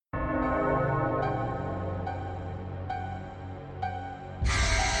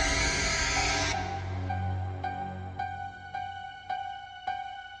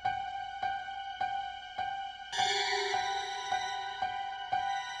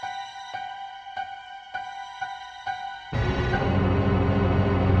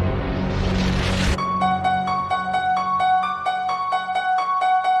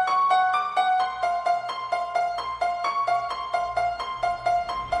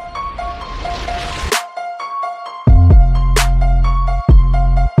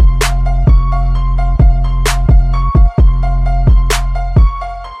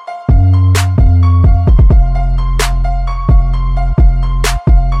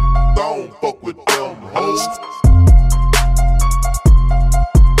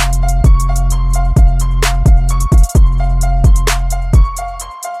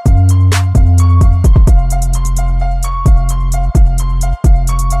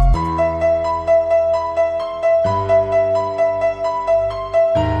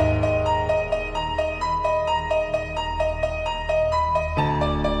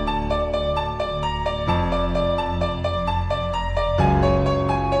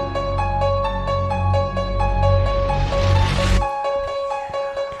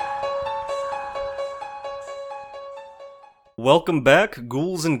Welcome back,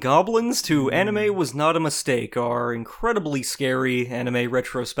 ghouls and goblins, to Anime Was Not a Mistake, our incredibly scary anime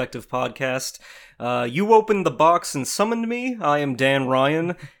retrospective podcast. You opened the box and summoned me. I am Dan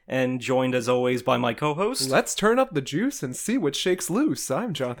Ryan, and joined as always by my co-host. Let's turn up the juice and see what shakes loose.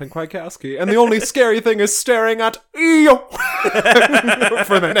 I'm Jonathan Kwiatkowski, and the only scary thing is staring at EO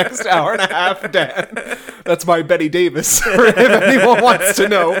for the next hour and a half, Dan. That's my Betty Davis, if anyone wants to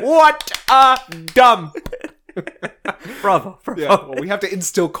know. What a dump! Bravo. Yeah, well, we have to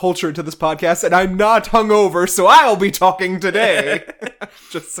instill culture into this podcast, and I'm not hungover, so I'll be talking today.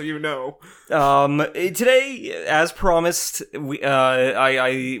 Just so you know. Today, as promised, we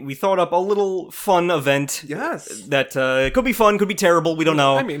thought up a little fun event. Yes. That could be fun, could be terrible, we don't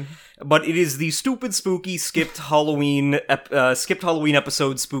know. I mean, but it is the Stupid Spooky Skipped Halloween episode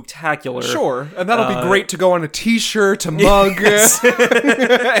Spooktacular. Sure, and that'll be great to go on a t-shirt, a mug,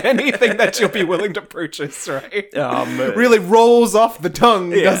 anything that you'll be willing to purchase, right? Really rolls off the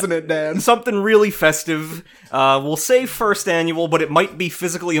tongue, doesn't it, Dan? Something really festive. We'll say first annual, but it might be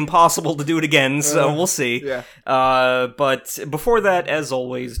physically impossible to do it again, so we'll see. Yeah. But before that, as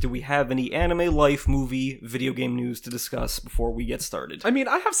always, do we have any anime, life, movie, video game news to discuss before we get started? I mean,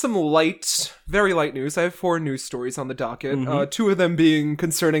 I have some very light news. I have 4 news stories on the docket. 2 of them being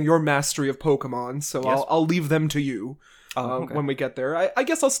concerning your mastery of Pokemon, so Yes. I'll leave them to you. Okay. When we get there. I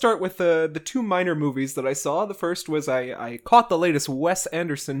guess I'll start with the 2 minor movies that I saw. The first was I caught the latest Wes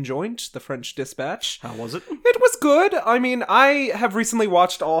Anderson joint, The French Dispatch. How was it? It was good. I mean, I have recently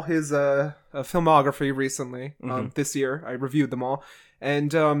watched all his filmography recently, this year. I reviewed them all.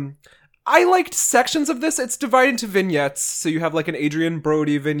 And I liked sections of this. It's divided into vignettes. So you have like an Adrian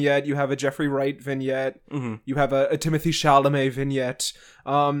Brody vignette, you have a Jeffrey Wright vignette, you have a Timothée Chalamet vignette.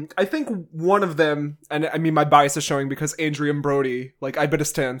 I think one of them, and I mean my bias is showing because Adrian Brody, like I've been a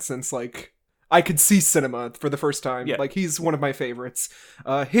stan since like I could see cinema for the first time. Yeah. Like he's one of my favorites.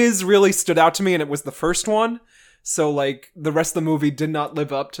 His really stood out to me, and it was the first one. So, like, the rest of the movie did not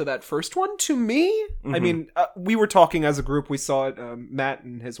live up to that first one to me. I mean, we were talking as a group. We saw it, Matt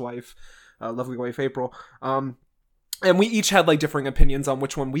and his wife, lovely wife April. And we each had, like, differing opinions on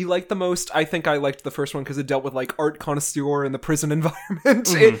which one we liked the most. I think I liked the first one because it dealt with, like, art connoisseur in the prison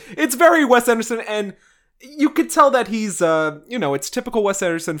environment. It's very Wes Anderson, and you could tell that he's, it's typical Wes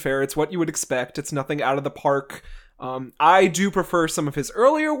Anderson fare. It's what you would expect. It's nothing out of the park. I do prefer some of his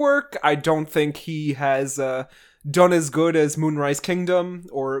earlier work. I don't think he has done as good as Moonrise Kingdom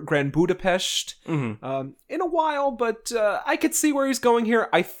or Grand Budapest in a while, but I could see where he's going here.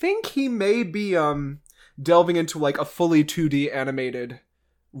 I think he may be delving into like a fully 2D animated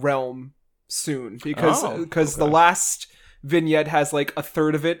realm soon, because the last vignette has like a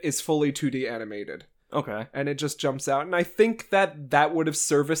third of it is fully 2D animated. Okay. And it just jumps out. And I think that would have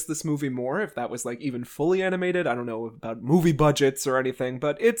serviced this movie more if that was, like, even fully animated. I don't know about movie budgets or anything,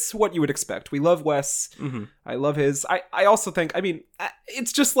 but it's what you would expect. We love Wes. I love his. I also think, I mean,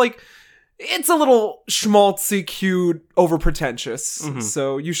 it's just, like, it's a little schmaltzy, cute, over-pretentious.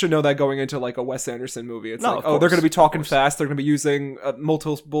 So you should know that going into, like, a Wes Anderson movie. It's like, they're going to be talking fast. They're going to be using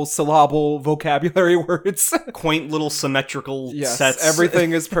multiple syllable vocabulary words. Quaint little symmetrical sets.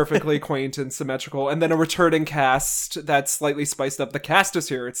 Everything is perfectly quaint and symmetrical. And then a returning cast that's slightly spiced up. The cast is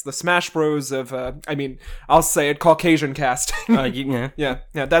here. It's the Smash Bros. Of, I'll say it, Caucasian casting. Yeah,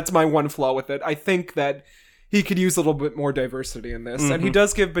 that's my one flaw with it. I think that he could use a little bit more diversity in this. And he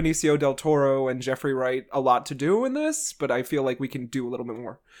does give Benicio del Toro and Jeffrey Wright a lot to do in this, but I feel like we can do a little bit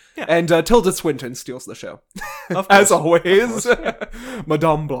more. Yeah. And Tilda Swinton steals the show. Of course. As always.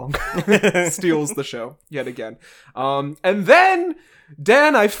 Madame Blanc steals the show yet again. And then,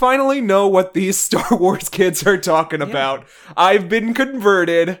 Dan, I finally know what these Star Wars kids are talking about. I've been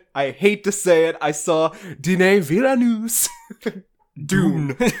converted. I hate to say it. I saw Denis Villeneuve's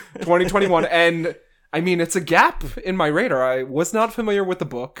Dune 2021, and I mean, it's a gap in my radar. I was not familiar with the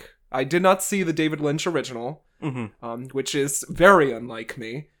book. I did not see the David Lynch original, which is very unlike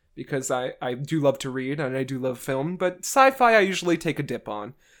me, because I do love to read and I do love film, but sci-fi I usually take a dip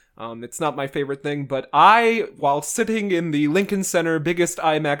on. It's not my favorite thing, but while sitting in the Lincoln Center biggest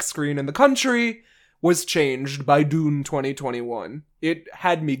IMAX screen in the country, was changed by Dune 2021. It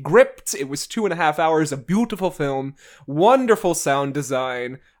had me gripped. It was 2.5 hours of beautiful film, wonderful sound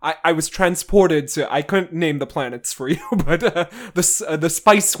design. I was transported to, I couldn't name the planets for you, but the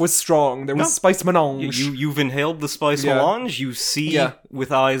spice was strong. There was spice melange. You've inhaled the spice melange. You see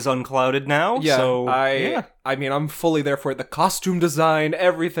with eyes unclouded now. Yeah, so, I mean, I'm fully there for it. The costume design,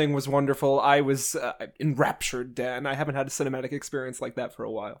 everything was wonderful. I was enraptured, Dan. I haven't had a cinematic experience like that for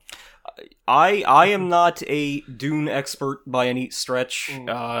a while. I am not a Dune expert by any stretch stretch.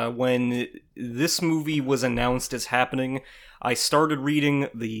 When this movie was announced as happening, I started reading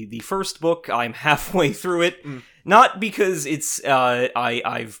the first book. I'm halfway through it, not because it's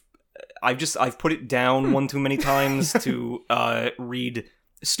I've put it down one too many times to read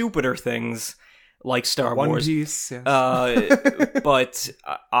stupider things like Star One Wars. Piece, yes. But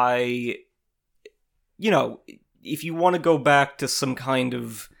if you want to go back to some kind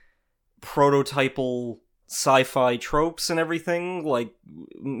of prototypal sci-fi tropes and everything, like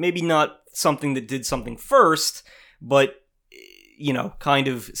maybe not something that did something first, but kind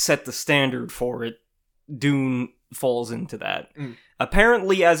of set the standard for it, Dune falls into that.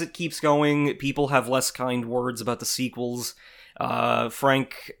 Apparently, as it keeps going, people have less kind words about the sequels.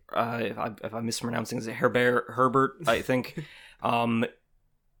 Frank, if I'm mispronouncing, is it Herbert, I think.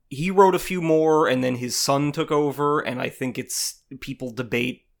 He wrote a few more, and then his son took over, and I think people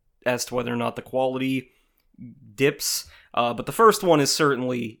debate as to whether or not the quality dips. But the first one is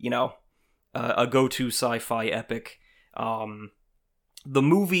certainly, a go-to sci-fi epic. The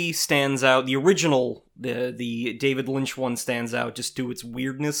movie stands out. The original, the David Lynch one stands out just due to its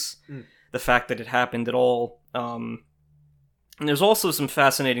weirdness. The fact that it happened at all. And there's also some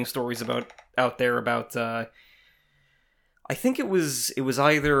fascinating stories out there about I think it was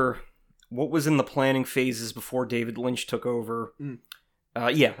either what was in the planning phases before David Lynch took over.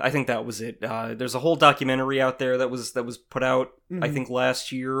 Yeah, I think that was it. There's a whole documentary out there that was put out, I think,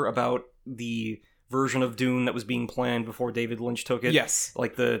 last year about the version of Dune that was being planned before David Lynch took it. Yes.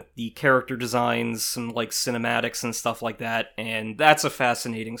 Like the character designs, some like cinematics and stuff like that, and that's a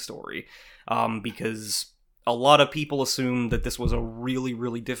fascinating story. Because a lot of people assume that this was a really,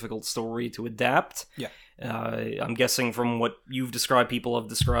 really difficult story to adapt. Yeah. I'm guessing from what you've described, people have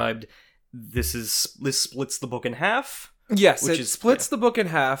described, this splits the book in half. Yes, it splits the book in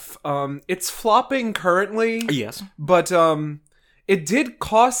half. It's flopping currently. Yes. But it did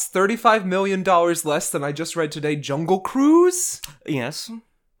cost $35 million less than I just read today, Jungle Cruise. Yes.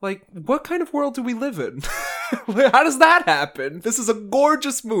 Like, what kind of world do we live in? How does that happen? This is a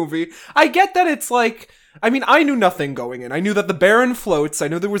gorgeous movie. I get that it's like... I mean, I knew nothing going in. I knew that the Baron floats. I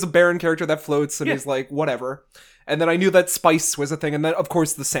knew there was a Baron character that floats and is like, whatever. And then I knew that spice was a thing. And then, of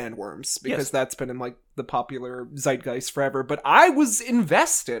course, the sandworms. Because that's been in, like, the popular zeitgeist forever. But I was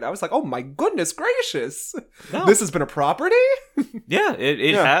invested. I was like, oh my goodness gracious. No. This has been a property? Yeah,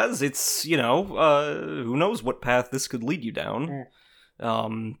 it has. It's, who knows what path this could lead you down.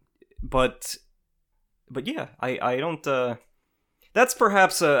 But yeah, I don't... That's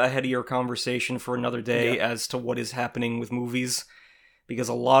perhaps a headier conversation for another day as to what is happening with movies, because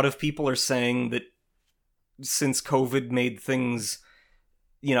a lot of people are saying that since COVID made things,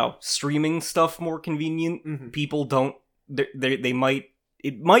 streaming stuff more convenient, people don't, it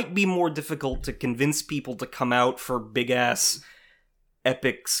might be more difficult to convince people to come out for big-ass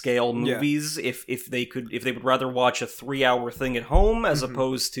epic scale movies if they would rather watch a 3-hour thing at home as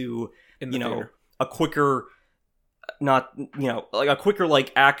opposed to, a quicker... not, like a quicker,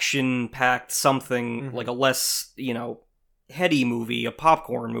 like, action-packed something, like a less, heady movie, a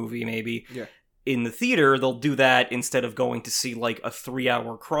popcorn movie, maybe. Yeah. In the theater, they'll do that instead of going to see, like, a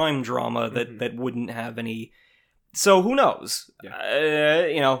 3-hour crime drama that wouldn't have any... So, who knows?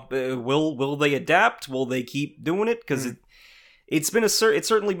 Yeah. Will they adapt? Will they keep doing it? Because it's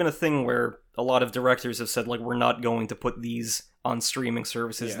certainly been a thing where a lot of directors have said, like, we're not going to put these on streaming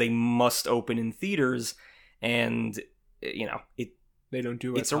services. Yeah. They must open in theaters. And, they don't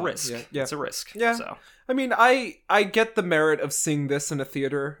do it. It's a risk. Yeah. It's a risk. Yeah. So. I mean, I get the merit of seeing this in a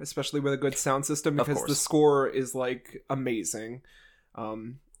theater, especially with a good sound system, because the score is, like, amazing.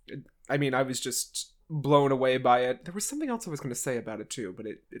 I mean, I was just blown away by it. There was something else I was going to say about it, too, but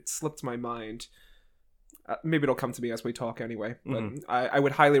it slipped my mind. Maybe it'll come to me as we talk anyway. But I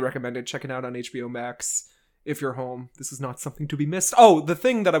would highly recommend it. Check it out on HBO Max if you're home. This is not something to be missed. Oh, the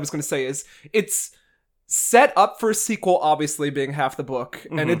thing that I was going to say is it's set up for a sequel, obviously being half the book,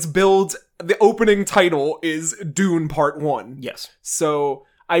 and it's billed, the opening title is Dune Part 1. Yes. So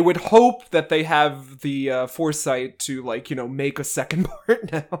I would hope that they have the foresight to, like, make a second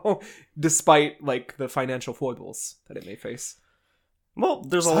part now, despite, like, the financial foibles that it may face. Well,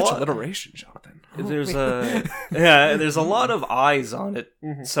 there's Such a lot... alliteration, Jonathan. There's there's a lot of eyes on it,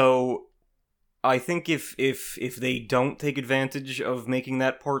 so... I think if they don't take advantage of making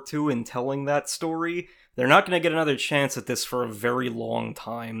that part 2 and telling that story, they're not going to get another chance at this for a very long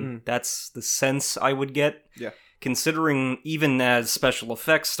time. That's the sense I would get. Yeah. Considering even as special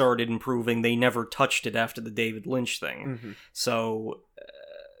effects started improving, they never touched it after the David Lynch thing. So,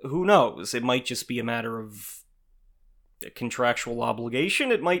 who knows? It might just be a matter of a contractual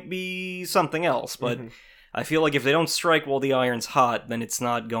obligation. It might be something else, but... I feel like if they don't strike while the iron's hot, then it's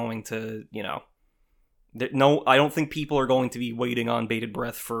not going to, no, I don't think people are going to be waiting on bated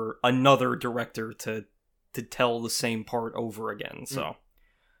breath for another director to tell the same part over again. So,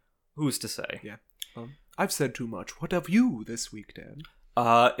 who's to say? Yeah. I've said too much. What have you this week, Dan?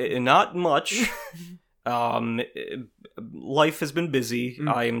 Not much. Life has been busy.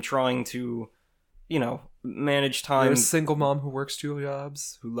 I am trying to, manage time. You're a single mom who works 2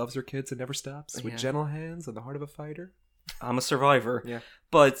 jobs, who loves her kids and never stops, with gentle hands and the heart of a fighter. I'm a survivor. Yeah.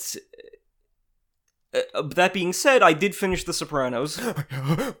 But that being said, I did finish The Sopranos.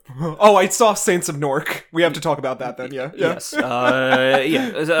 Oh, I saw Saints of Newark. We have to talk about that then, yeah. Yes.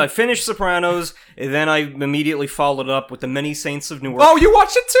 I finished Sopranos, and then I immediately followed up with The Many Saints of Newark. Oh, you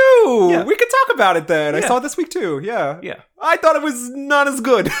watched it too! Yeah. We can talk about it then. I Yeah. saw it this week too, yeah. Yeah. I thought it was not as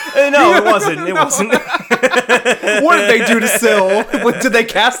good. No, it wasn't. It No. wasn't. What did they do to Syl? Did they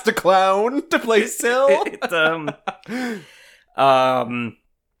cast a clown to play Syl?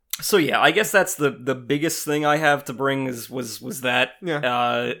 So yeah, I guess that's the biggest thing I have to bring was that.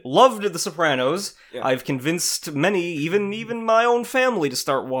 Yeah. Loved The Sopranos. Yeah. I've convinced many, even my own family, to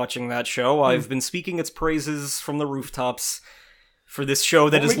start watching that show. I've been speaking its praises from the rooftops for this show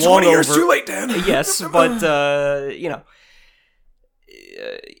that is Only long 20 years over. too late, Dan. Yes, but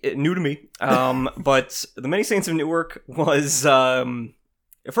new to me. But The Many Saints of Newark was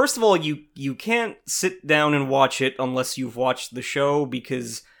first of all, you can't sit down and watch it unless you've watched the show,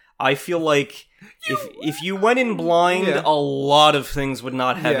 because I feel like if you went in blind, Yeah. a lot of things would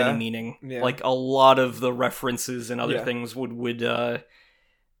not have Yeah. any meaning. Yeah. Like, a lot of the references and other Yeah. things would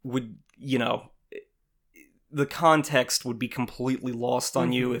the context would be completely lost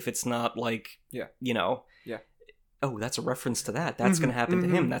on you if it's not like, Yeah. Yeah. Oh, that's a reference to that. That's going to happen to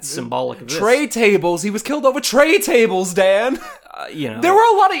him. That's symbolic of this. Tray tables. He was killed over tray tables, Dan. There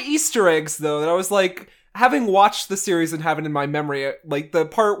were a lot of Easter eggs, though, that I was like, having watched the series and having in my memory, like the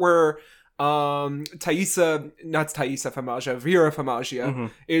part where Vera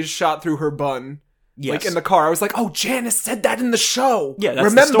Famaglia is shot through her bun. Yes. Like in the car. I was like, oh, Janice said that in the show. Yeah, that's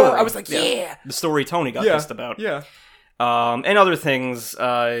Remember? the story. I was like, yeah. The story Tony got pissed about. Yeah. And other things,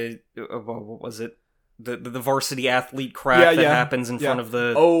 what was it? The varsity athlete crap that happens in front of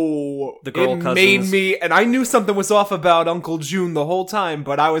the girl it cousins. made me, and I knew something was off about Uncle June the whole time,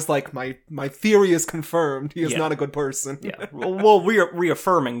 but I was like, my theory is confirmed. He is not a good person. Yeah. Well,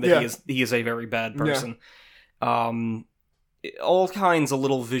 reaffirming that Yeah. he is a very bad person. All kinds of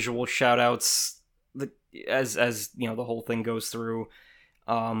little visual shout outs that, as the whole thing goes through.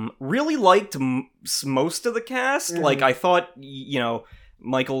 Really liked most of the cast. Like, I thought,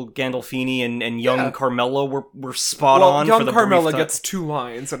 Michael Gandolfini and young Carmela were spot on. Young for the Carmela brief time. gets 2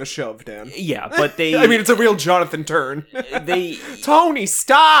 lines and a shove, Dan. Yeah, but they. I mean, it's a real Jonathan turn. They. Tony,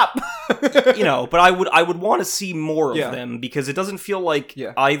 stop! But I would want to see more of Yeah. them, because it doesn't feel like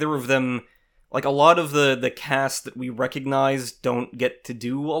Yeah. either of them. Like, a lot of the cast that we recognize don't get to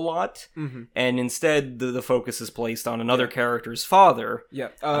do a lot, and instead the focus is placed on another character's father.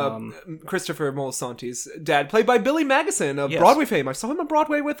 Yeah, Christopher Moltisanti's dad, played by Billy Magnuson of Yes. Broadway fame. I saw him on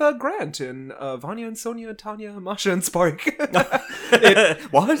Broadway with Grant in Vanya and Sonia, Tanya, Masha and Spark.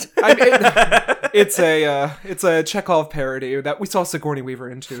 What? It's a Chekhov parody that we saw Sigourney Weaver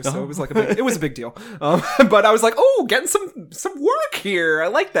into, so it was like it was a big deal. But I was like, oh, getting some work here. I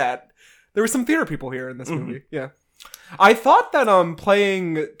like that. There were some theater people here in this movie. Yeah, I thought that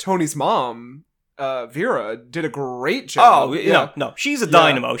playing Tony's mom, Vera, did a great job. Oh, no, she's a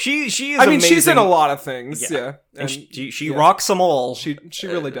dynamo. She is. I mean, amazing. she's in a lot of things. Yeah, and she rocks them all. She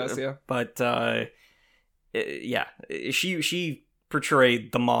really does. Yeah, but she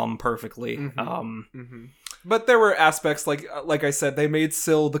portrayed the mom perfectly. But there were aspects like I said, they made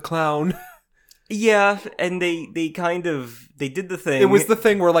Syl the clown. Yeah, and they did the thing. It was the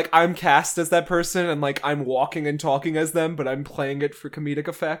thing where, like, I'm cast as that person, and, like, I'm walking and talking as them, but I'm playing it for comedic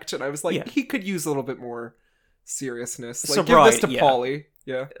effect, and I was like, he could use a little bit more seriousness. Like, give this to Paulie.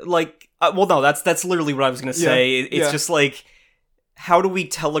 Yeah. Like, well, no, that's literally what I was gonna say. It's just like, how do we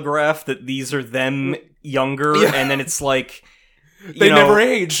telegraph that these are them younger, and then it's like... They never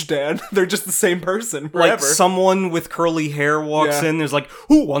age, Dan. They're just the same person forever. Like, someone with curly hair walks in, there's like,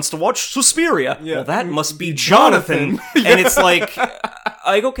 who wants to watch Suspiria? Yeah. Well, that must be Jonathan. And it's like,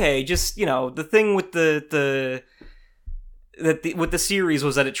 okay, just, the thing with the series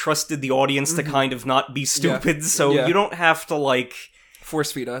was that it trusted the audience to kind of not be stupid, so you don't have to, like...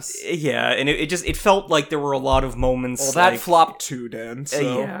 force feed us. Yeah, and it felt like there were a lot of moments. Well, that flopped too, Dan.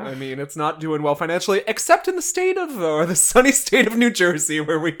 So I mean, it's not doing well financially, except in the state of the sunny state of New Jersey,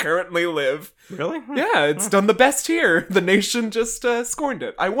 where we currently live. Really? Yeah, it's done the best here. The nation just scorned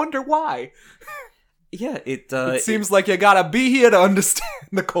it. I wonder why. Yeah, it seems like you gotta be here to understand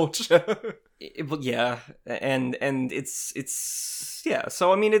the culture. Yeah, and it's yeah.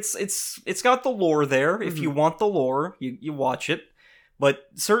 So I mean, it's got the lore there. If you want the lore, you watch it, but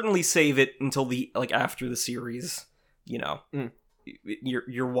certainly save it until after the series. You know,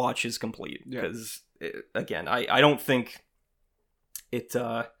 your watch is complete because again, I don't think it.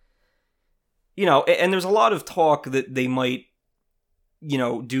 You know, and there's a lot of talk that they might, you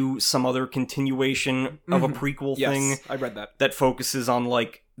know, do some other continuation of a prequel thing. I read that focuses on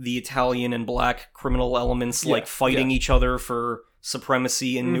like the Italian and black criminal elements like fighting each other for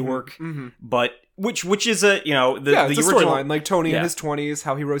supremacy in Newark, but which is a, you know, the it's a original storyline, like Tony in his 20s,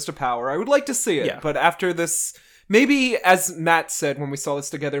 how he rose to power. I would like to see it, but after this, maybe, as Matt said when we saw this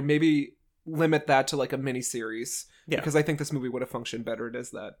together, maybe limit that to like a mini series, because I think this movie would have functioned better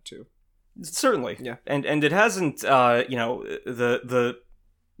as that too. Certainly, and it hasn't, you know, the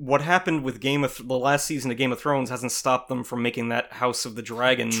what happened with the last season of Game of Thrones hasn't stopped them from making that House of the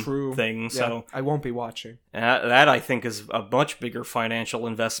Dragon thing. So I won't be watching. That I think is a much bigger financial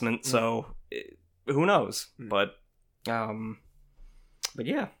investment. So who knows? But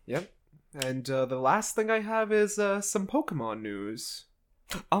yeah. Yep. And the last thing I have is some Pokemon news.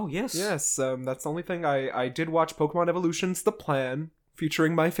 Oh yes, yes. That's the only thing I did watch. Pokemon Evolutions: The Plan,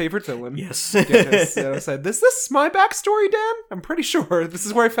 featuring my favorite villain. Yes. I said, "Is this my backstory, Dan? I'm pretty sure this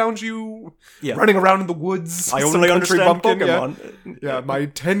is where I found you running around in the woods. I only understand Pokemon. Yeah, my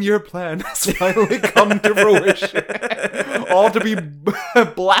 10-year plan has finally come to fruition. All to be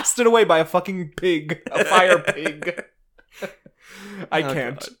blasted away by a fucking pig, a fire pig. I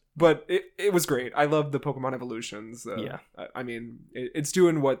can't." God. But it was great. I love the Pokemon Evolutions. I mean, it's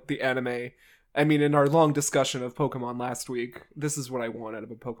doing what the anime... I mean, in our long discussion of Pokemon last week, this is what I want out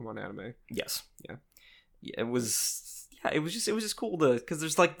of a Pokemon anime. Yes. Yeah, it was just cool because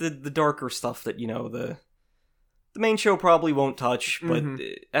there's like the darker stuff that, you know, the main show probably won't touch, but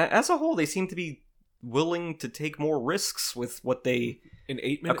as a whole, they seem to be willing to take more risks with what they in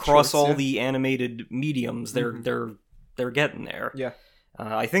 8-minute across shorts, all the animated mediums. They're getting there. Yeah.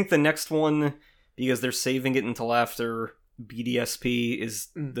 I think the next one, because they're saving it until after BDSP, is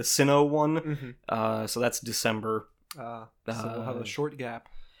the Sinnoh one. So that's December. So we'll have a short gap.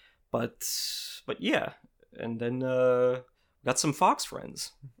 But yeah. And then got some Fox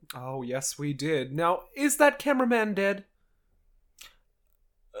friends. Oh, yes, we did. Now, is that cameraman dead?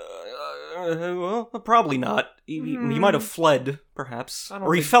 Well, probably not. He might have fled, perhaps.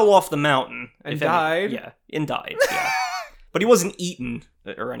 Or he fell off the mountain. And died? Yeah, and died, yeah. But he wasn't eaten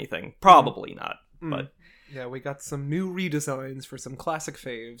or anything. Probably not. But yeah, we got some new redesigns for some classic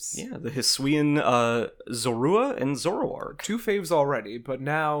faves. Yeah, the Hisuian Zorua and Zoroark. 2 faves already, but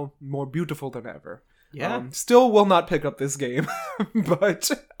now more beautiful than ever. Yeah. Still will not pick up this game, but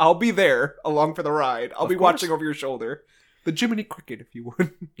I'll be there along for the ride. I'll be watching over your shoulder. The Jiminy Cricket, if you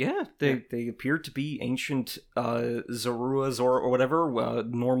would. Yeah, they appear to be ancient Zoruas or whatever,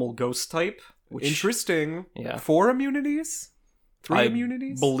 normal ghost type. Which, interesting. Yeah. 4 immunities? 3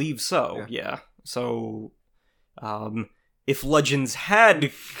 immunities? I believe so, yeah. So, if Legends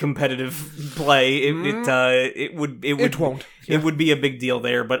had competitive play, it would be a big deal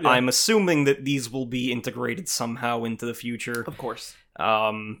there, but I'm assuming that these will be integrated somehow into the future. Of course.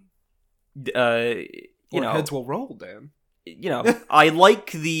 Heads will roll, Dan. You know, I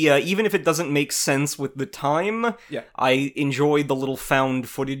like the, even if it doesn't make sense with the time, I enjoyed the little found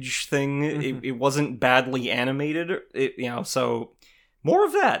footage thing. It wasn't badly animated, you know, so more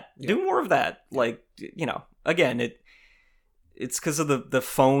of that. Do more of that. Like, you know, again, it's because of the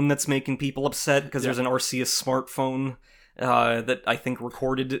phone that's making people upset, because there's an Arceus smartphone that I think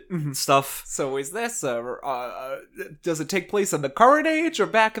recorded stuff. So is this, does it take place in the current age or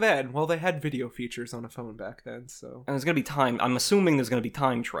back then? Well, they had video features on a phone back then, so... And there's gonna be I'm assuming there's gonna be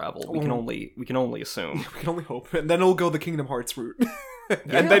time travel. We can only assume. We can only hope. And then it'll go the Kingdom Hearts route.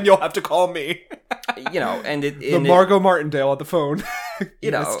 And then you'll have to call me. You know, and Margot Martindale on the phone.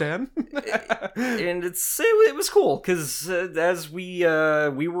 You know, Stan? And it was cool because as we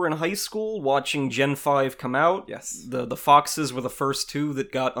were in high school watching Gen 5 come out. Yes, the Foxes were the first 2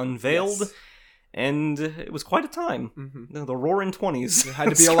 that got unveiled, and it was quite a time. The Roaring 20s. You had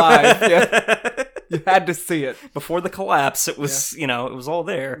to be alive. Yeah, you had to see it before the collapse. It was it was all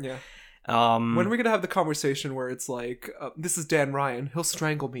there. Yeah. When are we gonna have the conversation where it's like, this is Dan Ryan, he'll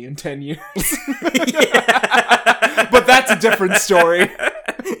strangle me in 10 years? But that's a different story.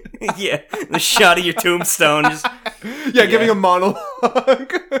 Yeah, the shot of your tombstone. Just, giving a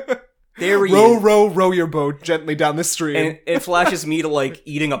monologue. There he is. Row your boat gently down the stream. And it flashes me to, like,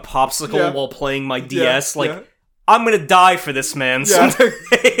 eating a popsicle while playing my DS. I'm gonna die for this man someday.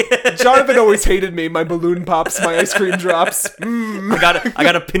 Jonathan always hated me. My balloon pops, my ice cream drops. I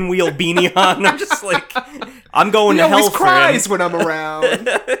got a pinwheel beanie on. I'm just like, I'm going He to hell always for cries him. when I'm around.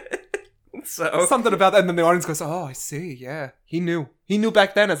 So Something about that, and then the audience goes, "Oh, I see. Yeah, he knew. He knew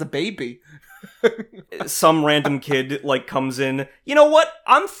back then as a baby." some random kid like comes in. You know what?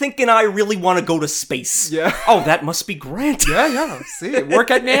 I'm thinking I really want to go to space. Yeah. Oh, that must be Grant. Yeah. See,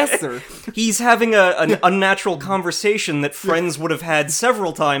 work at NASA. He's having an unnatural conversation that friends would have had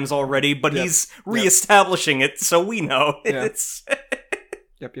several times already, but Yep. he's reestablishing it, so we know. Yeah. It's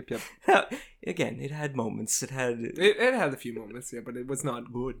Yep. again, it had moments. It had. It had a few moments, yeah, but it was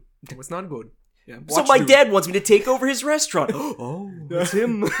not good. It was not good. Yeah. So Watch my Dude. dad wants me to take over his restaurant. Oh, it's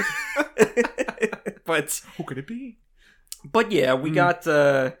him. But Who could it be? yeah, we got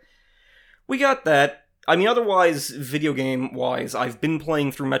that. I mean, otherwise, video game wise, I've been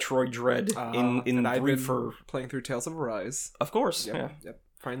playing through Metroid Dread in and I've been for, playing through Tales of Arise. of course. Yep. Yeah. Yep.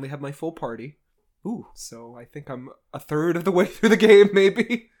 Finally have my full party. Ooh, So I think I'm a third of the way through the game,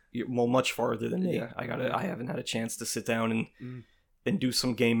 maybe. well, much farther than me. Yeah. I haven't had a chance to sit down Mm. and do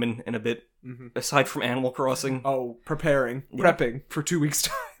some gaming in a bit. Mm-hmm. Aside from Animal Crossing, Oh, prepping for 2 weeks'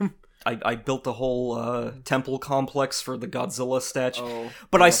 time. I built a whole temple complex for the Godzilla statue. Oh,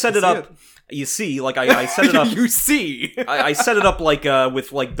 But I set it up. You see, like I set it up. You see. I set it up like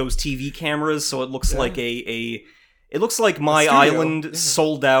with like those TV cameras, so it looks like it looks like My studio, Island yeah.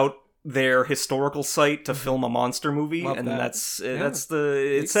 sold out their historical site to film a monster movie, Love and that. that's Yeah. it Makes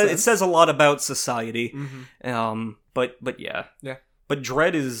says it sense. says a lot about society. Mm-hmm. But yeah, Yeah. But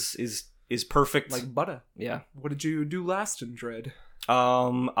Dread is perfect. Like butter. Yeah. What did you do last in Dread?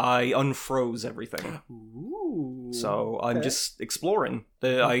 I unfroze everything. Ooh. So I'm okay. just exploring.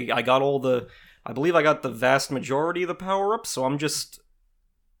 I got all the. I believe I got the vast majority of the power ups. So I'm just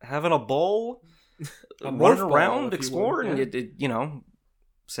having a ball, A running morph ball, around, if you exploring. would, yeah.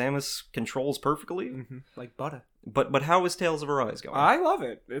 Samus controls perfectly. Mm-hmm. Like butter. But how is Tales of Arise going? I love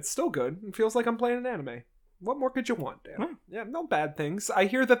it. It's still good. It feels like I'm playing an anime. What more could you want, Dan? Hmm. Yeah, no bad things. I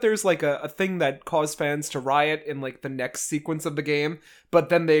hear that there's like a thing that caused fans to riot in like the next sequence of the game, but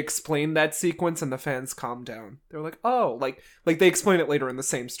then they explain that sequence and the fans calm down. They're like, oh, like they explain it later in the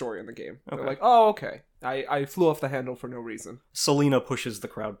same story in the game. They're Okay. like, oh, okay. I flew off the handle for no reason. Selena pushes the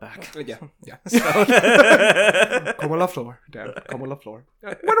crowd back. Yeah. So- Como la flor, Dan. Como la flor.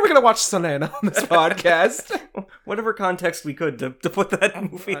 When are we gonna watch Selena on this podcast? Whatever context we could to put that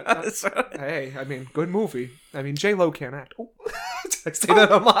movie on. So- Hey, I mean, good movie. I mean, J-Lo can't act. Oh. Did I say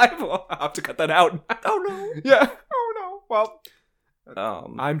that on live? I'll have to cut that out. Oh no. Yeah. Oh no. Well,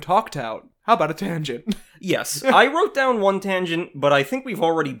 Um, I'm talked out. How about a tangent? yes, I wrote down one tangent, but I think we've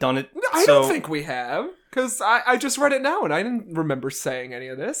already done it. I so- don't think we have, because I just read it now and I didn't remember saying any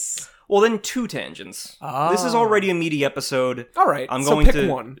of this. Well, then two tangents. This is already a meaty episode. All right, I'm so going pick to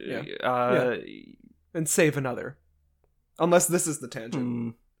one. Yeah. And save another. Unless this is the tangent. hmm.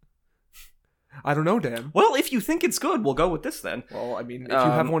 I don't know, Dan. Well, if you think it's good, we'll go with this then. Well, I mean, if you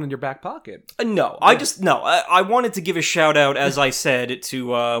have one in your back pocket. No, I wanted to give a shout out, as I said, to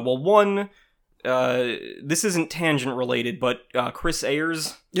one. This isn't tangent related, but Chris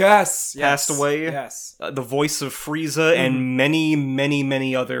Ayers, Yes. Passed away. Yes. the voice of Frieza, and many, many,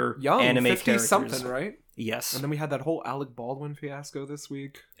 many other Young, anime 50 characters. something, right? Yes. And then we had that whole Alec Baldwin fiasco this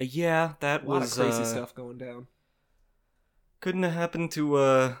week. Yeah, that A lot was of crazy stuff going down. Couldn't have happened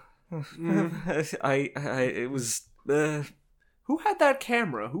to Mm. it was Who had that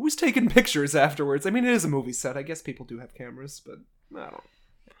camera? Who was taking pictures afterwards? I mean, it is a movie set. I guess people do have cameras, but I don't.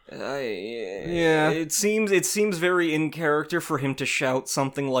 yeah. It seems very in character for him to shout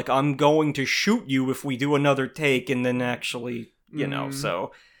something like "I'm going to shoot you if we do another take," and then actually,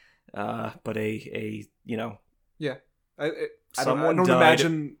 so. But Yeah. I Someone don't died.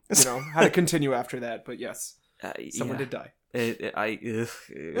 imagine how to continue after that, but yes, someone yeah. did die. It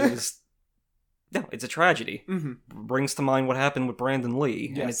was no, it's a tragedy. Mm-hmm. Brings to mind what happened with Brandon Lee,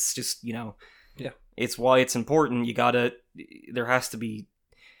 and Yes. it's just Yeah. it's why it's important. There has to be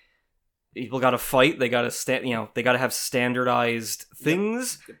people got to fight. They got to they got to have standardized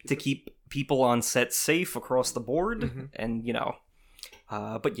things to keep people on set safe across the board, Mhm. and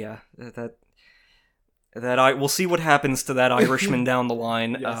but yeah, that we'll see what happens to that Irishman down the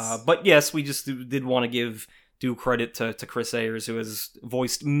line. Yes. But yes, we just did want to give due credit to Chris Ayers, who has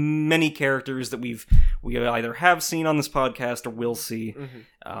voiced many characters that we either have seen on this podcast or will see.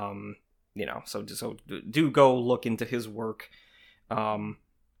 Mm-hmm. So do go look into his work.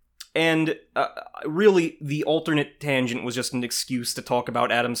 And really, the alternate tangent was just an excuse to talk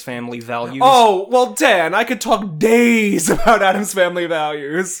about Addams Family values. Oh well, Dan, I could talk days about Addams Family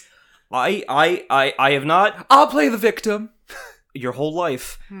values. I have not. I'll play the victim. your whole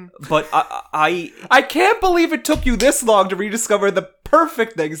life. But I I can't believe it took you this long to rediscover the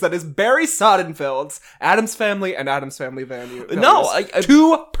perfect things that is Barry Sonnenfeld's Addams Family and Addams Family Values. No,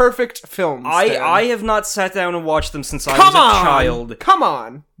 two perfect films. Dan. I have not sat down and watched them since I Come was a on! child. Come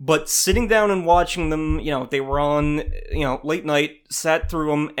on. But sitting down and watching them, they were on, late night, sat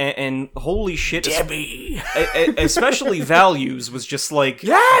through them, and holy shit. Debbie. Especially Values was just like,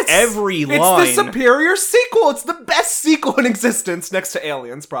 Yes! every line. It's the superior sequel. It's the best sequel in existence next to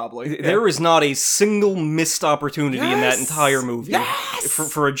Aliens, probably. There is not a single missed opportunity in that Yes! entire movie. Yes!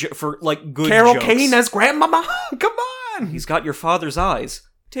 For good Carol jokes. Kane as Grandmama. Come on. He's got your father's eyes.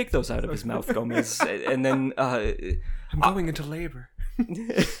 Take those out of his mouth, Gomez. And then, I'm going into labor.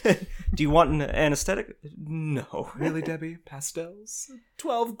 do you want an anesthetic? No. Really, Debbie? Pastels?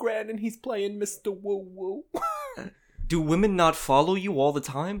 12 grand and he's playing Mr. Woo Woo. Do women not follow you all the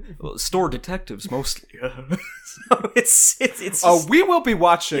time? Well, store detectives, mostly. So it's Oh, we will be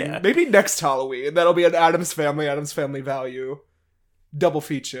watching, Yeah. maybe next Halloween. That'll be an Addams Family Value double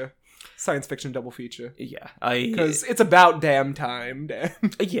feature. Science fiction double feature. yeah, Because it's about damn time, Dan.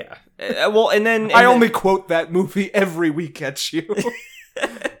 yeah. Well, and then I only quote that movie every week at you.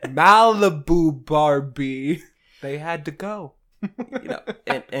 Malibu Barbie. They had to go.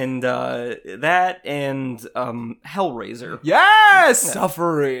 and that and Hellraiser. Yes!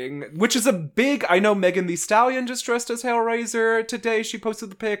 Suffering. Which is a big... I know Megan Thee Stallion just dressed as Hellraiser today. She posted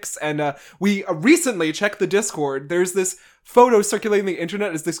the pics. And we recently checked the Discord. There's this photo circulating the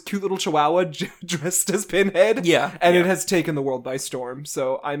internet as this cute little chihuahua dressed as Pinhead. Yeah. And yeah. it has taken the world by storm.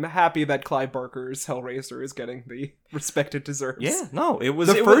 So I'm happy that Clive Barker's Hellraiser is getting the respect it deserves. Yeah, no, it was...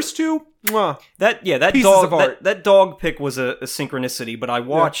 The first two? Mwah. That Pieces dog of art. that dog pick was a synchronicity, but I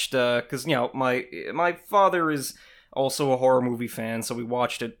watched because my father is also a horror movie fan, so we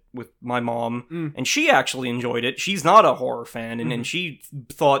watched it with my mom, and she actually enjoyed it. She's not a horror fan, and she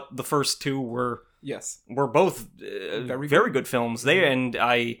thought the first two were both very good films. And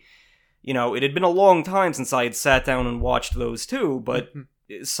I, it had been a long time since I had sat down and watched those two, but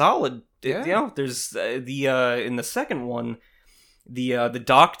solid. Yeah. There's in the second one. The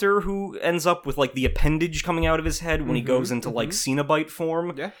doctor who ends up with like the appendage coming out of his head when he goes into like Cenobite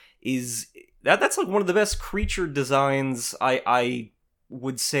form is that's like one of the best creature designs I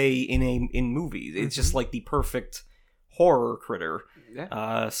would say in movies. It's just like the perfect horror critter.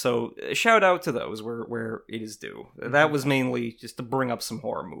 Yeah. So shout out to those where it is due. That was mainly just to bring up some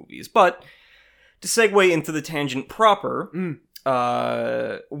horror movies, but to segue into the tangent proper,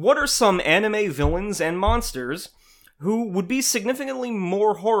 what are some anime villains and monsters who would be significantly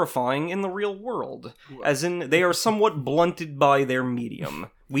more horrifying in the real world? As in, they are somewhat blunted by their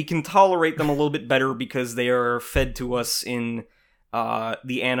medium. We can tolerate them a little bit better because they are fed to us in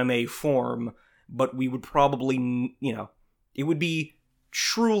the anime form, but we would probably, it would be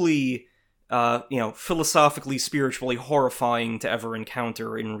truly, philosophically, spiritually horrifying to ever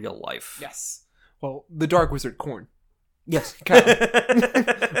encounter in real life. Yes. Well, the Dark Wizard Korn. Yes.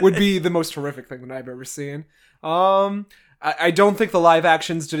 Would be the most horrific thing that I've ever seen. I don't think the live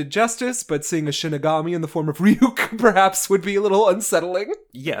actions did it justice, but seeing a Shinigami in the form of Ryuk perhaps would be a little unsettling.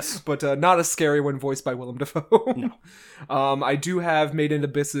 Yes. But not as scary when voiced by Willem Dafoe. No. I do have Made in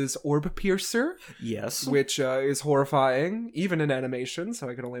Abyss's Orb Piercer. Yes. Which is horrifying, even in animation, so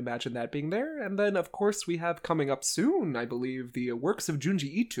I can only imagine that being there. And then, of course, we have coming up soon, I believe, the works of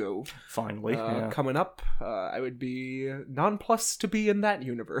Junji Ito. Finally. Coming up, I would be nonplussed to be in that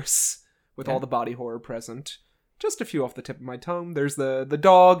universe, with all the body horror present. Just a few off the tip of my tongue. There's the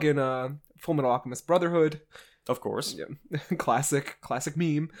dog in Fullmetal Alchemist Brotherhood. Of course. Yeah. classic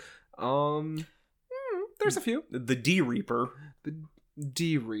meme. There's a few. The D-Reaper. The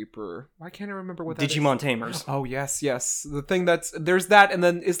D-Reaper. Why can't I remember what that is? Digimon Tamers. Oh, yes. The thing there's that, and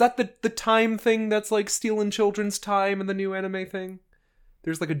then, is that the time thing that's like stealing children's time in the new anime thing?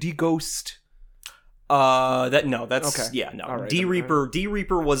 There's like a D-Ghost. That's okay. Yeah, no. All right,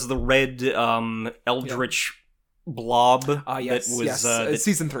 D-Reaper was the red eldritch blob yes, that was that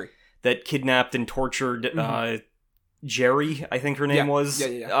season 3 that kidnapped and tortured Jerry, I think her name was.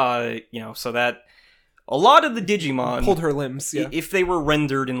 Yeah. So that a lot of the Digimon pulled her limbs. Yeah. If they were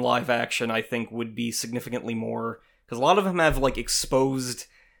rendered in live action, I think would be significantly more, because a lot of them have like exposed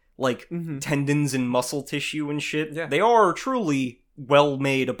like tendons and muscle tissue and shit. Yeah. They are truly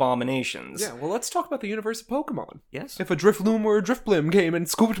well-made abominations. Yeah, well, let's talk about the universe of Pokemon. Yes. If a Drifloon or a Drifblim came and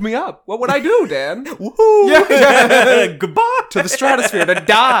scooped me up, what would I do, Dan? Woohoo! Yeah. Goodbye! To the stratosphere to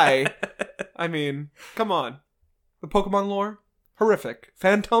die! I mean, come on. The Pokemon lore? Horrific.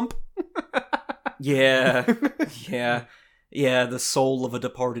 Phantump? Yeah. The soul of a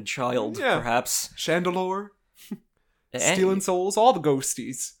departed child, perhaps. Chandelure? Stealing souls, all the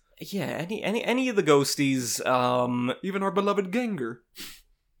ghosties. Yeah, any of the ghosties, Even our beloved Gengar.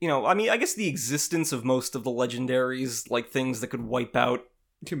 you know, I mean, I guess the existence of most of the legendaries, like things that could wipe out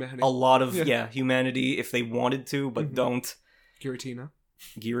Humanity. a lot of, humanity if they wanted to, but don't. Giratina,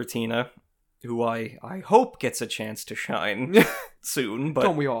 who I hope gets a chance to shine soon, but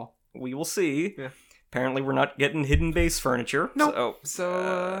don't we all? we will see. Yeah. Apparently we're not getting hidden base furniture. No.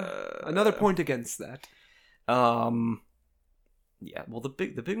 So, another point against that. Yeah, well, the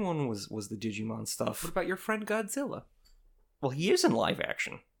big one was the Digimon stuff. What about your friend Godzilla? Well, he is in live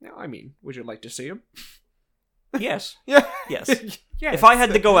action. No, I mean, would you like to see him? Yes. Yeah. Yes. Yes. If I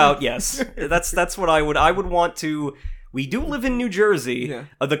had to go out, yes. That's what I would want to. We do live in New Jersey. Yeah.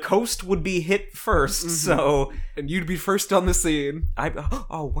 The coast would be hit 1st, so And you'd be first on the scene.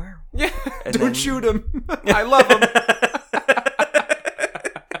 where? Yeah. And Don't then- shoot him. I love him.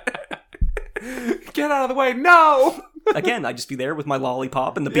 Get out of the way. No. Again, I'd just be there with my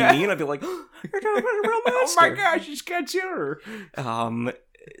lollipop and the beanie, and I'd be like, "You're talking about a real Oh monster." my gosh, you can't shoot her.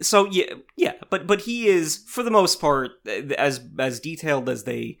 So yeah, but he is, for the most part, as detailed as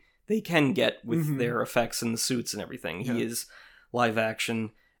they can get with their effects and the suits and everything. He is live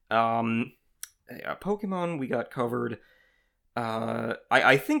action. Pokemon we got covered.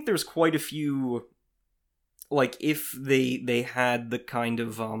 I think there's quite a few, like, if they had the kind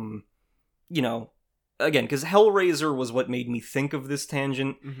of you know, again, because Hellraiser was what made me think of this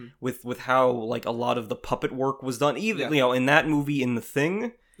tangent with how, like, a lot of the puppet work was done, even you know, in that movie, in The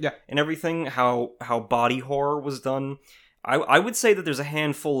Thing, and everything, how body horror was done. I would say that there's a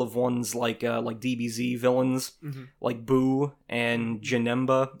handful of ones like DBZ villains, like Boo and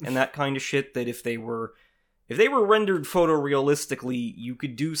Janemba and that kind of shit, that if they were rendered photorealistically, you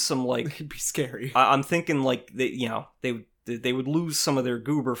could do some, like, It'd be scary. I'm thinking, like, they would lose some of their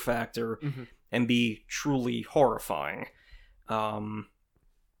goober factor and be truly horrifying. Let's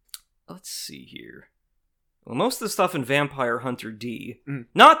see here. Well, most of the stuff in Vampire Hunter D.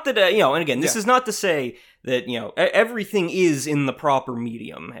 Not that, you know, and again, this is not to say that, you know, everything is in the proper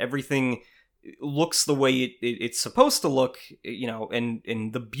medium. Everything looks the way it's supposed to look, you know,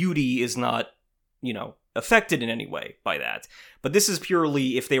 and the beauty is not, you know, affected in any way by that. But this is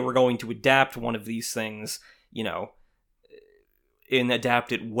purely if they were going to adapt one of these things, you know, and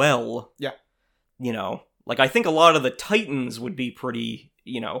adapt it well. Yeah. You know, like, I think a lot of the Titans would be pretty,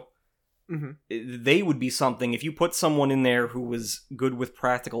 you know, they would be something. If you put someone in there who was good with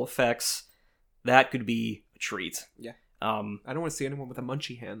practical effects, that could be a treat. Yeah. I don't want to see anyone with a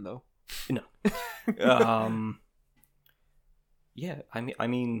munchie hand, though. No. Yeah, I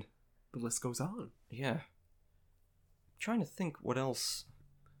mean... The list goes on. Yeah. I'm trying to think what else...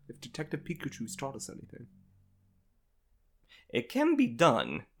 If Detective Pikachu's taught us anything. It can be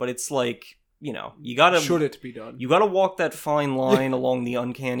done, but it's like, you know, you gotta... Should it be done? You gotta walk that fine line along the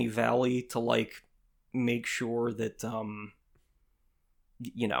uncanny valley to, like, make sure that,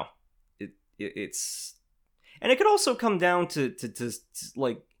 you know, it's... And it could also come down to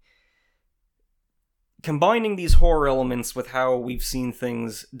like, combining these horror elements with how we've seen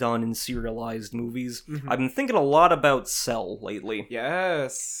things done in serialized movies. I've been thinking a lot about Cell lately.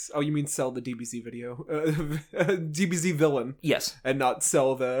 Yes. Oh, you mean Cell the DBZ video? DBZ villain. Yes. And not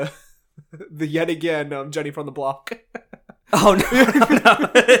Cell the yet again Jenny from the Block. Oh, no.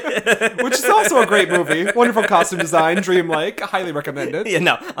 Which is also a great movie. Wonderful costume design, dreamlike. Highly recommended. Yeah,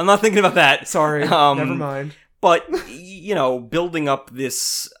 no, I'm not thinking about that. Sorry, never mind. But, you know, building up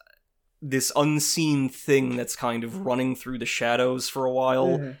this unseen thing that's kind of running through the shadows for a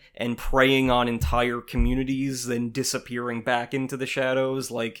while and preying on entire communities, then disappearing back into the shadows,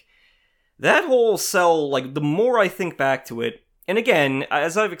 like, that whole Cell, like, the more I think back to it, and again,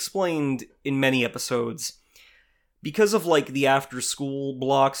 as I've explained in many episodes, because of, like, the after-school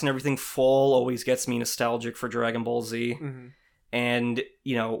blocks and everything, fall always gets me nostalgic for Dragon Ball Z. And,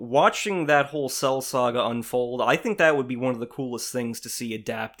 you know, watching that whole Cell saga unfold, I think that would be one of the coolest things to see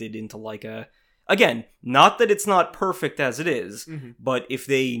adapted into, like, a... Again, not that it's not perfect as it is, but if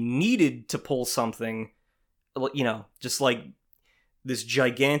they needed to pull something, you know, just like this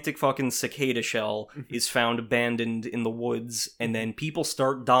gigantic fucking cicada shell is found abandoned in the woods, and then people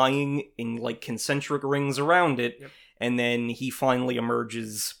start dying in, like, concentric rings around it, and then he finally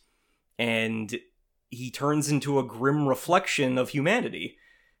emerges, and he turns into a grim reflection of humanity,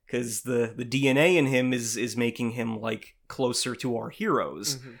 because the DNA in him is making him, like, closer to our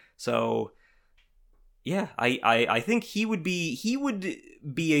heroes. So, yeah, I think he would be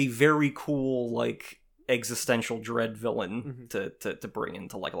a very cool, like, existential dread villain to bring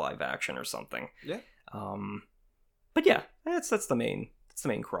into, like, live action or something. Yeah. But yeah, that's the main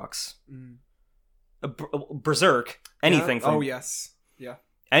crux. Berserk, anything Yeah? from Oh yes, yeah.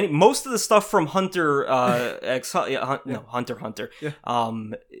 most of the stuff from Hunter Hunter Hunter. Yeah.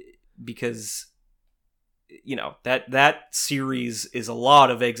 Because that series is a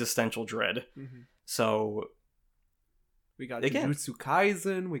lot of existential dread. Mm-hmm. So We got Again. Jujutsu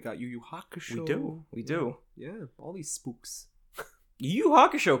Kaisen, we got Yu Yu Hakusho. we do. Yeah, all these spooks. Yu Yu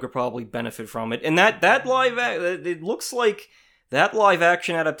Hakusho could probably benefit from it, and that it looks like that live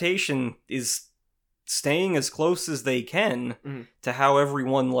action adaptation is staying as close as they can Mhm. to how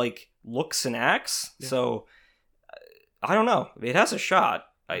everyone looks and acts. Yeah. So I don't know. It has a shot,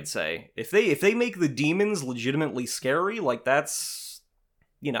 I'd say. If they make the demons legitimately scary, that's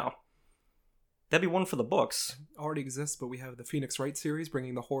that'd be one for the books. Already exists, but we have the Phoenix Wright series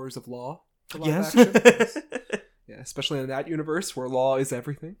bringing the horrors of Law to live Yes. action. Yeah, especially in that universe where law is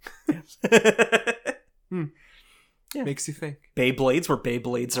everything. Yeah. Makes you think. Beyblades, where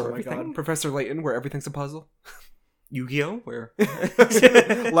Beyblades Oh are my everything. god. Professor Layton, where everything's a puzzle. Yu-Gi-Oh, where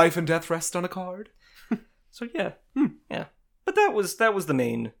Life and death rest on a card. So yeah. But that was the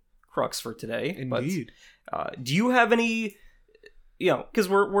main crux for today. Indeed. But, do you have any? Because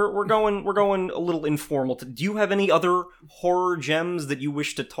we're going a little informal. Do you have any other horror gems that you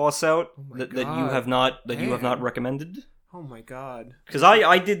wish to toss out Oh my that you God. have not Man. recommended? Oh my god. Because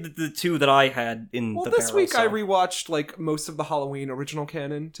I did the two that I had in Well, the this barrel, week I so- rewatched most of the Halloween original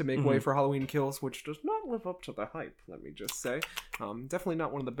canon to make way Mhm. for Halloween Kills, which does not live up to the hype. Let me just say, definitely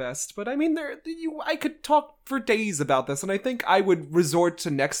not one of the best. But I mean, I could talk for days about this, and I think I would resort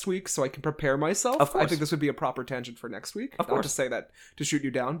to next week so I can prepare myself. Of course. I think this would be a proper tangent for next week. Of Not to course. say that to shoot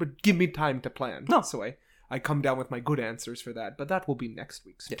you down, but give me time to plan. No. So I come down with my good answers for that. But that will be next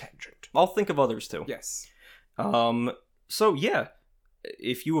week's tangent. I'll think of others too. Yes. So yeah.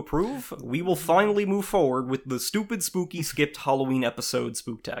 If you approve, we will finally move forward with the stupid, spooky, skipped Halloween episode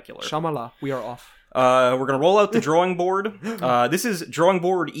Spooktacular. Shamala, we are off. We're gonna roll out the drawing board. This is drawing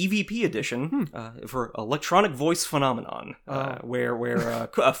board EVP edition for Electronic Voice Phenomenon, where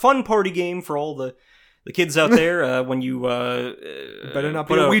a fun party game for all the kids out there. When you Better not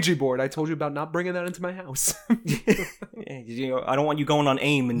be put a Ouija board. I told you about not bringing that into my house. I don't want you going on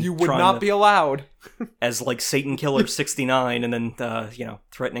AIM and You would trying not to- be allowed. as Satan Killer 69 and then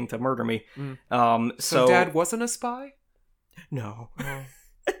threatening to murder me. So Dad wasn't a spy? No.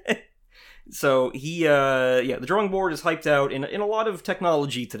 So the drawing board is hyped out in a lot of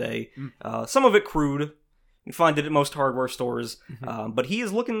technology today. Some of it crude. You can find it at most hardware stores. But he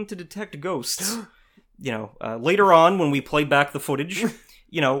is looking to detect ghosts. Later on when we play back the footage,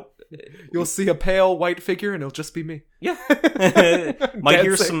 You'll see a pale white figure and it'll just be me. yeah, might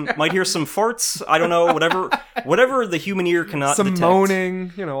hear Dancing. some farts. I don't know, whatever the human ear cannot Some detect.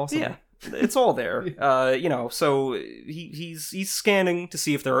 moaning, also. Yeah, it's all there. So he's scanning to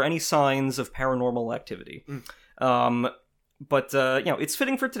see if there are any signs of paranormal activity. But it's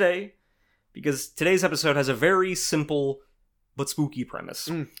fitting for today because today's episode has a very simple but spooky premise.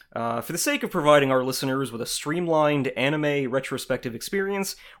 For the sake of providing our listeners with a streamlined anime retrospective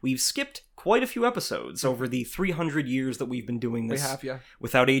experience, we've skipped quite a few episodes over the 300 years that we've been doing We this have, yeah.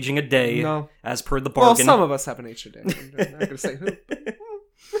 without aging a day, No. as per the Well, bargain. some of us have an H today. I'm not going to say who.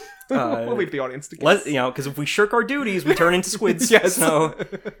 We'll leave the audience to guess. Because if we shirk our duties, we turn into squids. Yes. So,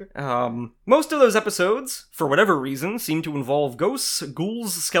 most of those episodes, for whatever reason, seem to involve ghosts,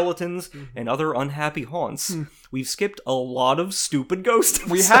 ghouls, skeletons, and other unhappy haunts. We've skipped a lot of stupid ghost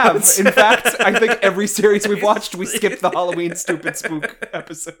We have. episodes. In fact, I think every series we've watched, we skipped the Halloween Stupid Spook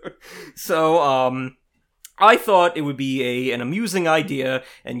episode. So, I thought it would be an amusing idea,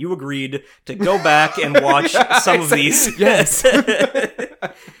 and you agreed to go back and watch some of these. Yes.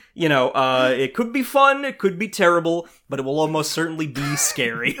 It could be fun, it could be terrible, but it will almost certainly be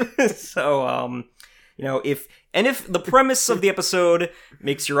scary. So, if the premise of the episode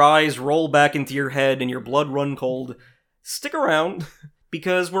makes your eyes roll back into your head and your blood run cold, stick around,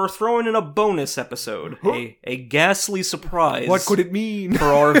 because we're throwing in a bonus episode, a ghastly surprise. What could it mean? For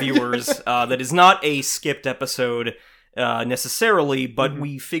our viewers, that is not a skipped episode necessarily, but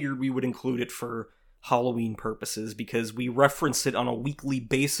we figured we would include it for Halloween purposes because we reference it on a weekly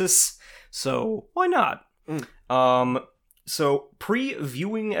basis, so why not? So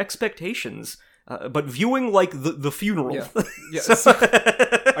pre-viewing expectations, but viewing like the funeral. Yeah. Yes.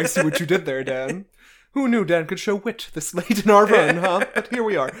 I see what you did there, Dan. Who knew Dan could show wit this late in our run, huh? But here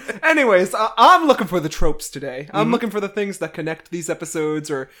we are. Anyways, I'm looking for the tropes today. I'm looking for the things that connect these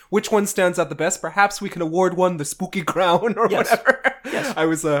episodes, or which one stands out the best. Perhaps we can award one the spooky crown, or Yes. whatever. Yes. I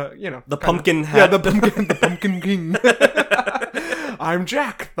was, the pumpkin hat. Yeah, the pumpkin king. I'm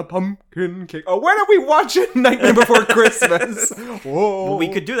Jack, the Pumpkin King. Oh, when are we watching Nightmare Before Christmas? Whoa. We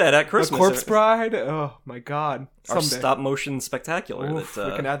could do that at The Christmas. Corpse Bride? Oh, my God. Our Someday. stop-motion spectacular. Oof, that,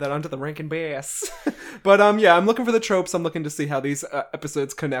 we can add that onto the Rankin Bass. But yeah, I'm looking for the tropes. I'm looking to see how these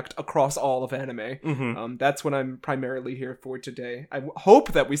episodes connect across all of anime. That's what I'm primarily here for today. I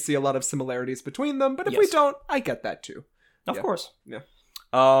hope that we see a lot of similarities between them, but if we Yes. don't, I get that too. Of course. Yeah.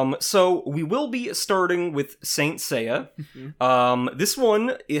 So we will be starting with Saint Seiya. This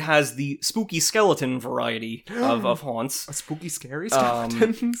one, it has the spooky skeleton variety of haunts. A spooky, scary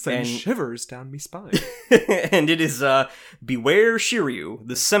skeleton send and- shivers down me spine. And it is Beware Shiryu,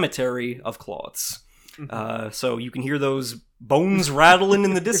 the Cemetery of Cloths. So you can hear those bones rattling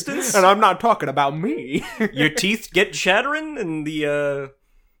in the distance. And I'm not talking about me. Your teeth get chattering, and the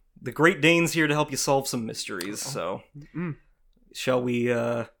Great Dane's here to help you solve some mysteries. So, shall we?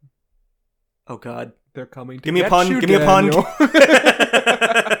 Oh God! They're coming to Give me a get pun. you, Give me a pun. Daniel.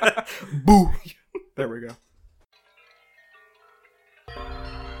 Boo! There we go.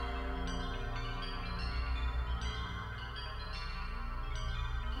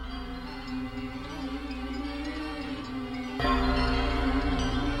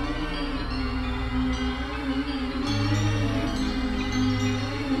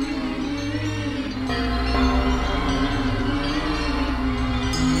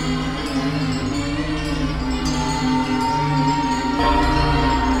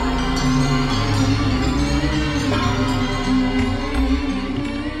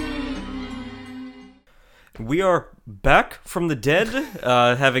 We are back from the dead,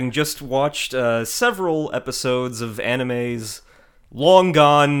 having just watched several episodes of anime's long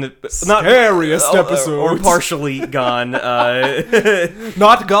gone, Scariest or episodes. partially gone,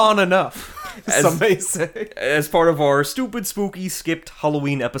 Not gone enough. Some may say. as part of our stupid, spooky, skipped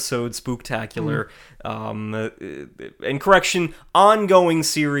Halloween episode, Spooktacular. And correction, ongoing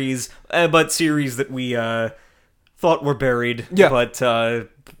series, but series that we thought were buried, Yeah. but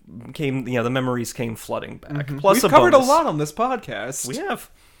the memories came flooding back. Plus We've a covered bonus. a lot on this podcast. We have.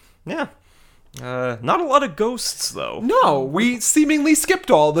 Yeah. Not a lot of ghosts, though, No, we seemingly skipped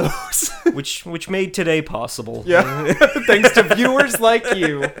all those. which made today possible. Yeah. Thanks to viewers like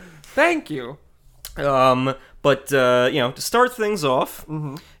you. Thank you. But to start things off,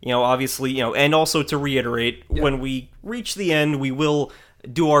 obviously, and also to reiterate, when we reach the end, we will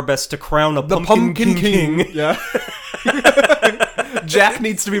do our best to crown a Pumpkin King. Yeah. Jack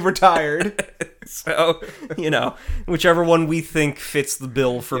needs to be retired. So, whichever one we think fits the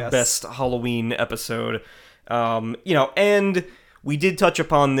bill for Yes. best Halloween episode. And we did touch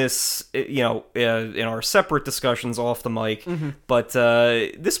upon this, in our separate discussions off the mic, but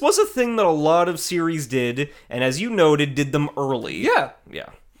this was a thing that a lot of series did, and as you noted, did them early. Yeah. Yeah.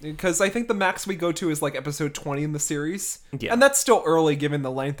 Because I think the max we go to is like episode 20 in the series. Yeah. And that's still early given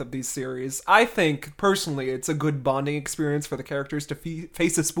the length of these series. I think, personally, it's a good bonding experience for the characters to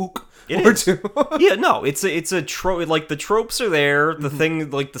face a spook It or is. two. Yeah, no, it's a trope. Like, the tropes are there, the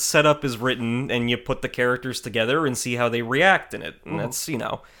thing, like, the setup is written, and you put the characters together and see how they react in it. And that's,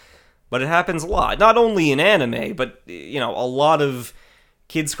 but it happens a lot. Not only in anime, but, a lot of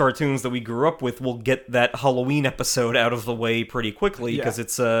kids' cartoons that we grew up with will get that Halloween episode out of the way pretty quickly, because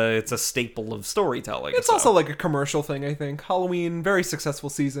it's a staple of storytelling. It's also like a commercial thing, I think. Halloween, very successful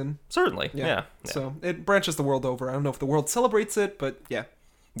season. Certainly, yeah. So it branches the world over. I don't know if the world celebrates it, but yeah.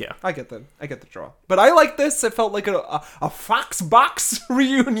 Yeah. I get the draw. But I like this. It felt like a Fox Box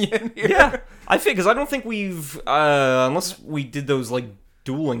reunion here. Yeah, I think, because I don't think we've, unless we did those, like,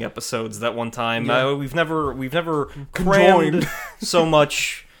 dueling episodes that one time, we've never crammed Conjoined. so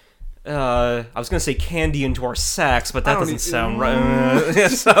much, I was gonna say candy into our sacks, but that don't doesn't e- sound right.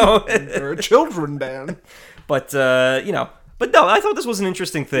 So, They're children, Dan. but but no, I thought this was an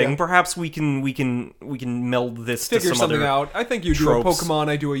interesting thing. Yeah. Perhaps we can meld this to Figure some something other out. I think you tropes. do a Pokemon,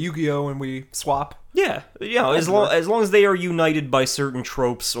 I do a Yu-Gi-Oh, and we swap. Yeah, as long as they are united by certain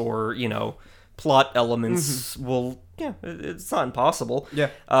tropes or plot elements, it's not impossible. Yeah.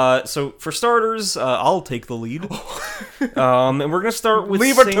 So for starters, I'll take the lead, and we're gonna start with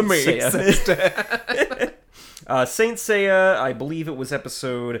Leave it to Saint me. Seiya. says Dan. Saint Seiya, I believe it was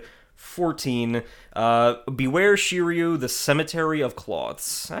episode 14. Beware Shiryu, the Cemetery of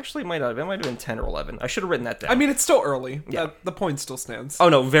Cloths. Actually, it might have been 10 or 11. I should have written that down. I mean, it's still early. Yeah. The point still stands. oh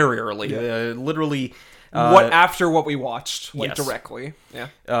no, very early. Literally. After what we watched, yes. directly. Yeah.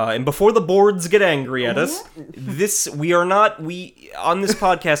 And before the boards get angry at us, on this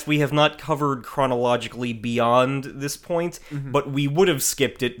podcast, we have not covered chronologically beyond this point, but we would have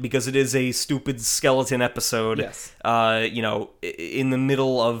skipped it because it is a stupid skeleton episode. Yes. In the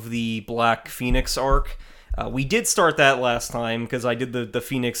middle of the Black Phoenix arc. We did start that last time because I did the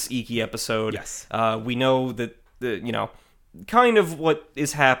Phoenix Iki episode. Yes. We know that kind of what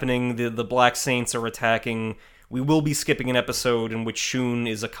is happening. The Black Saints are attacking. We will be skipping an episode in which Shun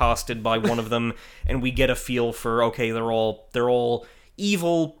is accosted by one of them, and we get a feel for, okay, they're all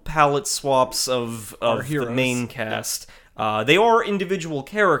evil palette swaps of the main cast. They are individual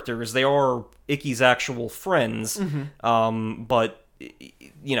characters. They are Iki's actual friends, but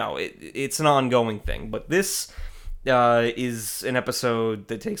it's an ongoing thing. But this is an episode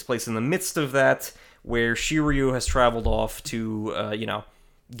that takes place in the midst of that, where Shiryu has traveled off to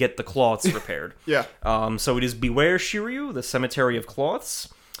get the cloths repaired. Yeah. So it is Beware Shiryu, the Cemetery of Cloths.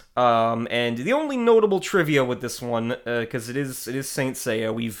 And the only notable trivia with this one, because it is Saint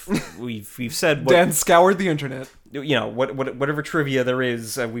Seiya, we've said what, Dan scoured the internet. Whatever trivia there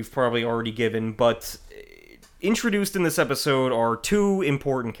is, we've probably already given. But introduced in this episode are two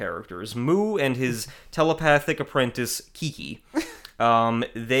important characters: Mu and his telepathic apprentice Kiki.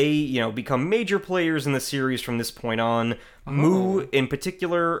 They become major players in the series from this point on. Mu, in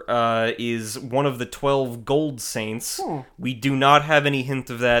particular, is one of the 12 Gold Saints. We do not have any hint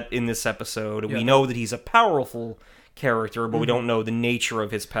of that in this episode. Yeah. We know that he's a powerful character, but we don't know the nature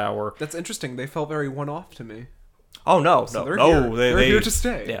of his power. That's interesting. They felt very one-off to me. Oh, no. So no. They're here to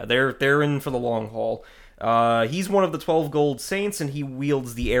stay. Yeah, they're in for the long haul. He's one of the 12 Gold Saints, and he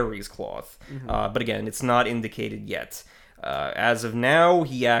wields the Ares cloth. But again, it's not indicated yet. As of now,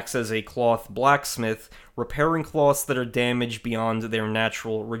 he acts as a cloth blacksmith, repairing cloths that are damaged beyond their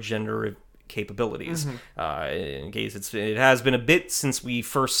natural regenerative capabilities. In case it has been a bit since we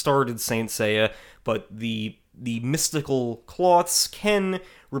first started Saint Seiya, but the mystical cloths can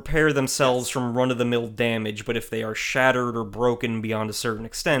repair themselves from run-of-the-mill damage, but if they are shattered or broken beyond a certain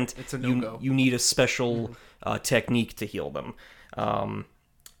extent, it's a no-go. You need a special technique to heal them.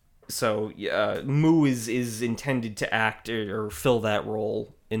 So Mu is intended to act or fill that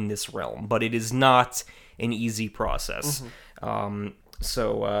role in this realm, but it is not an easy process.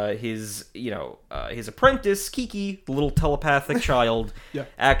 So his apprentice Kiki, the little telepathic child,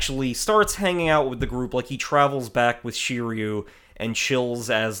 actually starts hanging out with the group. Like, he travels back with Shiryu and chills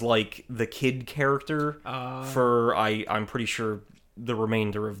as like the kid character for I'm pretty sure the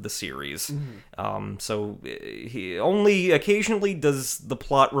remainder of the series. So he only occasionally does the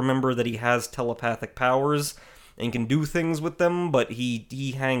plot remember that he has telepathic powers and can do things with them, but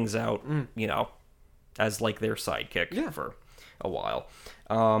he hangs out, as like their sidekick for a while.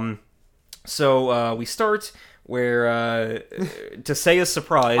 So we start where, to Seiya's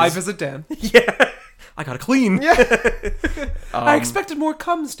surprise, I visit Dan. Yeah. I gotta clean. I expected more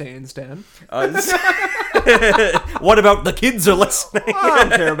cum stains, Dan. What about the kids are listening? I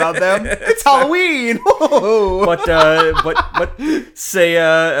don't care about them. It's Halloween. But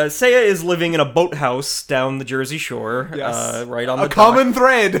Seiya is living in a boathouse down the Jersey Shore. Yes. Right on the dock. Common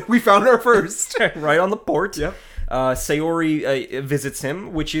thread. We found our first. Right on the port. Yep. Sayori visits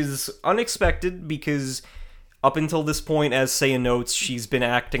him, which is unexpected because up until this point, as Seiya notes, she's been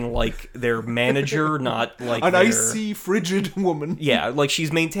acting like their manager, not like an icy, frigid woman. Yeah, like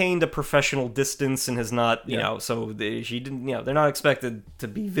she's maintained a professional distance and has not, she didn't, they're not expected to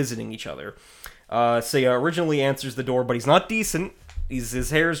be visiting each other. Seiya originally answers the door, but he's not decent. His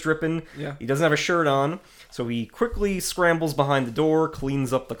hair's dripping. Yeah. He doesn't have a shirt on, so he quickly scrambles behind the door,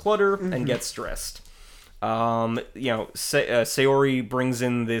 cleans up the clutter, and gets dressed. Sayori brings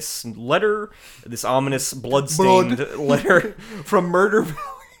in this letter, this ominous blood-stained letter from Murder Valley.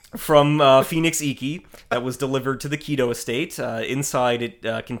 From Phoenix Iki that was delivered to the Kido estate. Inside it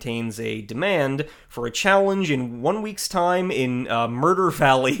contains a demand for a challenge in 1 week's time in Murder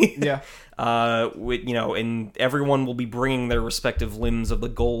Valley. Yeah. And everyone will be bringing their respective limbs of the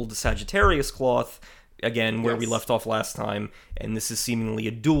gold Sagittarius cloth. Again, where we left off last time, and this is seemingly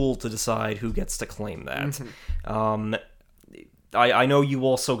a duel to decide who gets to claim that. I know you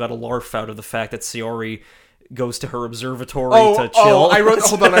also got a larf out of the fact that Sayori goes to her observatory to chill. Hold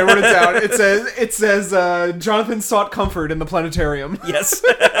on, I wrote it down. It says Jonathan sought comfort in the planetarium. Yes.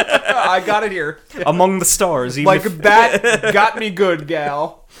 I got it here. Among the stars. That got me good,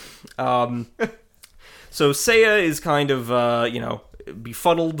 gal. So Seiya is kind of,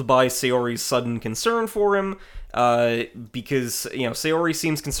 befuddled by Sayori's sudden concern for him, because, Sayori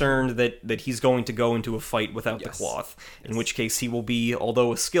seems concerned that he's going to go into a fight without the cloth, in which case he will be,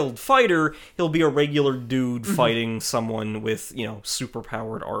 although a skilled fighter, he'll be a regular dude fighting someone with,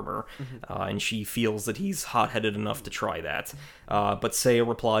 superpowered armor, and she feels that he's hot-headed enough to try that. But Seiya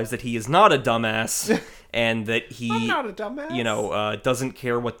replies that he is not a dumbass, and that he, I'm not a dumbass. Doesn't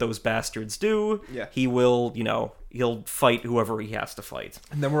care what those bastards do. Yeah. He will, he'll fight whoever he has to fight.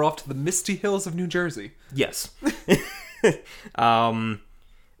 And then we're off to the misty hills of New Jersey. Yes. The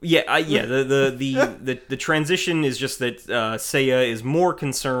transition is just that Seiya is more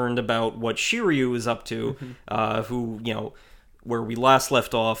concerned about what Shiryu is up to, who, where we last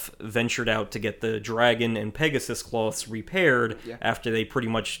left off, ventured out to get the dragon and Pegasus cloths repaired after they pretty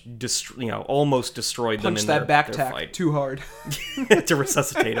much almost destroyed them in that their backtack fight. too hard. To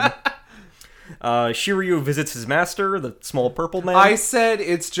resuscitate him. Shiryu visits his master, the small purple man. I said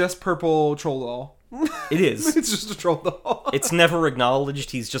it's just purple troll doll. It is. It's just a troll doll. It's never acknowledged.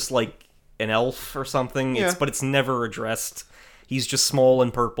 He's just like an elf or something. Yeah. But it's never addressed. He's just small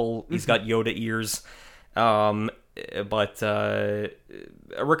and purple. He's got Yoda ears. But a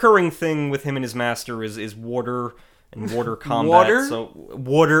recurring thing with him and his master is water and water combat. Water? So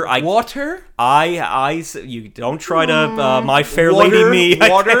water. Water? You don't try to My Fair Lady me.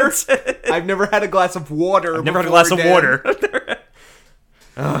 Water? I've never had a glass of water. I've never had a glass of water.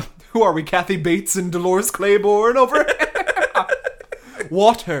 Who are we, Kathy Bates and Dolores Claiborne over?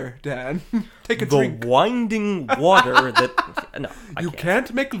 Water, Dan. Take a drink. The winding water that... No, I You can't.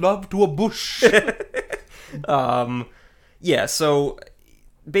 can't make love to a bush. So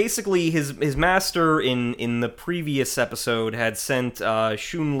basically his master in the previous episode had sent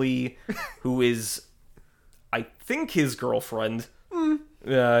Shun-Li, who is, I think, his girlfriend.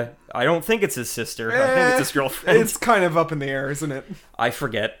 I don't think it's his sister. I think it's his girlfriend. It's kind of up in the air, isn't it? I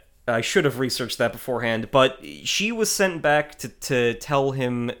forget. I should have researched that beforehand, but she was sent back to tell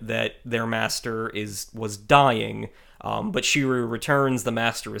him that their master was dying. But Shiryu returns, the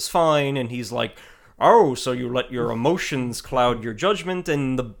master is fine, and he's like, "Oh, so you let your emotions cloud your judgment,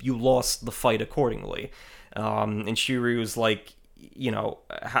 and you lost the fight accordingly." And Shiryu's like,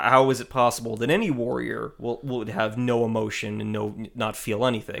 how is it possible that any warrior would have no emotion and not feel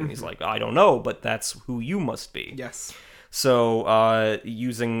anything? He's like, "I don't know, but that's who you must be." Yes. So,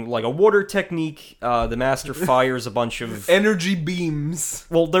 using like a water technique, the master fires a bunch of energy beams.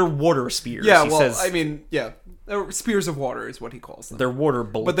 Well, they're water spears. Yeah, he says, spears of water is what he calls them. They're water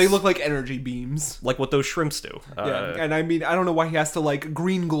bullets. But they look like energy beams. Like what those shrimps do. And I don't know why he has to like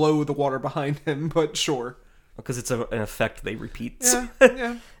green glow the water behind him, but sure. Because it's an effect they repeat.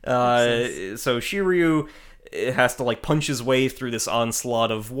 Yeah. So Shiryu has to like punch his way through this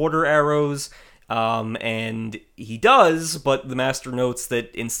onslaught of water arrows. And he does, but the master notes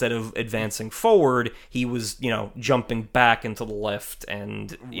that instead of advancing forward, he was, jumping back into the left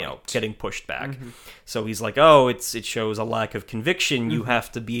and, getting pushed back. So he's like, oh, it shows a lack of conviction. You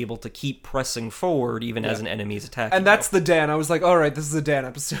have to be able to keep pressing forward even as an enemy is attacking. And that's the Dan. I was like, all right, this is a Dan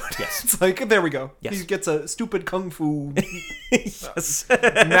episode. Yes. It's like, there we go. Yes. He gets a stupid kung fu yes.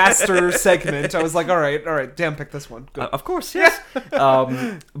 master segment. I was like, all right, Dan picked this one. Good. Of course, yes.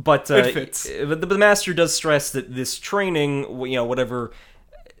 But it fits. The master does stress that this training, whatever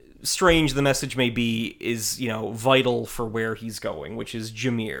strange the message may be, is vital for where he's going, which is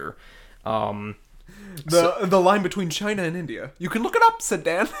Jameer. The line between China and India. You can look it up, said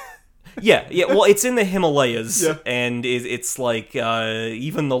Dan. Yeah. Well, it's in the Himalayas, Yeah. and it's like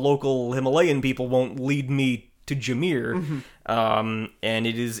even the local Himalayan people won't lead me to Jameer. And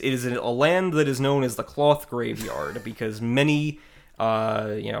it is a land that is known as the Cloth Graveyard because many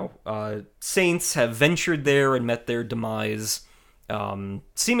saints have ventured there and met their demise,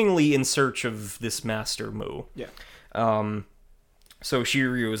 seemingly in search of this Master Mu. Yeah. So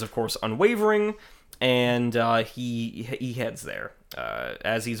Shiryu is, of course, unwavering, and he heads there.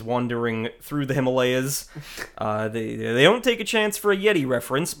 As he's wandering through the Himalayas, they don't take a chance for a Yeti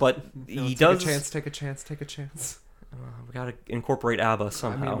reference, but he does. Take a chance. We gotta incorporate ABBA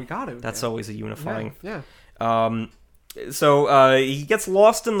somehow. I mean, we gotta. That's always a unifying. Yeah. So he gets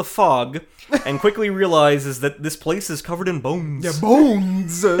lost in the fog and quickly realizes that this place is covered in bones. Yeah,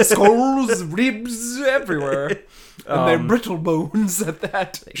 bones, skulls, ribs, everywhere. And they're brittle bones at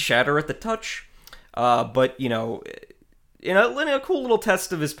that. They shatter at the touch. But, in a cool little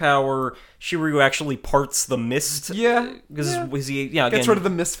test of his power, Shiryu actually parts the mist. Yeah. Because he, gets rid of the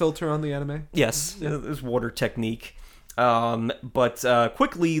mist filter on the anime. Yes, his water technique. But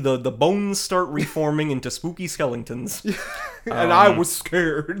quickly the bones start reforming into spooky skeletons. And I was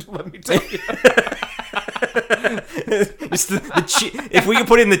scared, let me tell you. Just if we could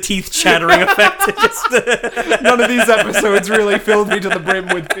put in the teeth chattering effect, it just None of these episodes really filled me to the brim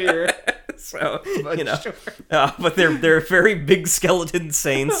with fear. so But you know, sure. but they're very big skeleton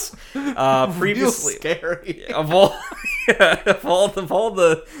saints. Real Previously, scary. of all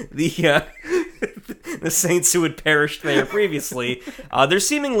the the saints who had perished there previously, they're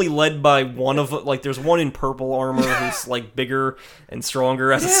seemingly led by one of like there's one in purple armor who's like bigger and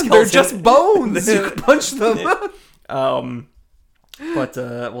stronger as a skeleton. They're just bones. You can punch them. But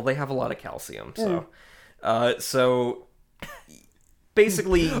well, they have a lot of calcium, so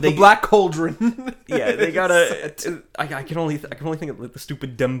basically The Black Cauldron. yeah, they gotta. I can only think of like the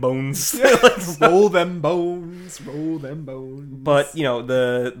stupid dem bones. Roll them bones. Roll them bones. But you know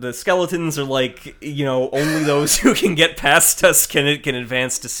the skeletons are like only those who can get past us can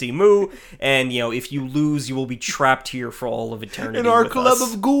advance to see Mu, and if you lose, you will be trapped here for all of eternity. in our with club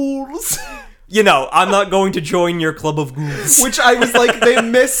us. of ghouls. I'm not going to join your club of ghouls. Which I was like, they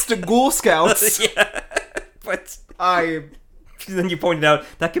missed Ghoul Scouts. Yeah, but I then you pointed out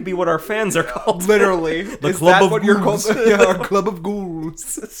that could be what our fans are called. literally. The Is Club that of what you're called? Ghouls. Yeah, our club of ghouls.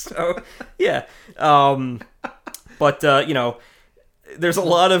 So yeah, but there's a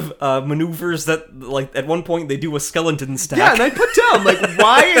lot of maneuvers that, like, at one point they do a skeleton stack. Yeah, and I put down, like,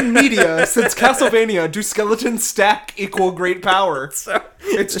 why in media, since Castlevania, do skeletons stack equal great power? So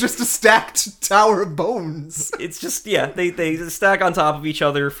It's just a stacked tower of bones. it's just they stack on top of each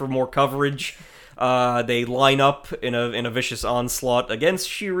other for more coverage. They line up in a vicious onslaught against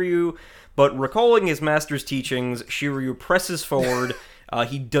Shiryu, but recalling his master's teachings, Shiryu presses forward.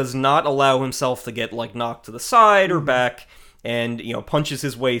 He does not allow himself to get like knocked to the side or back, and punches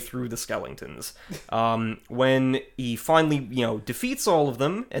his way through the skeletons. When he finally defeats all of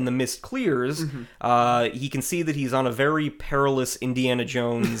them and the mist clears, he can see that he's on a very perilous Indiana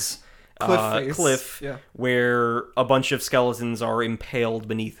Jones cliff Yeah. where a bunch of skeletons are impaled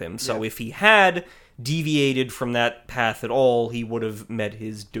beneath him. So if he had deviated from that path at all, he would have met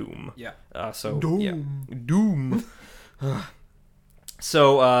his doom. Yeah. Doom.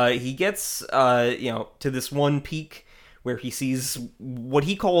 So he gets to this one peak where he sees what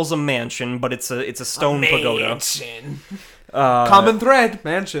he calls a mansion, but it's a stone pagoda. Common thread,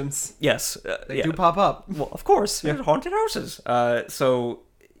 mansions. Yes, They do pop up. Well, of course, haunted houses. So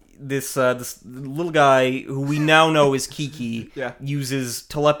this little guy who we now know is Kiki uses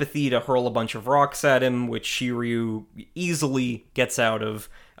telepathy to hurl a bunch of rocks at him, which Shiryu easily gets out of.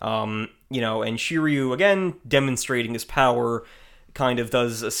 And Shiryu, again, demonstrating his power, kind of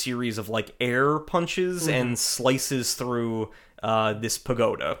does a series of like air punches and slices through this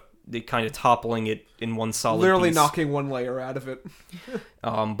pagoda, kind of toppling it in one solid Literally piece. knocking one layer out of it.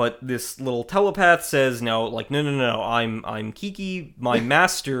 But this little telepath says, no, I'm Kiki. My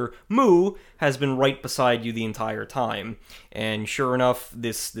master, Mu, has been right beside you the entire time. And sure enough,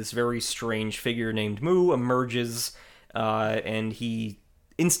 this very strange figure named Mu emerges, and he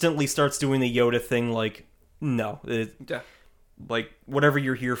instantly starts doing the Yoda thing, like, no. Like, whatever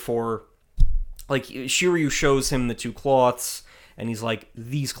you're here for. Like, Shiryu shows him the two cloths, and he's like,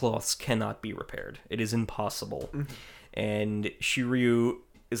 these cloths cannot be repaired. It is impossible. And Shiryu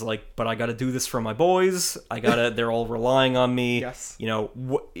is like, but I gotta do this for my boys. They're all relying on me. Yes.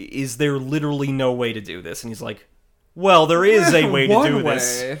 Is there literally no way to do this? And he's like, well, there is a way to do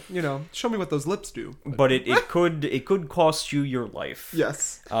this. Show me what those lips do. But it could cost you your life.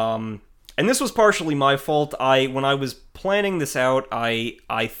 Yes. And this was partially my fault. When I was planning this out,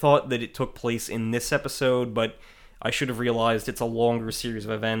 I thought that it took place in this episode, but I should have realized it's a longer series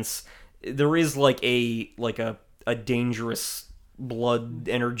of events. There is like a dangerous blood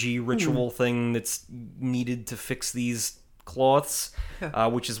energy ritual thing that's needed to fix these cloths,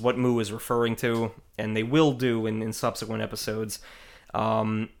 which is what Mu is referring to, and they will do in subsequent episodes.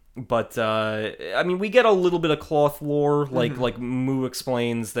 But we get a little bit of cloth lore, like Mu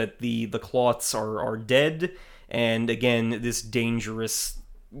explains that the cloths are dead, and again, this dangerous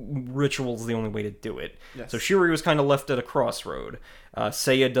ritual is the only way to do it. Yes. So Shiryu was kind of left at a crossroad.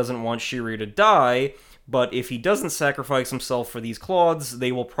 Seiya doesn't want Shiryu to die, but if he doesn't sacrifice himself for these cloths,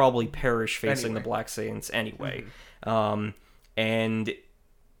 they will probably perish facing the Black Saints anyway. And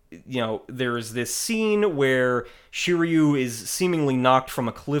there's this scene where Shiryu is seemingly knocked from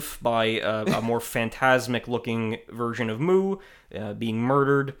a cliff by a more phantasmic-looking version of Mu being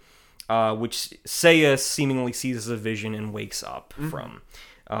murdered, which Seiya seemingly sees as a vision and wakes up from.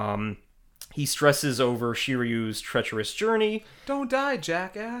 He stresses over Shiryu's treacherous journey. Don't die,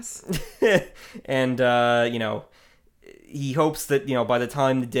 jackass. And, he hopes that, by the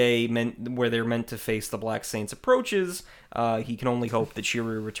time the day where they're meant to face the Black Saints approaches, he can only hope that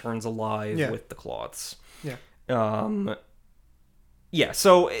Shiryu returns alive with the cloths. Yeah. Yeah,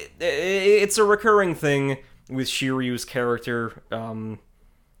 so it's a recurring thing with Shiryu's character,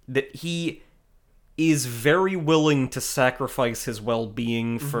 that he is very willing to sacrifice his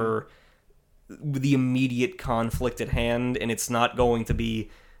well-being for the immediate conflict at hand, and it's not going to be...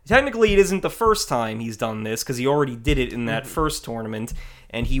 Technically, it isn't the first time he's done this, because he already did it in that first tournament,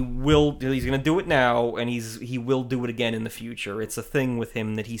 and he's going to do it now, and he will do it again in the future. It's a thing with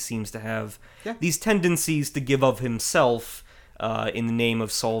him that he seems to have these tendencies to give of himself in the name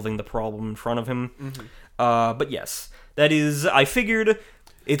of solving the problem in front of him. But yes, that is... I figured...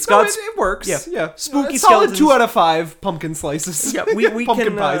 It works. Yeah. Spooky solid skeletons. 2 out of 5 pumpkin slices. Yeah, we pumpkin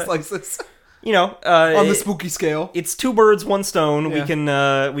can, pie slices. You know, on the spooky scale. It's 2 birds, 1 stone.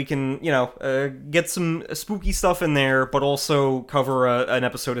 Yeah. We can get some spooky stuff in there, but also cover an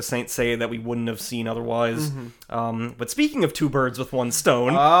episode of Saint Seiya that we wouldn't have seen otherwise. But speaking of 2 birds with 1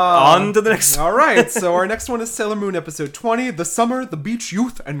 stone, on to the next. All right, so our next one is Sailor Moon episode 20, The Summer, the Beach,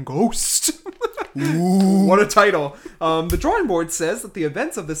 Youth, and Ghost. Ooh. What a title. The drawing board says that the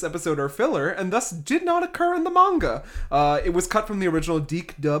events of this episode are filler and thus did not occur in the manga. It was cut from the original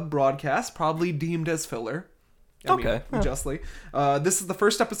Deke dub broadcast, probably deemed as filler. Justly. This is the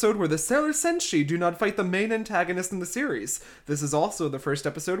first episode where the Sailor Senshi do not fight the main antagonist in the series. This is also the first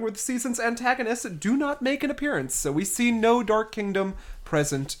episode where the season's antagonists do not make an appearance, so we see no Dark Kingdom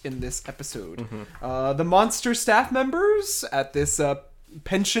present in this episode. The monster staff members at this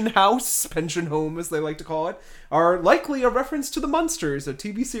pension home as they like to call it, are likely a reference to the Munsters, a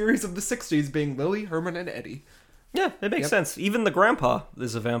TV series of the 60s, being Lily, Herman, and Eddie. Yeah, it makes sense. Even the grandpa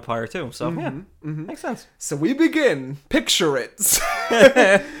is a vampire too, so makes sense. So we begin. Picture it.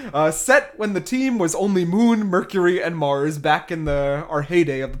 Set when the team was only Moon, Mercury, and Mars back in our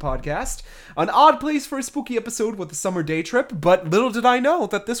heyday of the podcast. An odd place for a spooky episode with a summer day trip, but little did I know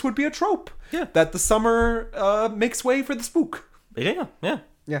that this would be a trope. Yeah. That the summer makes way for the spook. Yeah.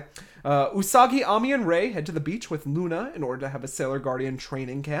 Usagi, Ami, and Rei head to the beach with Luna in order to have a Sailor Guardian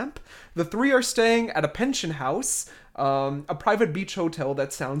training camp. The 3 are staying at a pension house, a private beach hotel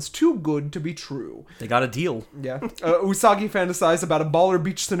that sounds too good to be true. They got a deal. Yeah. Usagi fantasized about a baller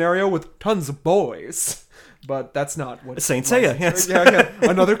beach scenario with tons of boys. But that's not what... Saint Seiya, yes. Yeah.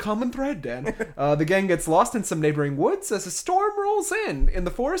 Another common thread, Dan. The gang gets lost in some neighboring woods as a storm rolls in. In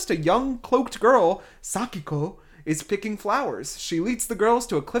the forest, a young cloaked girl, Sakiko, is picking flowers. She leads the girls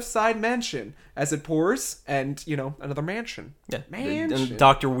to a cliffside mansion as it pours, and, another mansion. Yeah. Mansion. And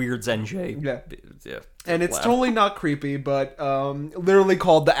Dr. Weird's NJ. Yeah. And it's totally not creepy, but literally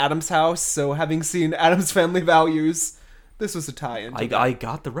called the Addams House, so having seen Addams Family Values, this was a tie-in. I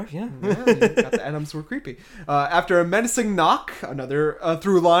got the ref, yeah. You got the Addams were creepy. After a menacing knock, another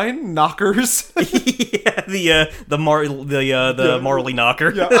through line, knockers. Yeah, the Marley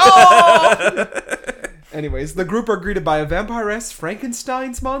knocker. Yeah. Oh! Anyways, the group are greeted by a vampiress,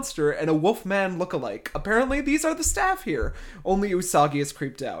 Frankenstein's monster, and a wolfman lookalike. Apparently, these are the staff here. Only Usagi is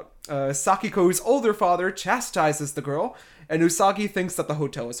creeped out. Sakiko's older father chastises the girl, and Usagi thinks that the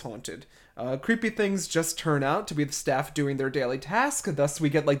hotel is haunted. Creepy things just turn out to be the staff doing their daily task, thus we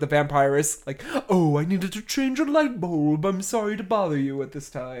get, the vampiress, oh, I needed to change a light bulb, I'm sorry to bother you at this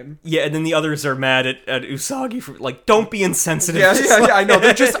time. Yeah, and then the others are mad at Usagi for, don't be insensitive. Yeah, I know,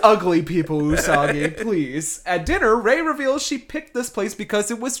 they're just ugly people, Usagi, please. At dinner, Rei reveals she picked this place because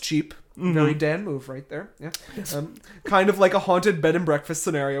it was cheap. Very Dan move right there. Yeah. Yes. Kind of like a haunted bed and breakfast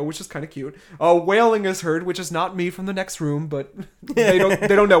scenario, which is kind of cute. Wailing is heard, which is not me from the next room, but they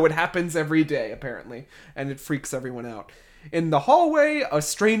don't know it happens every day apparently, and it freaks everyone out. In the hallway, a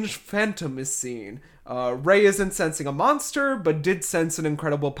strange phantom is seen. Rei isn't sensing a monster, but did sense an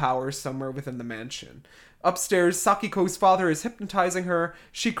incredible power somewhere within the mansion. Upstairs, Sakiko's father is hypnotizing her.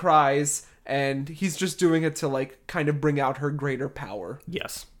 She cries, and he's just doing it to kind of bring out her greater power.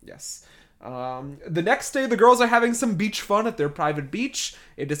 Yes. The next day, the girls are having some beach fun at their private beach.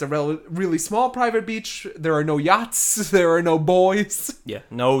 It is a really small private beach. There are no yachts. There are no boys. Yeah,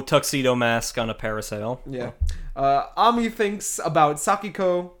 no tuxedo mask on a parasail. Yeah. Ami thinks about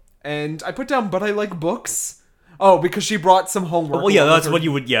Sakiko, and I put down, but I like books. Oh, because she brought some homework. Well, yeah, that's what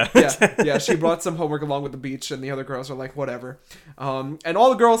you would, yeah. Yeah, she brought some homework along with the beach, and the other girls are like, whatever. And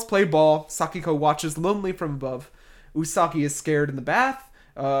all the girls play ball. Sakiko watches lonely from above. Usagi is scared in the bath.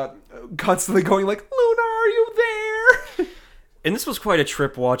 Constantly going Luna, are you there? And this was quite a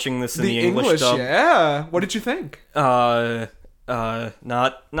trip watching this in the English dub. Yeah. What did you think? I don't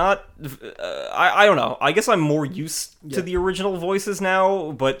know. I guess I'm more used to the original voices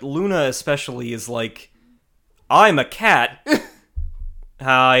now, but Luna especially is I'm a cat.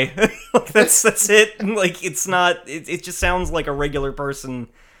 Hi. That's it. It's not, it just sounds like a regular person.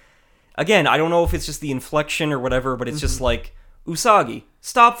 again, I don't know if it's just the inflection or whatever, but it's just like, Usagi,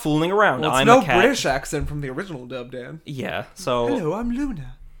 stop fooling around. Well, it's I'm no a cat. British accent from the original dub, Dan. Yeah, so Hello, I'm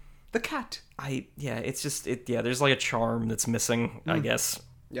Luna, the cat. it's just there's like a charm that's missing, I guess.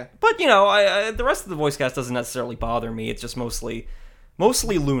 Yeah. But I the rest of the voice cast doesn't necessarily bother me. It's just mostly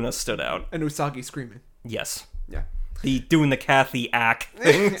Luna stood out. And Usagi screaming. Yes. Yeah. The doing the Kathy ack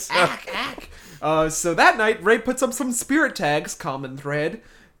thing. So that night, Ray puts up some spirit tags, common thread,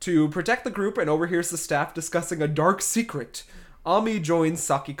 to protect the group and overhears the staff discussing a dark secret. Ami joins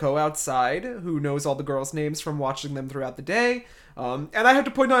Sakiko outside, who knows all the girls' names from watching them throughout the day. And I have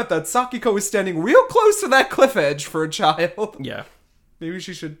to point out that Sakiko is standing real close to that cliff edge for a child. Yeah. Maybe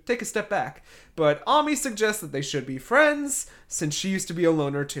she should take a step back. But Ami suggests that they should be friends, since she used to be a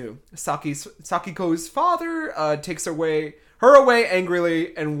loner too. Sakiko's father takes her away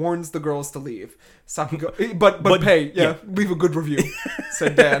angrily and warns the girls to leave. Sakiko, but pay, leave a good review,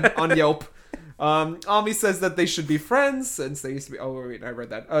 said Dan on Yelp. Ami says that they should be friends since they used to be. Oh wait, I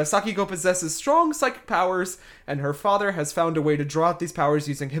read that. Sakiko possesses strong psychic powers, and her father has found a way to draw out these powers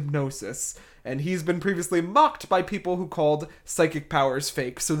using hypnosis. And he's been previously mocked by people who called psychic powers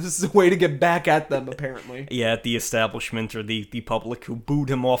fake. So this is a way to get back at them, apparently. Yeah, the establishment or the public who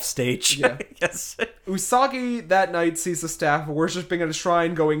booed him off stage. Yeah. Yes. Usagi that night sees the staff worshipping at a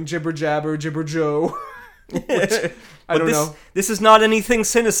shrine, going jibber jabber, jibber joe. Which, I don't know. This is not anything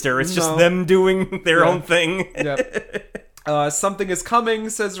sinister. It's just them doing their own thing. Yep. Something is coming,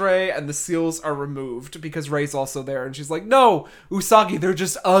 says Ray, and the seals are removed because Ray's also there, and she's like, "No, Usagi, they're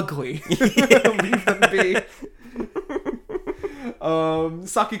just ugly. Leave them be."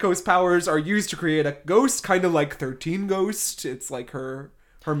 Sakiko's powers are used to create a ghost, kind of like 13 Ghost. It's like her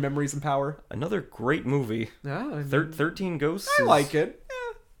memories and power. Another great movie. Yeah, 13 Ghosts. I like it.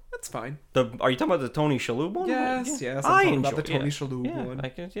 Yeah, that's fine. Are you talking about the Tony Shalhoub one? Yes. I'm I talking enjoy about the Tony Shalhoub one. I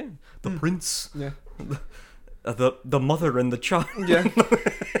guess, The Prince. Yeah. The mother and the child. Yeah.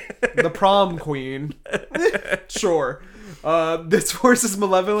 The prom queen. Sure. This force is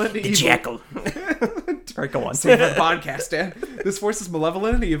malevolent and evil. Jackal. Alright, go on. Save the podcast, Dan. This force is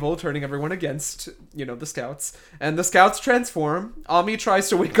malevolent and evil, turning everyone against, the scouts. And the scouts transform. Ami tries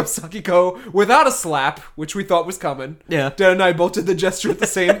to wake up Sakiko without a slap, which we thought was coming. Yeah. Dan and I both did the gesture at the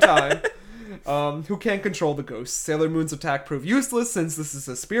same time. Who can't control the ghosts. Sailor Moon's attack proved useless since this is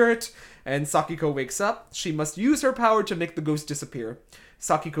a spirit, and Sakiko wakes up. She must use her power to make the ghost disappear.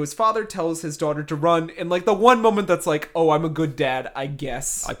 Sakiko's father tells his daughter to run in the one moment that's like, oh, I'm a good dad, I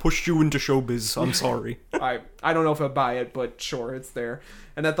guess. I pushed you into showbiz. I'm sorry. I don't know if I buy it, but sure, it's there.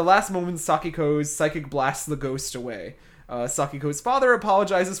 And at the last moment, Sakiko's psychic blasts the ghost away. Sakiko's father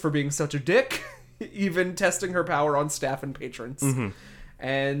apologizes for being such a dick, even testing her power on staff and patrons. Mm-hmm.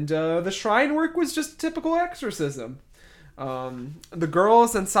 And the shrine work was just typical exorcism. The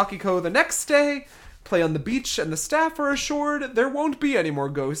girls and Sakiko the next day play on the beach, and the staff are assured there won't be any more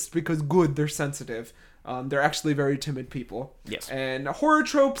ghosts because they're sensitive. They're actually very timid people. Yes. And horror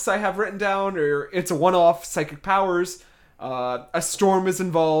tropes I have written down are it's a one-off psychic powers, a storm is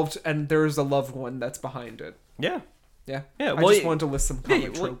involved, and there's a loved one that's behind it. Yeah. Yeah. Yeah. I just wanted to list some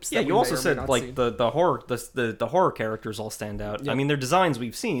comic tropes. You also said the horror the horror characters all stand out. Yeah. I mean, their designs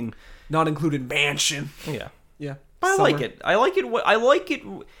we've seen, not included Mansion. Yeah. Yeah. But I like it. I like it.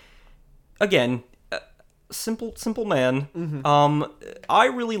 Again, simple man. Mm-hmm. I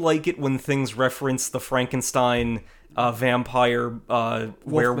really like it when things reference the Frankenstein vampire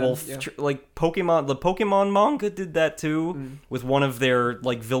werewolf, like Pokemon. The Pokemon manga did that too, with one of their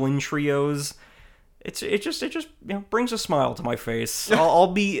villain trios. It just brings a smile to my face.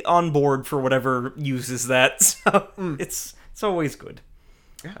 I'll be on board for whatever uses that. So it's always good.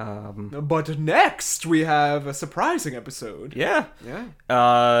 But next we have a surprising episode. Yeah.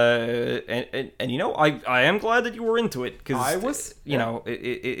 And I am glad that you were into it because I was.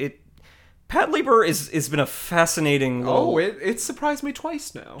 Pat Labor has been a fascinating it surprised me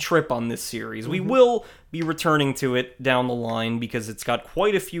twice now. Trip on this series. We will be returning to it down the line because it's got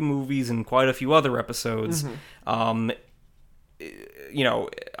quite a few movies and quite a few other episodes. A few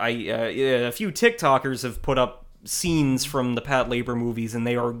TikTokers have put up scenes from the Pat Labor movies and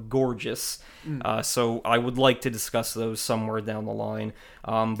they are gorgeous. So I would like to discuss those somewhere down the line.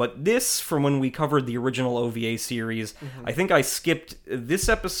 But this, from when we covered the original OVA series, I think I skipped this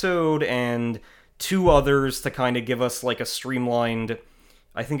episode and two others to kind of give us a streamlined,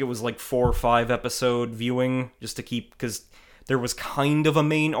 I think it was 4 or 5 episode viewing, just to keep, because there was kind of a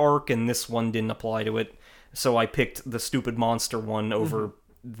main arc and this one didn't apply to it. So I picked the stupid monster one over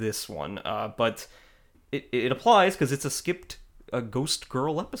this one. But it applies because it's a skipped Ghost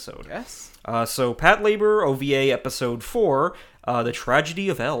Girl episode. Yes. So Pat Labor, OVA episode 4, The Tragedy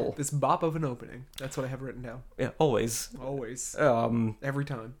of L. This bop of an opening. That's what I have written down. Yeah, always. Always. Every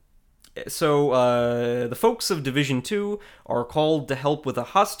time. So, the folks of Division 2 are called to help with a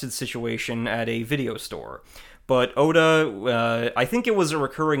hostage situation at a video store. But Oda, I think it was a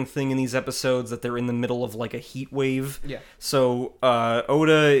recurring thing in these episodes that they're in the middle of, like, a heat wave. Yeah. So,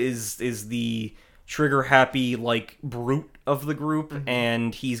 Oda is the trigger-happy, like, brute of the group,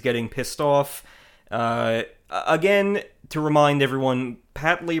 and he's getting pissed off. Again, to remind everyone,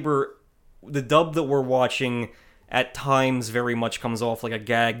 Pat Labor, the dub that we're watching at times very much comes off like a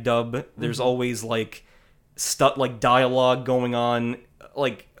gag dub. There's always like dialogue going on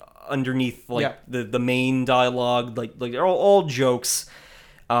like underneath like the main dialogue, like they're all jokes.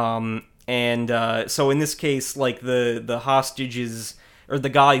 So in this case, like the hostages or the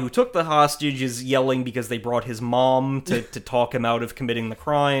guy who took the hostage is yelling because they brought his mom to talk him out of committing the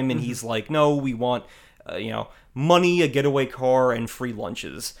crime, and he's like, no, we want money, a getaway car, and free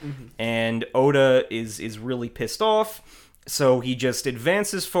lunches. And Oda is really pissed off, so he just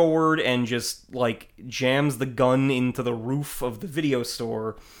advances forward and just, like, jams the gun into the roof of the video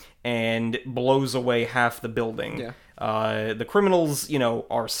store and blows away half the building. Yeah. The criminals,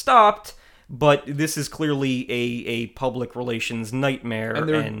 are stopped, but this is clearly a public relations nightmare.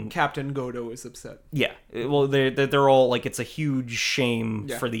 And Captain Godo is upset. Yeah, well, they're all like, it's a huge shame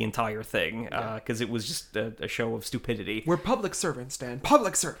for the entire thing, because it was just a show of stupidity. We're public servants, Dan.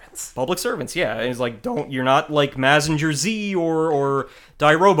 Public servants. Public servants, yeah. And it's like, you're not like Mazinger Z or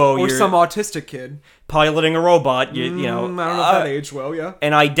Dairobo. Or you're some autistic kid. piloting a robot, I don't know if that aged well, yeah.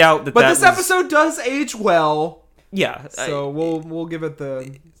 And I doubt that But this episode does age well. Yeah. So we'll give it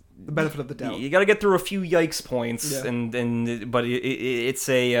the benefit of the doubt. You gotta get through a few yikes points, but it's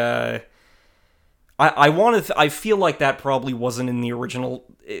a. I feel like that probably wasn't in the original.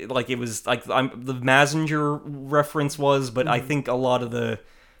 Like it was like the Mazinger reference was, but I think a lot of the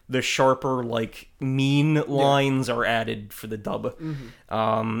sharper like mean lines are added for the dub.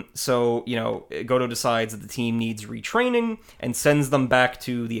 So Godo decides that the team needs retraining and sends them back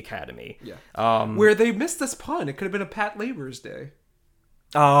to the academy. Yeah. Where they missed this pun. It could have been a Pat Labor's day.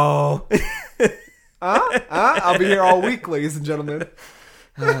 Oh. I'll be here all week, ladies and gentlemen.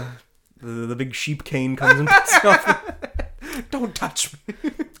 The big sheep cane comes and puts off. Don't touch me.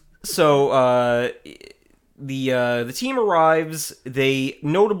 So, the team arrives. They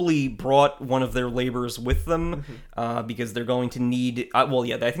notably brought one of their laborers with them because they're going to need...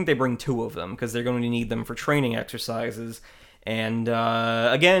 I think they bring two of them because they're going to need them for training exercises. And,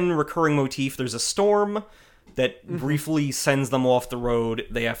 again, recurring motif, there's a storm that briefly sends them off the road.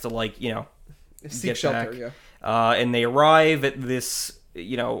 They have to, seek get shelter, back. And they arrive at this,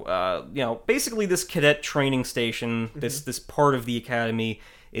 basically this cadet training station, this part of the academy.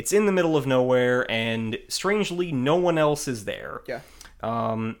 It's in the middle of nowhere, and strangely, no one else is there. Yeah.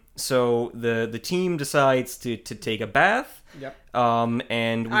 So the team decides to take a bath. Yep.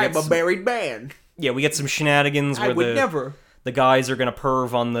 And I'm a married man. Yeah, we get some shenanigans where the guys are gonna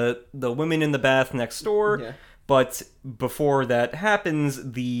perv on the women in the bath next door. Yeah. But before that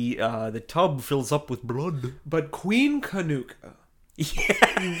happens, the tub fills up with blood. But Queen Kanuka.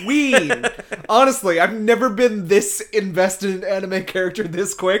 Queen. Honestly, I've never been this invested in an anime character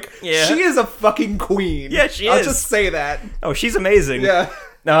this quick. Yeah. She is a fucking queen. Yeah, she I'll is. just say that. Oh, she's amazing. Yeah.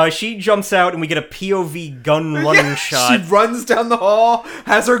 She jumps out and we get a POV gun running shot. She runs down the hall,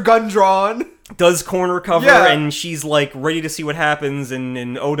 has her gun drawn. Does corner cover, and she's like ready to see what happens,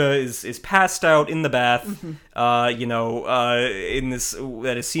 and Oda is passed out in the bath, in this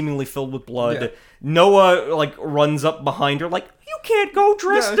that is seemingly filled with blood. Yeah. Noah like runs up behind her like, you can't go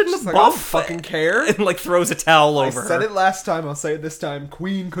dressed in the she's like, buff. I don't fucking care. And like throws a towel over her. I said it last time, I'll say it this time.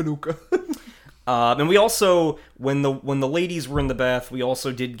 Queen Kanuka. And we also, when the ladies were in the bath, we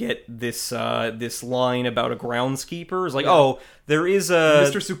also did get this line about a groundskeeper. It's like, there is a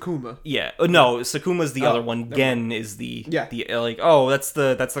Mr. Sukuma. Yeah, no, Sakuma's the other one. Gen is the that's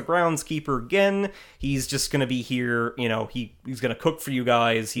the groundskeeper. Gen, he's just gonna be here. He's gonna cook for you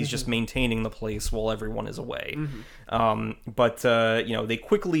guys. He's just maintaining the place while everyone is away. But they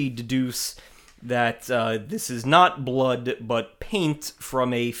quickly deduce that this is not blood but paint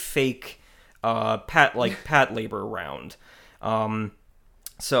from a fake. Pat labor round.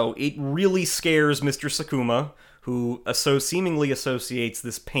 So it really scares Mr. Sakuma, who seemingly associates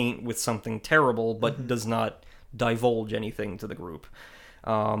this paint with something terrible, but does not divulge anything to the group.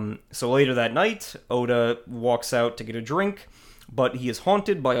 So later that night, Oda walks out to get a drink, but he is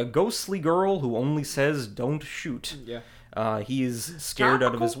haunted by a ghostly girl who only says, "Don't shoot." Yeah. He is scared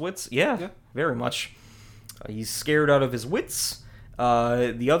out of his wits. Yeah, very much. He's scared out of his wits.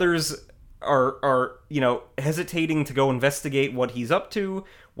 The others are hesitating to go investigate what he's up to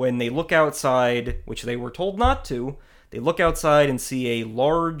when they look outside, which they were told not to. They look outside and see a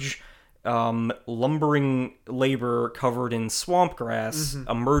large lumbering labor covered in swamp grass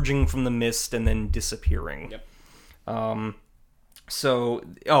emerging from the mist and then disappearing. Yep. And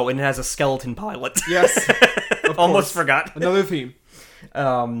it has a skeleton pilot. Yes. Almost forgot. Another theme.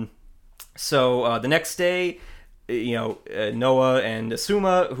 So the next day, Noah and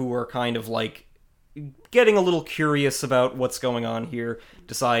Asuma, who are kind of like getting a little curious about what's going on here,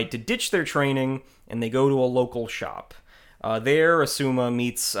 decide to ditch their training, and they go to a local shop. There, Asuma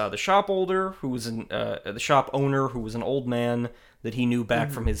meets the shop owner, who was an old man that he knew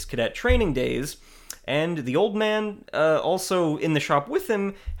back from his cadet training days. And the old man, also in the shop with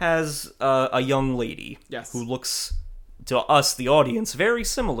him, has a young lady. Yes. Who looks, to us, the audience, very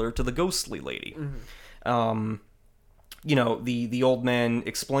similar to the ghostly lady. The old man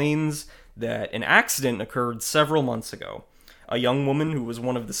explains that an accident occurred several months ago. A young woman who was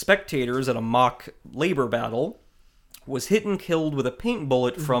one of the spectators at a mock labor battle was hit and killed with a paint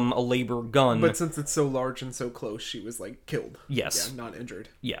bullet from a labor gun. But since it's so large and so close, she was like killed. Yes. Yeah, not injured.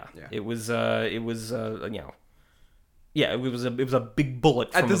 Yeah. It was a big bullet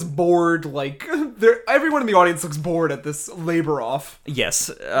at this bored, like, everyone in the audience looks bored at this labor off. Yes.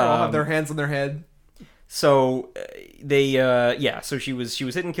 They all have their hands on their head. So so she was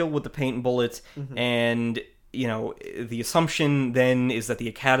hit and killed with the paint bullet, and the assumption then is that the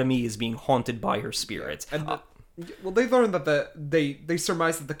academy is being haunted by her spirit. And they learned that they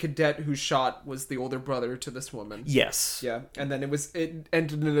surmised that the cadet who shot was the older brother to this woman. Yes. Yeah, and then it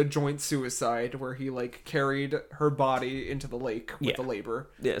ended in a joint suicide where he like carried her body into the lake with the labor.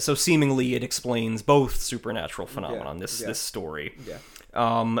 Yeah. So seemingly it explains both supernatural phenomenon. This story. Yeah.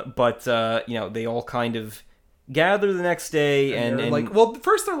 But they all kind of gather the next day and like,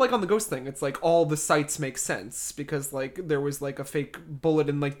 first they're like on the ghost thing. It's like all the sights make sense because like there was like a fake bullet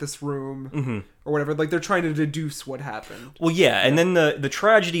in like this room or whatever. Like they're trying to deduce what happened. Well, and then the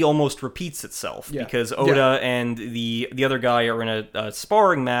tragedy almost repeats itself because Oda and the other guy are in a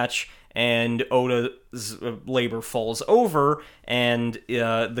sparring match, and Oda's labor falls over, and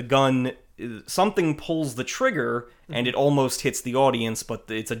the gun. Something pulls the trigger and it almost hits the audience, but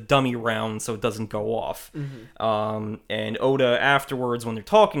it's a dummy round, so it doesn't go off. And Oda afterwards, when they're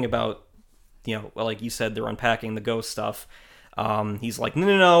talking about, like you said, they're unpacking the ghost stuff. He's like,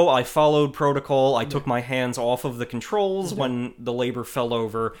 no, I followed protocol. I took my hands off of the controls when the labor fell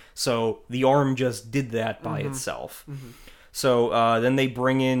over, so the arm just did that by itself. So then they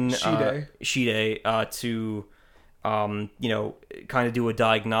bring in Shide to kind of do a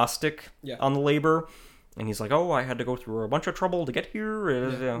diagnostic on the labor. And he's like, I had to go through a bunch of trouble to get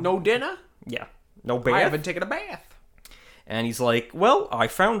here. No dinner? Yeah. No bath? I haven't taken a bath. And he's like, well, I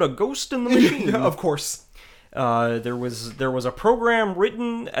found a ghost in the machine. Of course. There was a program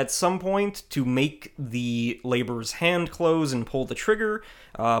written at some point to make the labor's hand close and pull the trigger,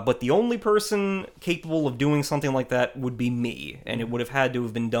 but the only person capable of doing something like that would be me, and it would have had to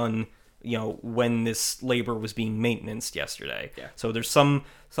have been done when this labor was being maintenanced yesterday. Yeah. So there's some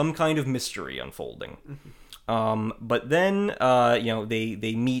kind of mystery unfolding. But then,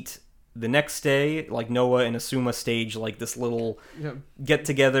 they meet the next day, like Noah and Asuma stage like this little get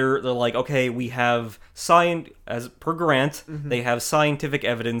together. They're like, okay, we have as per Grant, they have scientific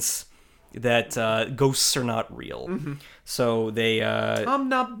evidence that ghosts are not real. So they I'm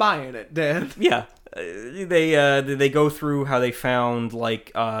not buying it, Dad. Yeah. They go through how they found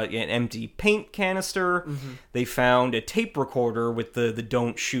like an empty paint canister. They found a tape recorder with the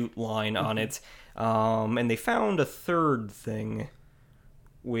 "Don't shoot" line on it, and they found a third thing,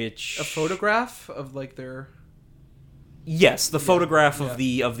 which a photograph of like their the photograph of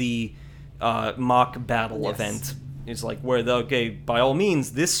the mock battle event. It's like where by all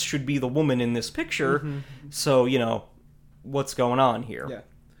means this should be the woman in this picture. So what's going on here? Yeah.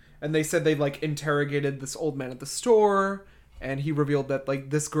 And they said they like interrogated this old man at the store, and he revealed that like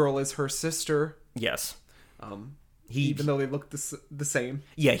this girl is her sister. Yes. Even though they look the same.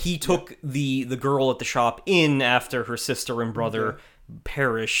 Yeah, he took the girl at the shop in after her sister and brother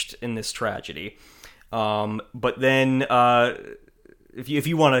perished in this tragedy. But then, if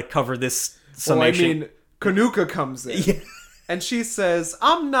you want to cover this summation, Kanuka comes in. And she says,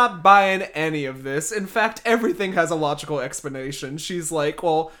 I'm not buying any of this. In fact, everything has a logical explanation. She's like,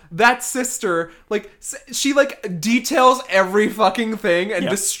 well, that sister, like, she, like, details every fucking thing and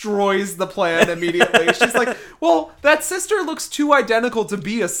destroys the plan immediately. She's like, well, that sister looks too identical to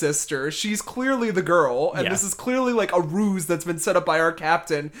be a sister. She's clearly the girl. And this is clearly, like, a ruse that's been set up by our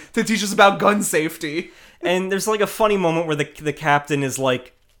captain to teach us about gun safety. And there's, like, a funny moment where the captain is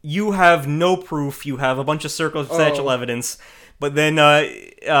like, you have no proof. You have a bunch of circumstantial evidence. But then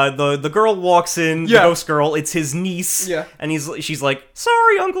the girl walks in, the ghost girl, it's his niece, and she's like,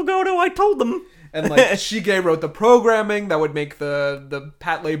 sorry, Uncle Godo, I told them. And, like, Shige wrote the programming that would make the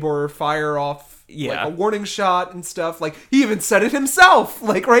Patlabor fire off, like, a warning shot and stuff. Like, he even said it himself,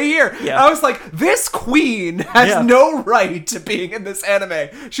 like, right here. Yeah. I was like, this queen has no right to being in this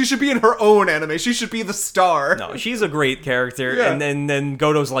anime. She should be in her own anime. She should be the star. No, she's a great character. Yeah. And then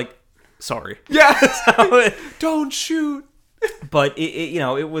Godo's like, sorry. Yeah. Don't shoot. But,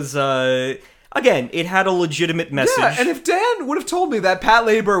 it was... Again, it had a legitimate message. Yeah, and if Dan would have told me that,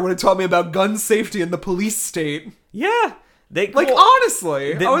 Patlabor would have told me about gun safety in the police state. Yeah.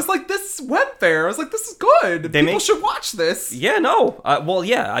 Honestly, I was like, this went there. I was like, this is good. People should watch this. Yeah, no.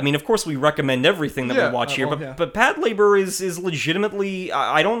 I mean, of course, we recommend everything that we watch here, but Patlabor is legitimately...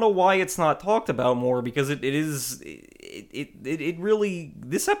 I don't know why it's not talked about more, because it is... It really...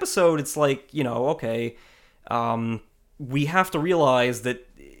 This episode, it's like, okay... we have to realize that,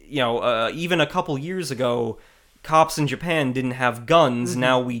 even a couple years ago, cops in Japan didn't have guns.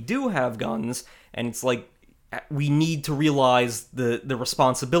 Now we do have guns, and it's like, we need to realize the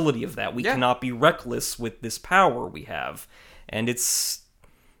responsibility of that. We cannot be reckless with this power we have, and it's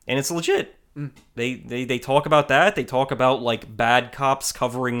legit. They talk about that. They talk about, like, bad cops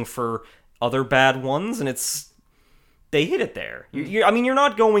covering for other bad ones, and they hit it there. You're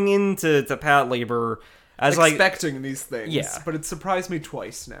not going into Patlabor expecting these things, but it surprised me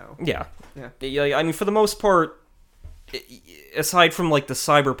twice now. Yeah. I mean, for the most part, aside from, like, the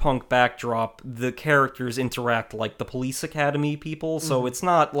cyberpunk backdrop, the characters interact like the Police Academy people, so it's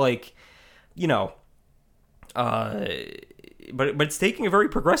not like, but it's taking a very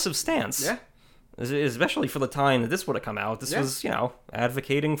progressive stance. Yeah. Especially for the time that this would have come out. This was,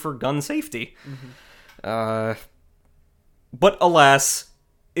 advocating for gun safety. But alas...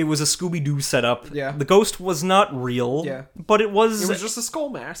 It was a Scooby-Doo setup. Yeah. The ghost was not real. Yeah. But it was... It was just a skull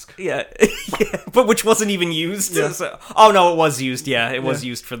mask. Yeah. But which wasn't even used. Yeah. So, oh, no, it was used. Yeah, it was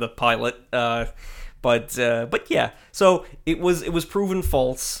used for the pilot. But yeah. So it was proven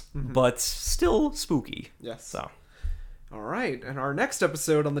false, but still spooky. Yes. So... All right, and our next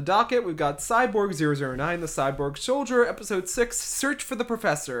episode on the docket, we've got Cyborg 009, the Cyborg Soldier, Episode 6, Search for the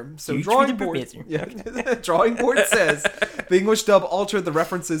Professor. So Drawing Board says, the English dub altered the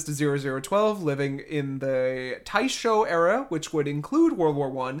references to 0012, living in the Taisho era, which would include World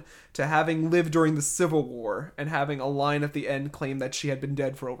War I, to having lived during the Civil War, and having a line at the end claim that she had been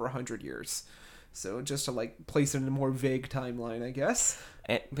dead for over 100 years. So just to, like, place it in a more vague timeline, I guess.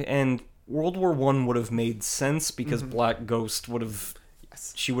 And World War I would have made sense because Black Ghost would have...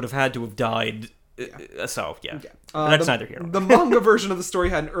 Yes. She would have had to have died. So, yeah. That's neither here. The manga version of the story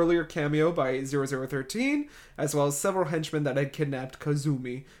had an earlier cameo by 0013, as well as several henchmen that had kidnapped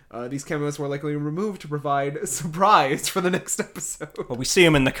Kazumi. These cameos were likely removed to provide a surprise for the next episode. Well, we see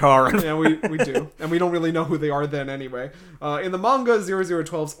them in the car. Yeah, we do. And we don't really know who they are then anyway. In the manga,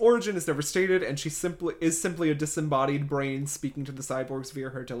 0012's origin is never stated, and she is simply a disembodied brain speaking to the cyborgs via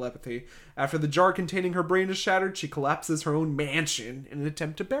her telepathy. After the jar containing her brain is shattered, she collapses her own mansion in an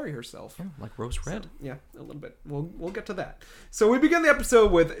attempt to bury herself. Yeah, like Rose Red. So, yeah, a little bit. We'll get to that. So we begin the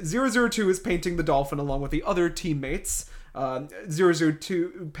episode with 002 is painting the dolphin along with the other teammates.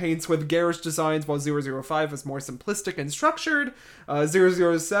 002 paints with garish designs, while 005 is more simplistic and structured.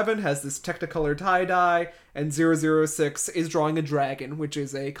 007 has this Technicolor tie-dye, and 006 is drawing a dragon, which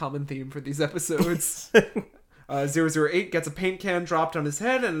is a common theme for these episodes. 008 gets a paint can dropped on his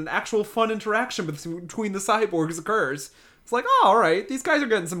head, and an actual fun interaction between the cyborgs occurs. It's like, oh, alright, these guys are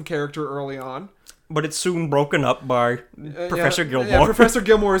getting some character early on. But it's soon broken up by Professor Gilmore. Yeah, Professor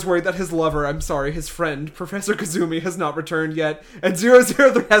Gilmore is worried that his friend, Professor Kazumi, has not returned yet. And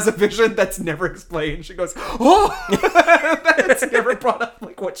 003 has a vision that's never explained. She goes, oh! That's never brought up,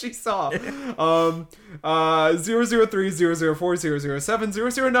 like, what she saw. 003, 004, 007,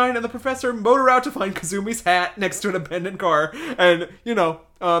 009, and the Professor motor out to find Kazumi's hat next to an abandoned car. And,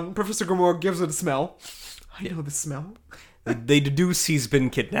 Professor Gilmore gives it a smell. I know the smell. They deduce he's been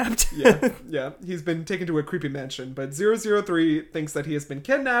kidnapped. yeah. He's been taken to a creepy mansion. But 003 thinks that he has been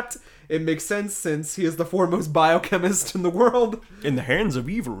kidnapped. It makes sense since he is the foremost biochemist in the world. In the hands of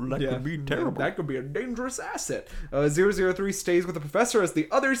evil, that could be terrible. That could be a dangerous asset. 003 stays with the Professor as the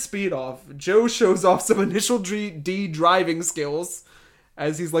others speed off. Joe shows off some initial D driving skills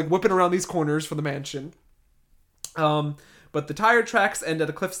as he's, like, whipping around these corners for the mansion. But the tire tracks end at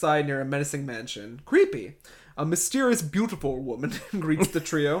a cliffside near a menacing mansion. Creepy. A mysterious, beautiful woman greets the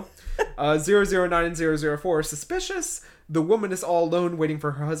trio. 009 and 004 are suspicious. The woman is all alone waiting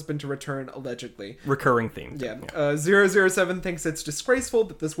for her husband to return, allegedly. Recurring theme. Yeah. 007 thinks it's disgraceful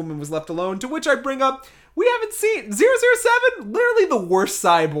that this woman was left alone, to which I bring up, we haven't seen 007, literally the worst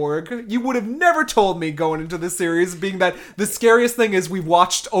cyborg. You would have never told me going into this series, being that the scariest thing is we've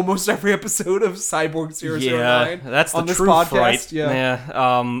watched almost every episode of Cyborg 009 Yeah, that's the on this truth, podcast. right?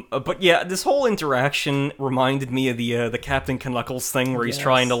 Yeah. But yeah, this whole interaction reminded me of the Captain Knuckles thing, where he's Yes.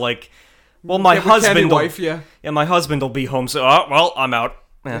 trying to like, well, my Yeah, with Candy husband, wife, yeah. my husband will be home, so well, I'm out.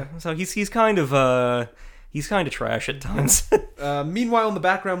 Yeah. So he's kind of trash at times. Meanwhile, in the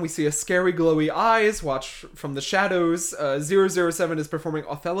background, we see a scary glowy eyes watch from the shadows. 007 is performing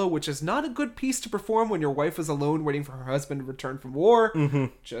Othello, which is not a good piece to perform when your wife is alone waiting for her husband to return from war. Mm-hmm.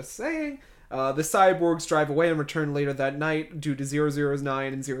 Just saying. The cyborgs drive away and return later that night due to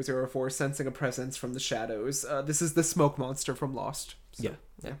 009 and 004 sensing a presence from the shadows. This is the smoke monster from Lost. So,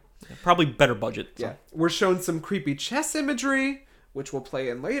 yeah. Probably better budget. So. Yeah. We're shown some creepy chess imagery, which we'll play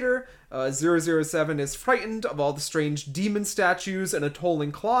in later. 007 is frightened of all the strange demon statues and a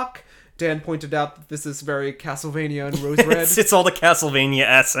tolling clock. Dan pointed out that this is very Castlevania and Rose Red. It's all the Castlevania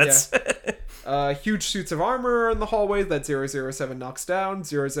assets. Huge suits of armor in the hallway that 007 knocks down.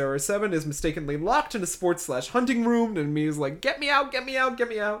 007 is mistakenly locked in a sports/hunting room, and me is like, get me out, get me out, get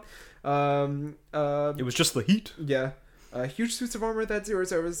me out. It was just the heat. Yeah. Huge suits of armor that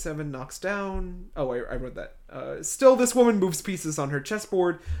 007 knocks down. Oh, I wrote that. Still, this woman moves pieces on her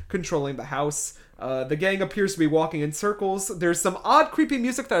chessboard, controlling the house. The gang appears to be walking in circles. There's some odd, creepy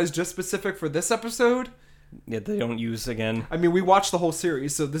music that is just specific for this episode. Yeah, they don't use again. I mean, we watched the whole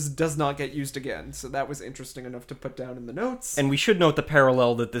series, so this does not get used again. So that was interesting enough to put down in the notes. And we should note the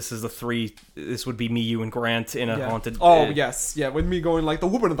parallel that this is this would be me, you, and Grant in a haunted... Oh, yes. Yeah, with me going like, the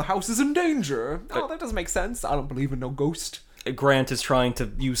woman of the house is in danger. Oh, that doesn't make sense. I don't believe in no ghost. Grant is trying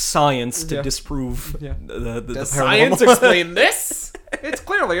to use science to disprove the Does paranormal. science explain this? It's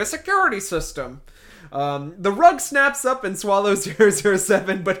clearly a security system. The rug snaps up and swallows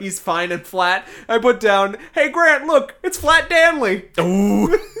 007, but he's fine and flat. I put down, hey Grant, look, it's Flat Danley.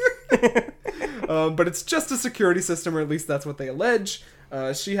 Ooh. But it's just a security system, or at least that's what they allege.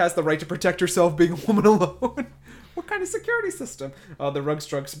 She has the right to protect herself being a woman alone. What kind of security system? The rug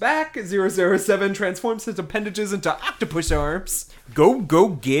strikes back. 007 transforms his appendages into octopus arms. Go,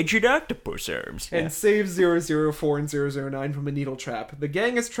 gadget octopus arms. And saves 004 and 009 from a needle trap. The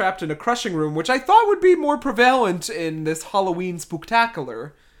gang is trapped in a crushing room, which I thought would be more prevalent in this Halloween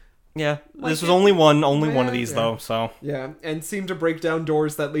spooktacular. Yeah, this was only one of these, though, so... Yeah, and seem to break down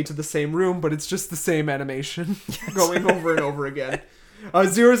doors that lead to the same room, but it's just the same animation going over and over again.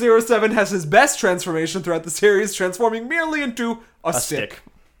 007 has his best transformation throughout the series, transforming merely into a stick.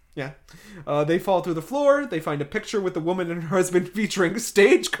 Yeah. They fall through the floor. They find a picture with the woman and her husband featuring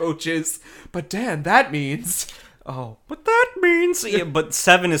stagecoaches. But Dan, that means... Oh, but that means... Yeah, but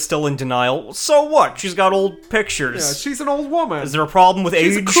Seven is still in denial. So what? She's got old pictures. Yeah, she's an old woman. Is there a problem with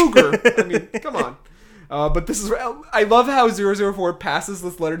age? She's a cougar. I mean, come on. But this is... I love how 004 passes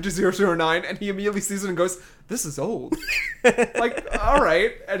this letter to 009, and he immediately sees it and goes, this is old. Like,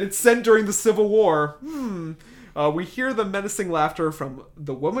 alright. And it's sent during the Civil War. We hear the menacing laughter from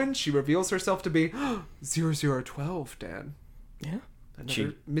the woman. She reveals herself to be 0012, Dan. Yeah.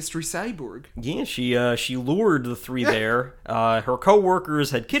 Another mystery cyborg. Yeah, she lured the three there. Her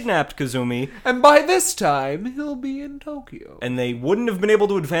co-workers had kidnapped Kazumi. And by this time, he'll be in Tokyo. And they wouldn't have been able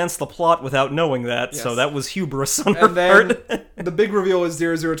to advance the plot without knowing that, so that was hubris on her And then part. the big reveal is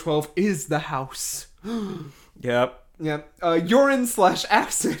 0012 is the house. Yep. Yeah,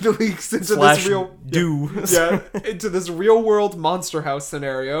 urine/acid leaks into Slash this real into this real world monster house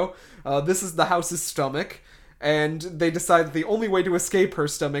scenario. This is the house's stomach, and they decide that the only way to escape her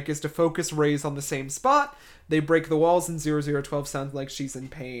stomach is to focus rays on the same spot. They break the walls, and 0012 sounds like she's in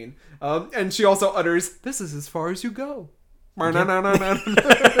pain. And she also utters, "This is as far as you go." An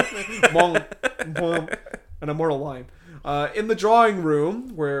immortal line. In the drawing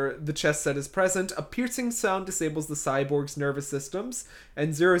room, where the chess set is present, a piercing sound disables the cyborg's nervous systems,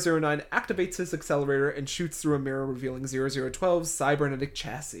 and 009 activates his accelerator and shoots through a mirror, revealing 0012's cybernetic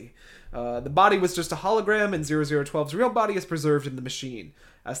chassis. The body was just a hologram, and 0012's real body is preserved in the machine.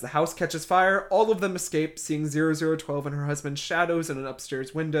 As the house catches fire, all of them escape, seeing 0012 and her husband's shadows in an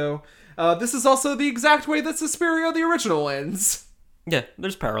upstairs window. This is also the exact way that Suspiria the original ends. Yeah,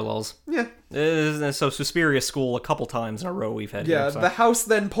 there's parallels. Yeah. So Suspiria School a couple times in a row we've had Yeah, here, so. the house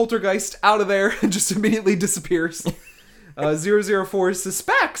then poltergeist out of there and just immediately disappears. 004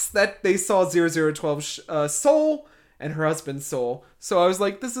 suspects that they saw 0012's soul and her husband's soul. So I was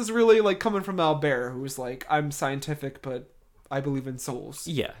like, this is really like coming from Albert, who's like, I'm scientific, but I believe in souls.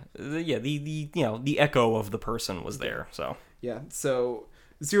 Yeah, the echo of the person was there. So Yeah, so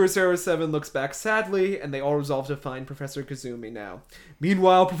 007 looks back sadly, and they all resolve to find Professor Kazumi now.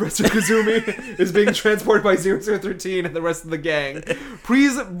 Meanwhile, Professor Kazumi is being transported by 0013 and the rest of the gang.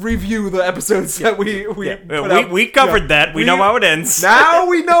 Please review the episodes that we put out. We covered that. We know how it ends. Now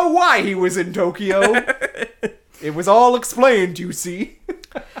we know why he was in Tokyo. It was all explained, you see.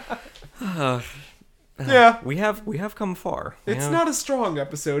 Yeah. We have come far. It's not a strong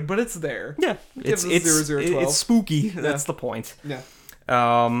episode, but it's there. Yeah, Gives us 0012. it's spooky. That's the point. Yeah.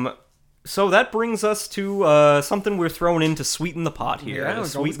 So that brings us to something we're throwing in to sweeten the pot here. Yeah, to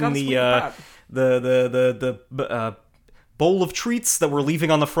we've always sweeten gotta sweeten the bowl of treats that we're leaving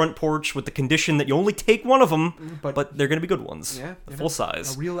on the front porch with the condition that you only take one of them, but they're going to be good ones. Yeah, full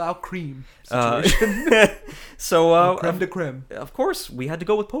size. A real out cream situation. So Creme de creme. of course, we had to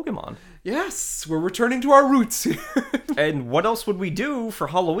go with Pokemon. Yes, we're returning to our roots here. And what else would we do for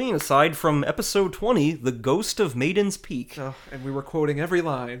Halloween aside from episode 20, The Ghost of Maiden's Peak? Oh, and we were quoting every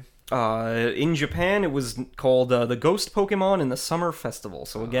line. In Japan, it was called the Ghost Pokemon in the Summer Festival.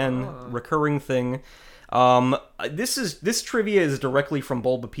 So again, recurring thing. This trivia is directly from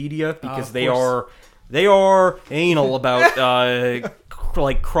Bulbapedia because they are anal about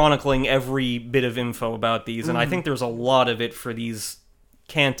like chronicling every bit of info about these, and I think there's a lot of it for these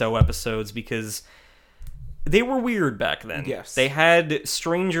Kanto episodes because they were weird back then. Yes, they had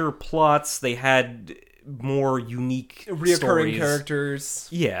stranger plots. They had more unique reoccurring stories. characters.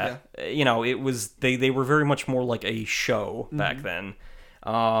 Yeah, it was they were very much more like a show back then.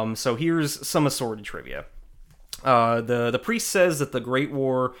 So here's some assorted trivia. The priest says that the Great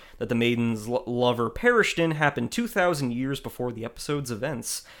War that the maiden's lover perished in happened 2,000 years before the episode's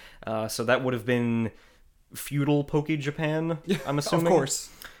events. So that would have been feudal Poke Japan, I'm assuming. Of course.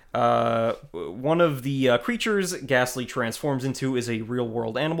 One of the creatures Ghastly transforms into is a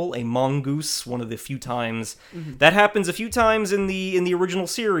real-world animal, a mongoose. One of the few times that happens a few times in the original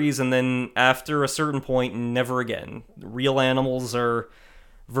series, and then after a certain point, never again. Real animals are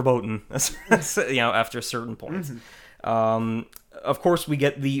verboten, after a certain point. Of course, we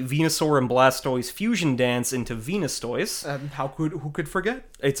get the Venusaur and Blastoise fusion dance into Venustoise. Who could forget?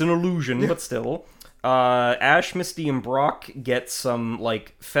 It's an illusion, but still. Ash, Misty, and Brock get some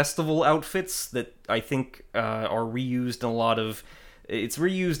festival outfits that I think are reused in a lot of. It's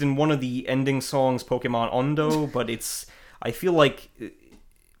reused in one of the ending songs, Pokemon Ondo, but I feel like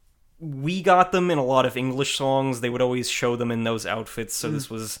we got them in a lot of English songs. They would always show them in those outfits, so this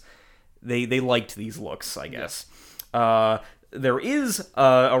was they liked these looks, I guess. There is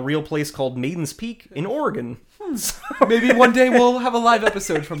a real place called Maiden's Peak in Oregon. Maybe one day we'll have a live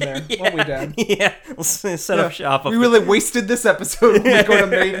episode from there, won't we, Dan? Yeah, we'll set up shop. We really wasted this episode when we go to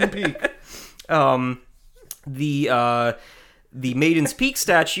Maiden Peak. The Maiden's Peak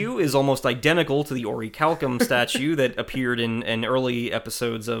statue is almost identical to the Orichalcum statue that appeared in early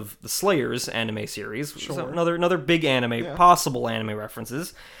episodes of the Slayers anime series. Sure. So another big possible anime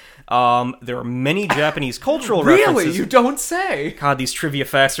references. There are many Japanese cultural references. Really? You don't say? God, these trivia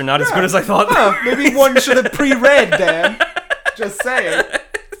facts are not as good as I thought. Maybe one should have pre-read, Dan. Just saying.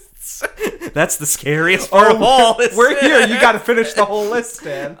 That's the scariest part of all. We're here. You got to finish the whole list,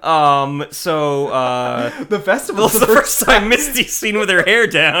 Dan. The festival's the first time Misty's seen with her hair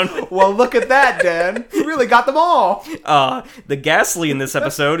down. Well, look at that, Dan. You really got them all. The Ghastly in this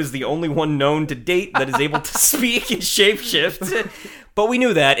episode is the only one known to date that is able to speak and shapeshift. But we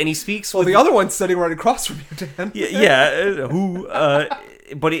knew that, and he speaks. Well, the other one's sitting right across from you, Dan.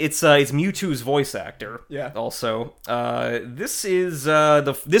 But it's Mewtwo's voice actor. Yeah. Also, this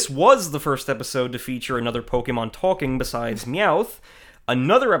was the first episode to feature another Pokemon talking besides Meowth.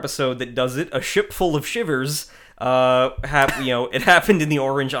 Another episode that does it, A Ship Full of Shivers. It happened in the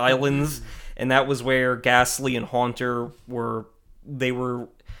Orange Islands, and that was where Ghastly and Haunter were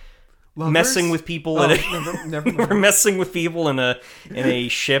Lovers? Messing with people. Never Were messing with people in a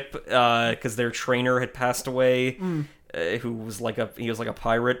ship because their trainer had passed away. Who was like a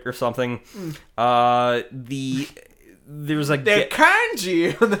pirate or something. There's a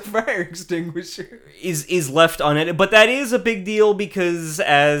kanji on the fire extinguisher is left unedited, but that is a big deal because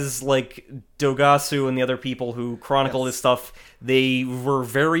as Dogasu and the other people who chronicle this stuff, they were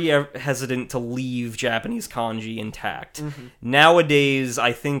very hesitant to leave Japanese kanji intact. Nowadays,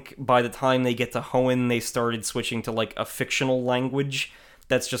 I think by the time they get to Hoenn, they started switching to a fictional language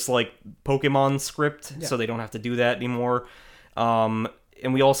that's just Pokemon script, so they don't have to do that anymore. And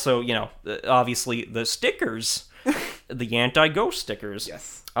we also, obviously the stickers. the anti-ghost stickers.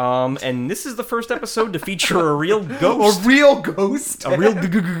 Yes. And this is the first episode to feature a real ghost. A real ghost. A real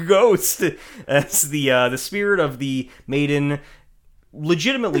ghost. As the spirit of the maiden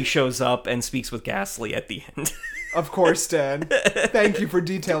legitimately shows up and speaks with Ghastly at the end. Of course, Dan. Thank you for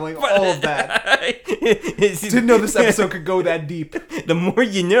detailing all of that. Didn't know this episode could go that deep. The more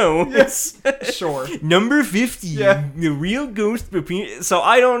you know. Yes. Sure. Number 50. Yeah. The real ghost. So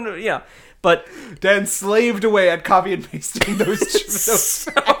I don't. Yeah. But Dan slaved away at copy and pasting those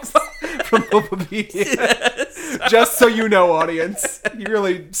facts from Wikipedia. Yes. Just so you know, audience, he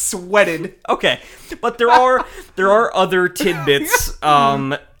really sweated. Okay, but there are other tidbits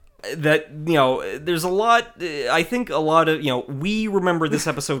that, you know, there's a lot. I think a lot of, you know, we remember this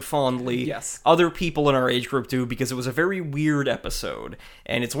episode fondly. Yes. Other people in our age group do, because it was a very weird episode,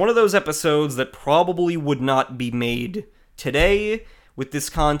 and it's one of those episodes that probably would not be made today with this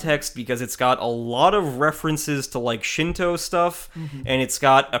context, because it's got a lot of references to, like, Shinto stuff, and it's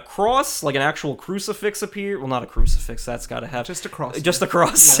got a cross, like an actual crucifix appear. Well, not a crucifix, that's got to have... Just a cross. Just a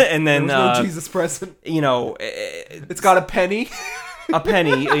cross, and then... There was no Jesus present. You know... It's got a penny. A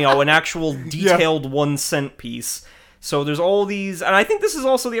penny, you know, an actual detailed 1 cent piece. So there's all these, and I think this is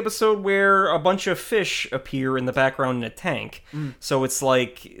also the episode where a bunch of fish appear in the background in a tank. So it's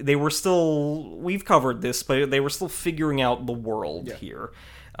like they were still, we've covered this, but they were still figuring out the world here.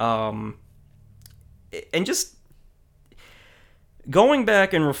 And just going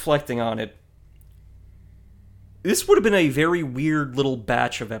back and reflecting on it, this would have been a very weird little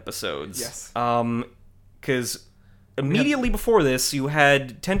batch of episodes. Yes. Because immediately before this, you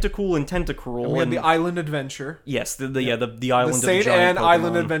had Tentacool and Tentacruel. We had the Island Adventure. Yes, the island The of the Saint giant and Pokemon.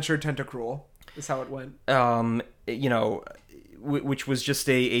 Island Adventure Tentacruel is how it went. You know, which was just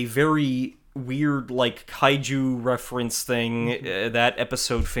a very weird, like, kaiju reference thing. That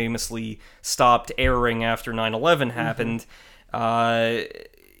episode famously stopped airing after 9/11 happened.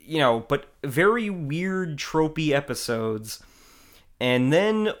 You know, but very weird, tropey episodes. And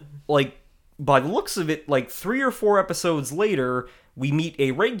then, like, by the looks of it, like 3 or 4 episodes later, we meet a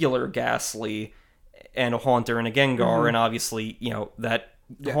regular Ghastly and a Haunter and a Gengar, and obviously, you know, that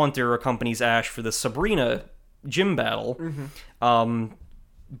Haunter accompanies Ash for the Sabrina gym battle. But,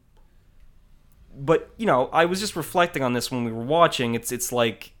 you know, I was just reflecting on this when we were watching. It's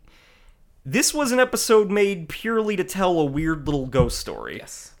like, this was an episode made purely to tell a weird little ghost story.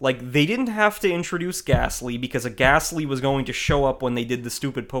 Yes. Like, they didn't have to introduce Ghastly, because a Ghastly was going to show up when they did the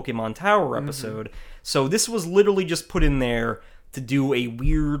stupid Pokemon Tower episode. So this was literally just put in there to do a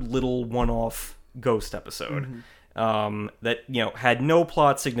weird little one-off ghost episode. That, you know, had no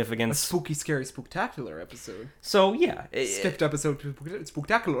plot significance. Spooky, scary, spooktacular episode. So, yeah. Skipped episode,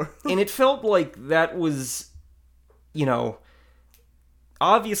 spooktacular. And it felt like that was, you know...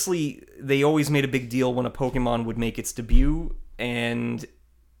 Obviously, they always made a big deal when a Pokemon would make its debut, and,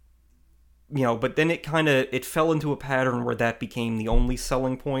 you know, but then it fell into a pattern where that became the only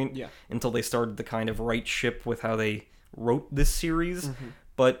selling point until they started to kind of right ship with how they wrote this series.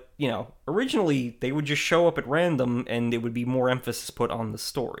 But, you know, originally, they would just show up at random, and it would be more emphasis put on the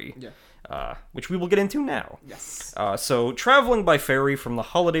story. Which we will get into now. Yes. So, traveling by ferry from the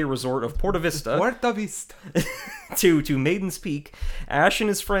holiday resort of Porta Vista... Puerta Vista. to Maiden's Peak, Ash and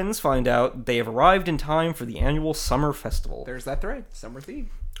his friends find out they have arrived in time for the annual summer festival. There's that thread. Summer theme.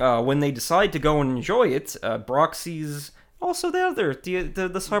 When they decide to go and enjoy it, Brock sees also the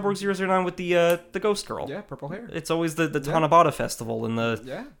Cyborg 009 with the ghost girl. Yeah, purple hair. It's always the Tanabata festival in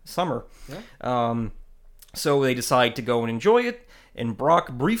the summer. So they decide to go and enjoy it, and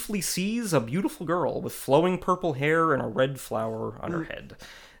Brock briefly sees a beautiful girl with flowing purple hair and a red flower on her head,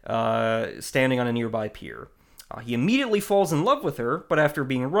 standing on a nearby pier. He immediately falls in love with her, but after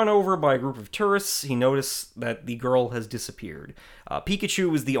being run over by a group of tourists, he notices that the girl has disappeared.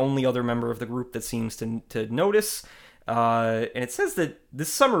 Pikachu is the only other member of the group that seems to notice, and it says that, this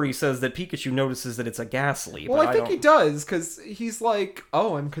summary says that Pikachu notices that it's a Ghastly. Well, I think he does, because he's like,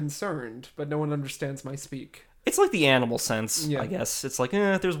 oh, I'm concerned, but no one understands my speak. It's like the animal sense, I guess. It's like,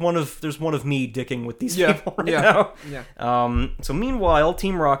 there's one of me dicking with these people right now. So meanwhile,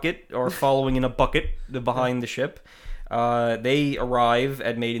 Team Rocket are following in a bucket behind the ship. They arrive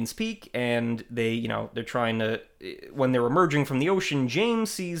at Maiden's Peak, and they're trying to... When they're emerging from the ocean, James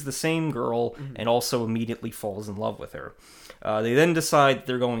sees the same girl and also immediately falls in love with her. They then decide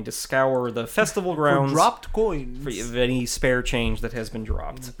they're going to scour the festival grounds... For dropped coins. For any spare change that has been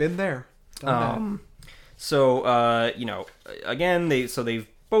dropped. Been there. Done that. So, again, they've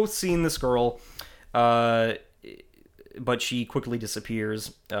both seen this girl, but she quickly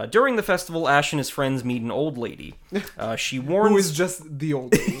disappears. During the festival, Ash and his friends meet an old lady. She warns... Who is just the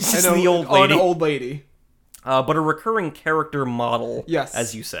old lady. Just the old lady. An old lady. but a recurring character model, Yes.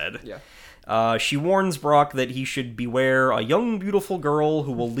 as you said. Yeah. She warns Brock that he should beware a young, beautiful girl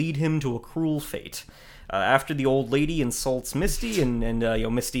who will lead him to a cruel fate. After the old lady insults Misty, and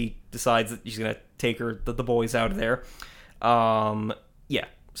Misty decides that she's gonna take the boys out of there.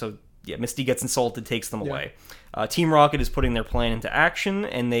 Misty gets insulted, takes them away. Team Rocket is putting their plan into action,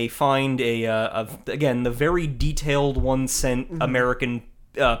 and they find again the very detailed 1-cent American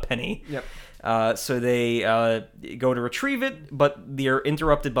penny. Yep. So they go to retrieve it, but they're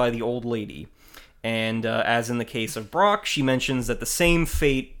interrupted by the old lady. And as in the case of Brock, she mentions that the same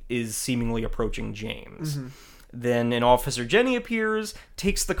fate is seemingly approaching James. Then an Officer Jenny appears,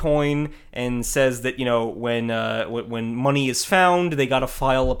 takes the coin, and says that, when money is found, they gotta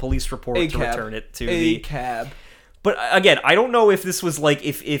file a police report to return it to the... cab. But again, I don't know if this was like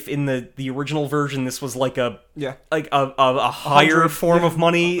if in the original version this was like a higher form of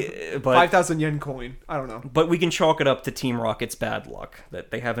money, but 5,000 yen coin. I don't know. But we can chalk it up to Team Rocket's bad luck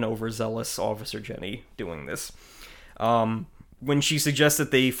that they have an overzealous Officer Jenny doing this. When she suggests that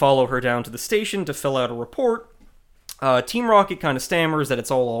they follow her down to the station to fill out a report, Team Rocket kind of stammers that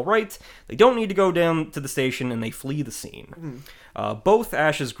it's all right. They don't need to go down to the station, and they flee the scene. Both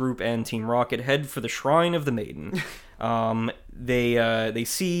Ash's group and Team Rocket head for the Shrine of the Maiden. They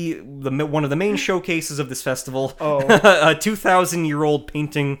see one of the main showcases of this festival, a 2,000-year-old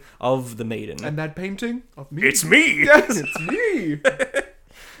painting of the Maiden. And that painting of me? It's me! Yes, it's me!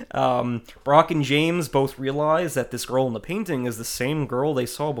 Brock and James both realize that this girl in the painting is the same girl they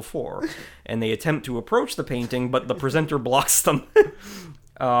saw before, and they attempt to approach the painting, but the presenter blocks them.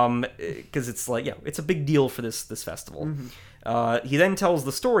 Because it's it's a big deal for this festival. He then tells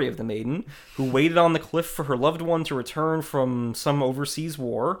the story of the maiden, who waited on the cliff for her loved one to return from some overseas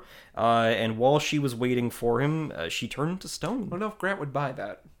war, and while she was waiting for him, she turned to stone. I don't know if Grant would buy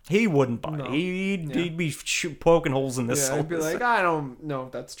that. He wouldn't buy it. No. He'd be poking holes in this. Yeah, I'd be like, I don't know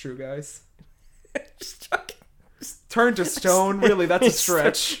if that's true, guys. Turn to stone? Really, that's a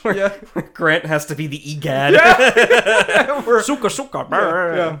stretch. Yeah. Grant has to be the EGAD. Suka suka.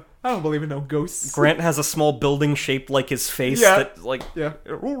 Yeah. I don't believe in no ghosts. Grant has a small building shaped like his face that, propels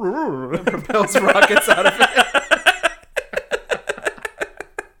rockets out of it.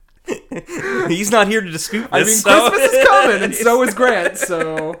 He's not here to dispute this. I mean, Christmas is coming, and so is Grant,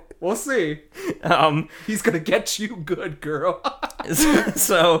 so we'll see. He's gonna get you good, girl.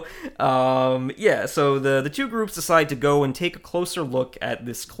 So the two groups decide to go and take a closer look at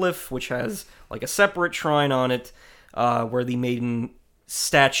this cliff, which has like a separate shrine on it, where the maiden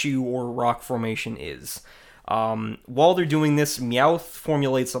statue or rock formation is. While they're doing this, Meowth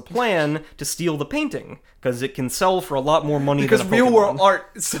formulates a plan to steal the painting, because it can sell for a lot more money than a Pokemon. Because real world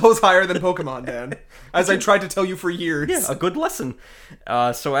art sells higher than Pokemon, Dan. As I tried to tell you for years. Yeah, a good lesson.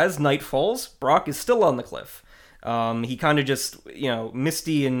 So as night falls, Brock is still on the cliff. He kind of just,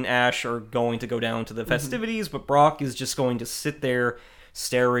 Misty and Ash are going to go down to the festivities, but Brock is just going to sit there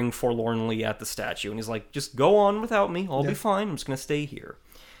staring forlornly at the statue. And he's like, just go on without me. I'll be fine. I'm just going to stay here.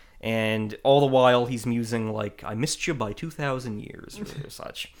 And all the while, he's musing like, I missed you by 2,000 years, or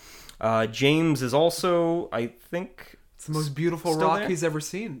such. James is also, I think... It's the most beautiful rock he's ever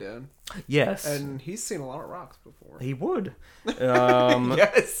seen, Dan. Yes. And he's seen a lot of rocks before. He would.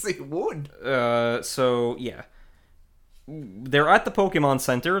 Yes, he would. So, yeah. They're at the Pokemon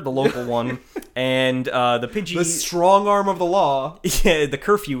Center, the local one, and the Pidgey... The strong arm of the law. Yeah, the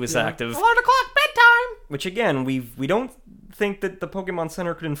curfew is active. 11 o'clock bedtime! Which, again, we don't think that the Pokemon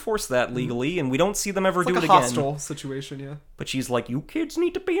Center could enforce that legally, and we don't see them ever do it again. It's like a hostile situation, yeah. But she's like, you kids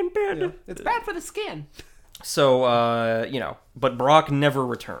need to be in bed. Yeah. It's bad for the skin. So, but Brock never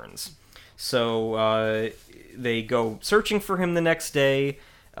returns. So, they go searching for him the next day.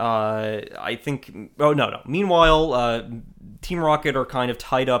 I think... Oh, no. Meanwhile, Team Rocket are kind of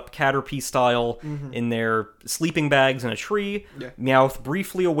tied up Caterpie style in their sleeping bags in a tree. Yeah. Meowth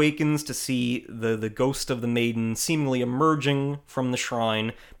briefly awakens to see the ghost of the maiden seemingly emerging from the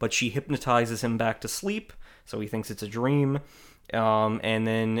shrine, but she hypnotizes him back to sleep, so he thinks it's a dream. And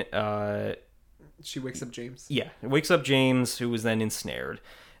then... she wakes up James. Yeah, wakes up James, who is then ensnared.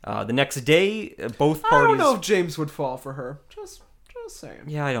 The next day, both parties... I don't know if James would fall for her. Just saying.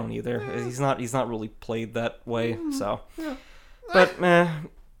 Yeah, I don't either. Yeah. He's not really played that way, so... Yeah. But,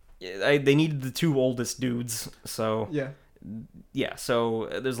 they needed the two oldest dudes, so... Yeah, so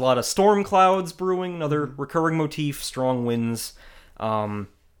there's a lot of storm clouds brewing, another recurring motif, strong winds. The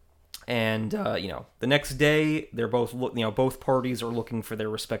next day, they're both, both parties are looking for their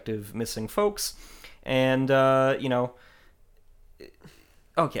respective missing folks. And,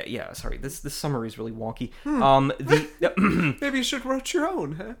 Okay, yeah, sorry. This summary is really wonky. Maybe you should write your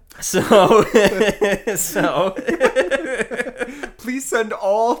own, huh? So Please send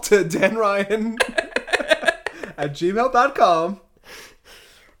all to danryan at gmail.com.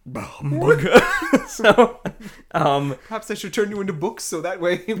 so Perhaps I should turn you into books so that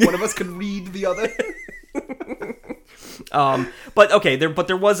way one of us can read the other. but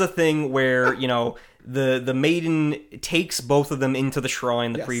there was a thing where, the maiden takes both of them into the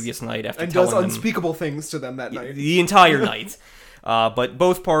shrine the Yes. previous night after And telling does them unspeakable things to them that night. the entire night. But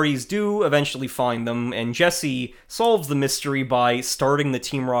both parties do eventually find them, and Jesse solves the mystery by starting the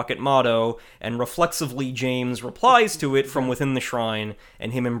Team Rocket motto, and reflexively James replies to it from within the shrine,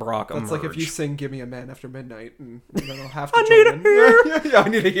 and him and Brock emerge. It's like if you sing "Give Me a Man" after midnight, and then I'll have to. I need a hero. Yeah, I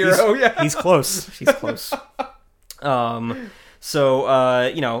need a hero. He's close. He's close.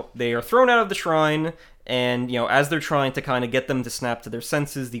 So they are thrown out of the shrine, and as they're trying to kind of get them to snap to their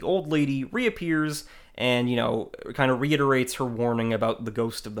senses, the old lady reappears and kind of reiterates her warning about the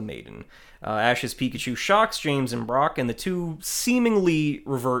ghost of the maiden. Ash's Pikachu shocks James and Brock, and the two seemingly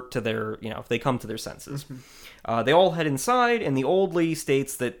revert to their they come to their senses. They all head inside, and the old lady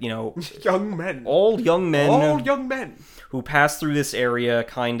states that young men, all young men who pass through this area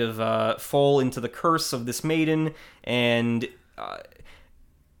kind of fall into the curse of this maiden, and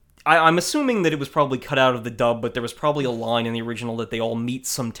I'm assuming that it was probably cut out of the dub, but there was probably a line in the original that they all meet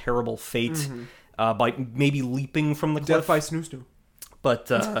some terrible fate by maybe leaping from the cliff. Death by Snoo Snoo.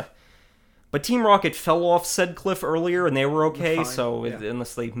 But Team Rocket fell off said cliff earlier, and they were okay, Fine, so yeah.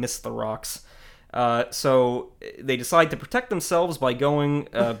 unless they missed the rocks. So they decide to protect themselves by buying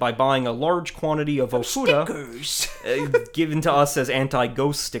a large quantity of Ofuda, given to us as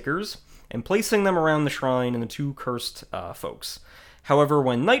anti-ghost stickers, and placing them around the shrine and the two cursed folks. However,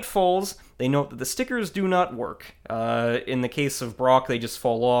 when night falls, they note that the stickers do not work. In the case of Brock, they just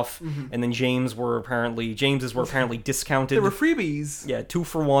fall off, and then James's were apparently discounted. They were freebies. Yeah, 2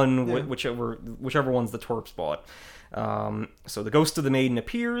 for 1, Yeah. whichever ones the twerps bought. So the ghost of the maiden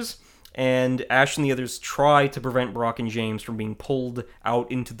appears, and Ash and the others try to prevent Brock and James from being pulled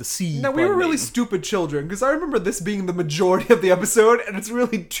out into the sea. Now, we were really stupid children, because I remember this being the majority of the episode, and it's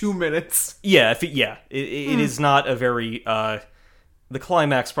really 2 minutes. Yeah, it is not a very... the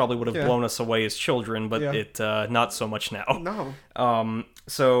climax probably would have Yeah. blown us away as children, but Yeah. it not so much now. No.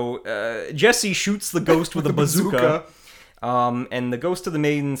 So Jesse shoots the ghost with a bazooka. And the ghost of the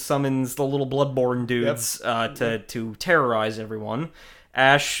maiden summons the little bloodborne dudes to terrorize everyone.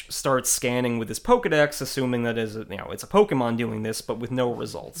 Ash starts scanning with his Pokedex, assuming that it's a Pokemon doing this, but with no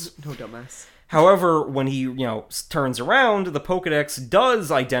results. No dumbass. However, when he turns around, the Pokedex does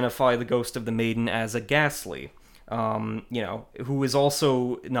identify the ghost of the maiden as a Ghastly. Who is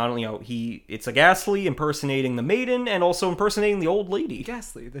also not only it's a Ghastly impersonating the maiden and also impersonating the old lady.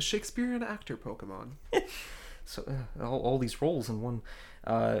 Ghastly, the Shakespearean actor Pokemon. So all these roles in one.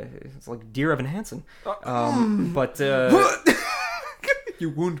 It's like Dear Evan Hansen. You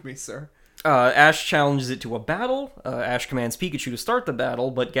wound me, sir. Ash challenges it to a battle. Ash commands Pikachu to start the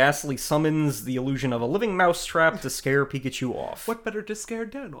battle, but Ghastly summons the illusion of a living mousetrap to scare Pikachu off. What better to scare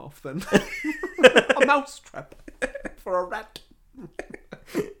Dan off than a mousetrap for a rat?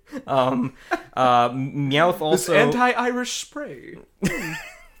 Meowth also... This anti-Irish spray.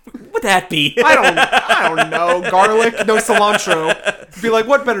 What would that be? I don't know. Garlic, no cilantro. Be like,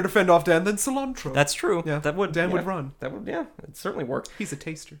 what better to fend off Dan than cilantro? That's true. Yeah, Dan would run. That would, it'd certainly work. He's a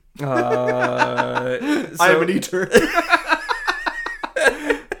taster. I am an eater.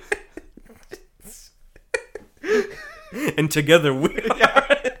 And together we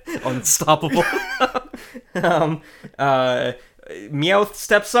are unstoppable. Meowth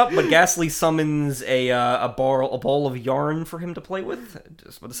steps up, but Ghastly summons a ball of yarn for him to play with.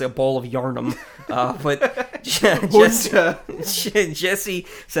 Just about to say a ball of yarnum. But Jesse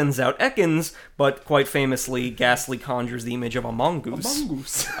sends out Ekans, but quite famously, Ghastly conjures the image of a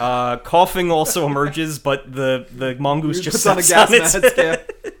mongoose. Coughing also emerges, but the mongoose just puts sits on a on gas its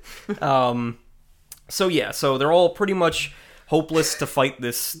mask. So they're all pretty much hopeless to fight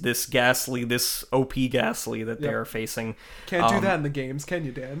this Ghastly, this OP Ghastly that they're facing. Can't do that in the games, can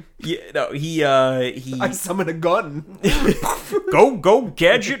you, Dan? Yeah, no, he I summon a gun. go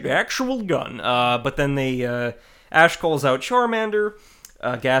gadget actual gun. But then Ash calls out Charmander.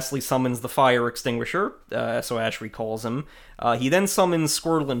 Ghastly summons the fire extinguisher, so Ash recalls him. He then summons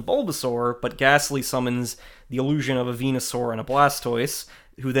Squirtle and Bulbasaur, but Ghastly summons the illusion of a Venusaur and a Blastoise,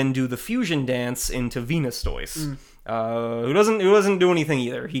 who then do the fusion dance into Venustoise. Who doesn't do anything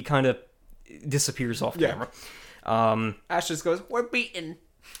either. He kind of disappears off camera. Ash just goes, "We're beaten."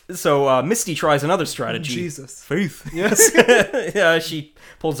 So Misty tries another strategy. Jesus. Faith. Yes. She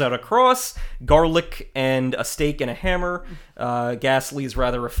pulls out a cross, garlic, and a stake and a hammer. Ghastly is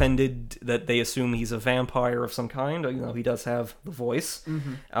rather offended that they assume he's a vampire of some kind. You know, he does have the voice.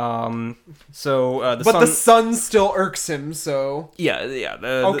 Mm-hmm. The sun still irks him, so... Yeah.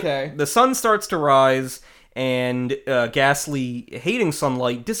 Okay. The sun starts to rise, and Ghastly, hating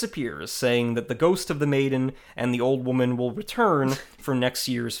sunlight, disappears, saying that the ghost of the maiden and the old woman will return for next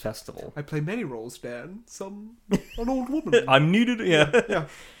year's festival. I play many roles, Dan. An old woman. I'm needed. Yeah. Yeah.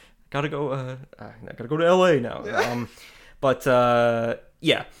 Gotta go. I gotta go to LA now.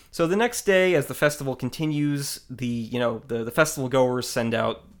 Yeah. So the next day, as the festival continues, the festival goers send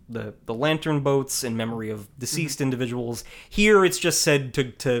out the lantern boats in memory of deceased individuals. Here, it's just said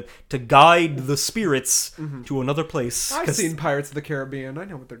to guide the spirits to another place. I've seen Pirates of the Caribbean. I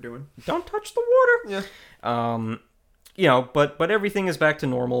know what they're doing. Don't touch the water. Yeah. But everything is back to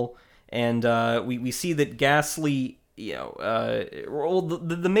normal, and we see that Ghastly,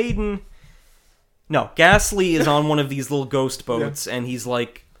 the maiden. No, Ghastly is on one of these little ghost boats, and he's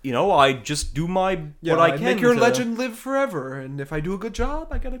like, I just do what I can. Make your legend live forever, and if I do a good job,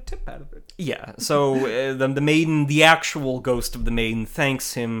 I get a tip out of it. Yeah, so the maiden, the actual ghost of the maiden,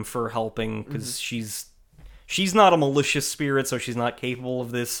 thanks him for helping, because she's not a malicious spirit, so she's not capable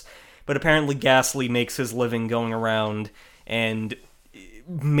of this, but apparently Ghastly makes his living going around and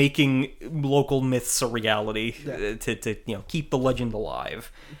making local myths a reality to keep the legend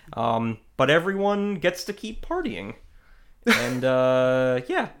alive. But everyone gets to keep partying. And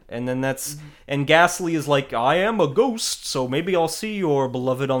and then and Ghastly is like, I am a ghost, so maybe I'll see your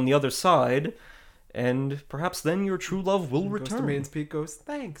beloved on the other side, and perhaps then your true love will return. Ghost of Maiden's Peak goes,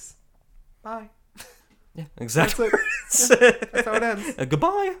 thanks, bye. Yeah, exactly. That's how it ends.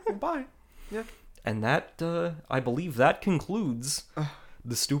 Goodbye. Goodbye. Yeah. And that, I believe that concludes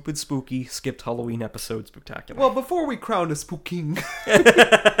the Stupid Spooky Skipped Halloween episode spectacular. Well, before we crown a spooking,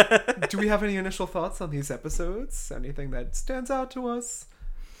 do we have any initial thoughts on these episodes? Anything that stands out to us?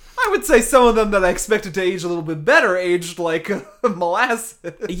 I would say some of them that I expected to age a little bit better aged like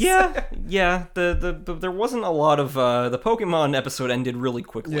molasses. Yeah. There wasn't a lot of the Pokemon episode ended really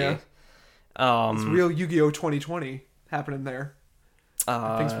quickly. Yeah. It's real Yu-Gi-Oh 2020 happening there.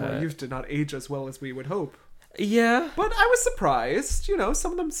 Things from our youth did not age as well as we would hope. Yeah. But I was surprised.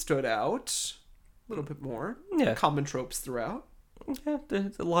 Some of them stood out a little bit more. Yeah. Common tropes throughout. Yeah,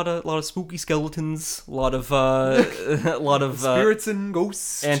 there's a lot of spooky skeletons, a lot of spirits and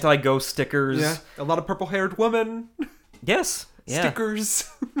ghosts, anti-ghost stickers. Yeah, a lot of purple-haired women. Yes, yeah. Stickers.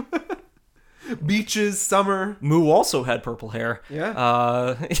 Beaches, summer. Moo also had purple hair.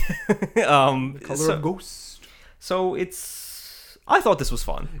 Yeah. Color of ghost. So I thought this was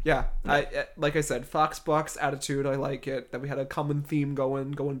fun. Yeah, like I said, Foxbox attitude. I like it that we had a common theme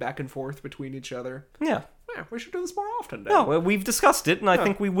going back and forth between each other. Yeah. Yeah, we should do this more often. Dan. No, we've discussed it, and I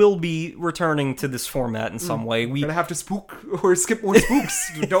think we will be returning to this format in some way. We're gonna have to spook or skip more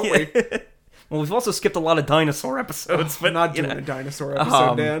spooks, don't we? Well, we've also skipped a lot of dinosaur episodes, but not doing a dinosaur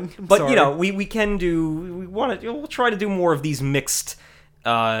episode, Dan. Sorry. we can do. We'll try to do more of these mixed,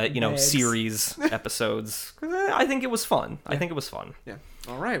 series episodes. I think it was fun. Yeah. I think it was fun. Yeah.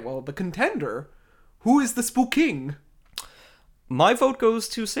 All right. Well, the contender. Who is the spooking? My vote goes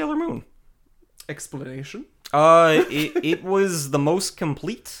to Sailor Moon. Explanation? It was the most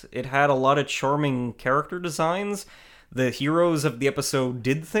complete. It had a lot of charming character designs. The heroes of the episode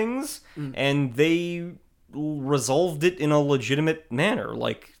did things, and they resolved it in a legitimate manner.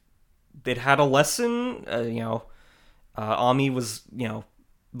 Like, it had a lesson. Ami was, the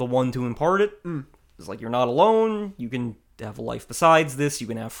one to impart it. It's like, you're not alone. You can have a life besides this. You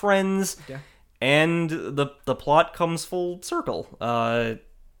can have friends. Yeah. And the plot comes full circle.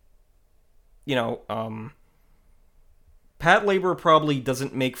 Patlabor probably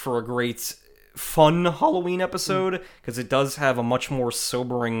doesn't make for a great fun Halloween episode because it does have a much more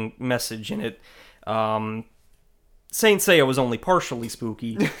sobering message in it. Saint Seiya was only partially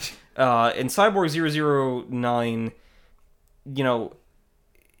spooky. And Cyborg 009,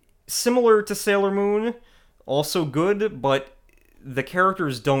 similar to Sailor Moon, also good, but the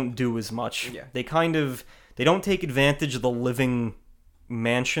characters don't do as much. Yeah. They don't take advantage of the living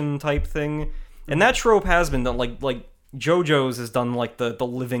mansion type thing. And that trope has been done, like JoJo's has done like the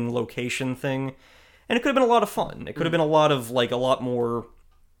living location thing. And it could have been a lot of fun. It could have been a lot more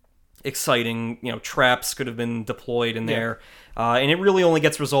exciting, traps could have been deployed in there. And it really only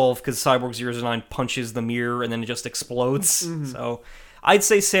gets resolved because Cyborg 009 punches the mirror and then it just explodes. So I'd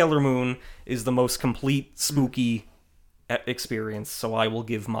say Sailor Moon is the most complete spooky experience, so I will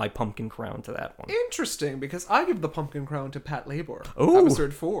give my pumpkin crown to that one. Interesting, because I give the pumpkin crown to Pat Labor. Ooh.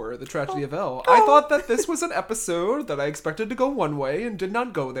 Episode 4, The Tragedy of Elle. I thought that this was an episode that I expected to go one way and did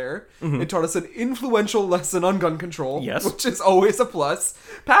not go there. It taught us an influential lesson on gun control, Yes. which is always a plus.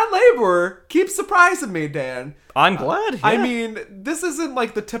 Pat Labor keeps surprising me, Dan. I'm glad. I yeah. mean, this isn't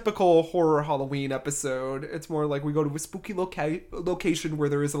like the typical horror Halloween episode. It's more like we go to a spooky location where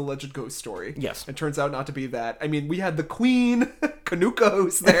there is an alleged ghost story. Yes. It turns out not to be that. I mean, we had the Queen, Kanuka,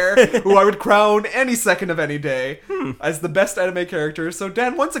 who's there, who I would crown any second of any day as the best anime character. So,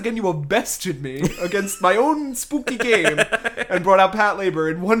 Dan, once again, you have bested me against my own spooky game and brought out Pat Labor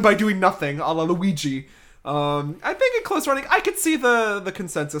and won by doing nothing, a la Luigi. I think in close running, I could see the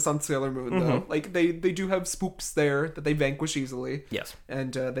consensus on Sailor Moon, though. Like, they do have spooks there that they vanquish easily. Yes.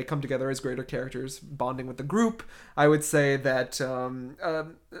 And they come together as greater characters, bonding with the group. I would say that,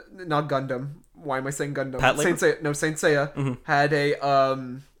 not Gundam. Why am I saying Gundam? Pat Labor? Saint Seiya had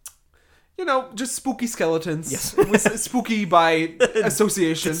a, just spooky skeletons. Yes. It was spooky by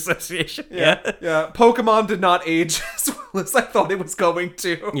association. Association. Yeah. Pokemon did not age as well as I thought it was going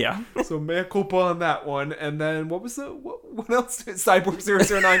to. Yeah. So mea culpa on that one. And then what was what else? Cyborg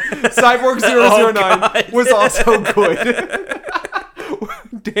 009. Cyborg 009 was also good.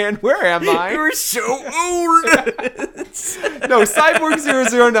 Dan, where am I? You're so old. No,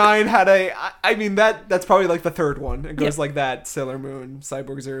 Cyborg 009 had I mean, that's probably like the third one. It goes like that. Sailor Moon,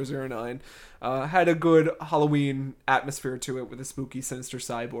 Cyborg 009. Had a good Halloween atmosphere to it with a spooky, sinister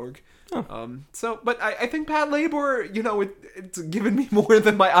cyborg. But I think Pat Labor, it's given me more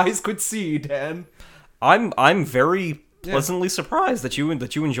than my eyes could see, Dan. I'm very pleasantly surprised that you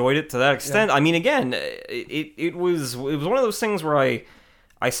enjoyed it to that extent. Yeah. I mean, again, it was one of those things where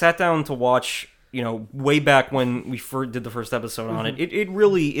I sat down to watch, way back when we did the first episode on it. It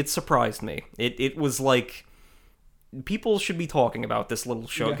really surprised me. It was like, people should be talking about this little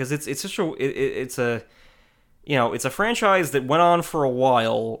show because it's a franchise that went on for a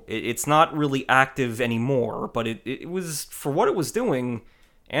while. It's not really active anymore, but it was, for what it was doing,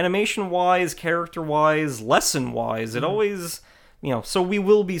 animation-wise, character-wise, lesson-wise, it always, so we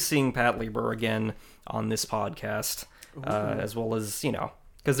will be seeing Pat Labor again on this podcast, as well as,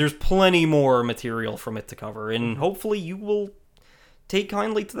 because there's plenty more material from it to cover, and hopefully you will take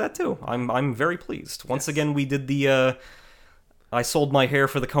kindly to that too. I'm very pleased. Once again, we did the I sold my hair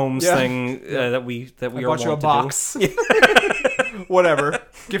for the combs thing that we I are bought you a wont box. to do. Whatever.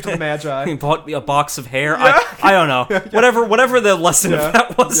 Gift of the Magi. He bought me a box of hair. I don't know. Whatever the lesson of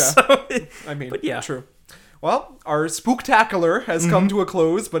that was. Yeah. So, I mean, but yeah. True. Well, our spooktacular has come to a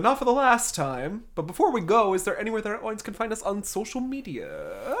close, but not for the last time. But before we go, is there anywhere that our audience can find us on social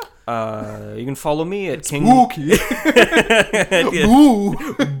media? You can follow me at King. Spooky. At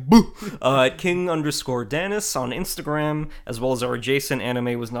King_Danis on Instagram, as well as our adjacent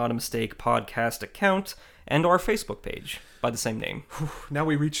Anime Was Not a Mistake podcast account, and our Facebook page by the same name. Now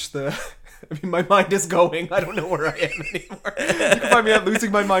we reach the... I mean, my mind is going. I don't know where I am anymore. You can find me at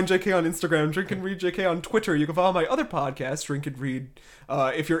Losing My Mind JK on Instagram, Drink and Read JK on Twitter. You can follow my other podcast, Drink and Read.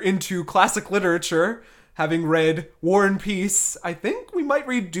 If you're into classic literature, having read War and Peace, I think we might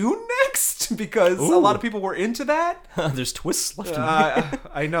read Dune next, because a lot of people were into that. There's twists left in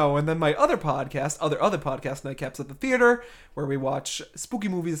I know. And then my other podcast, other podcast, Nightcaps at the Theater, where we watch spooky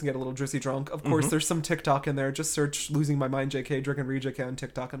movies and get a little drizzy drunk. Of course, there's some TikTok in there. Just search Losing My Mind JK, Drink and Read JK on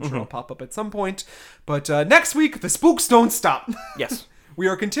TikTok. I'm sure it'll pop up at some point. But next week, the spooks don't stop. Yes. We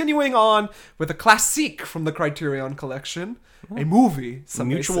are continuing on with a classique from the Criterion Collection. A movie, some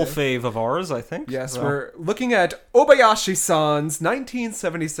mutual fave of ours, I think. Yes, we're looking at Obayashi-san's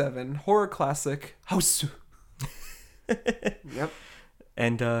 1977 horror classic, House. Yep.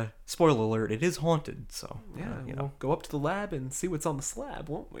 And, spoiler alert, it is haunted, so... We'll go up to the lab and see what's on the slab,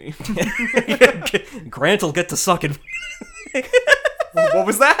 won't we? Grant will get to suck it. What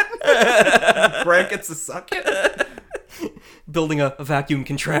was that? Grant gets to suck it? Building a vacuum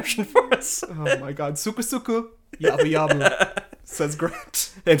contraption for us. Oh my god, suku suku, yabu yabu, says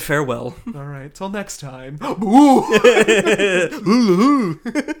Grant. And farewell. Alright, till next time. Ooh.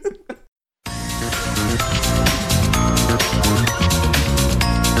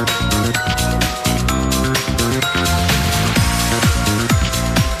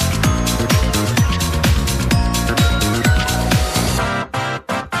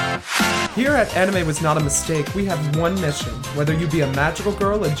 Here at Anime Was Not a Mistake, we have one mission. Whether you be a magical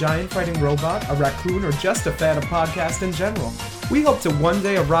girl, a giant fighting robot, a raccoon, or just a fan of podcasts in general, we hope to one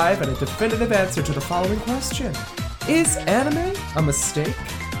day arrive at a definitive answer to the following question. Is anime a mistake?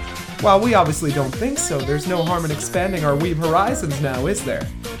 While we obviously don't think so, there's no harm in expanding our weeb horizons now, is there?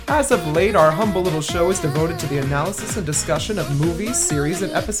 As of late, our humble little show is devoted to the analysis and discussion of movies, series,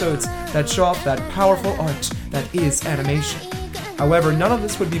 and episodes that show off that powerful art that is animation. However, none of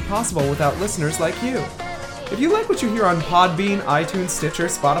this would be possible without listeners like you. If you like what you hear on Podbean, iTunes, Stitcher,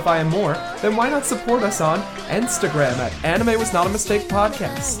 Spotify, and more, then why not support us on Instagram at Anime Was Not a Mistake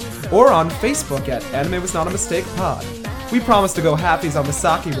Podcast, or on Facebook at Anime Was Not a Mistake Pod. We promise to go halfies on the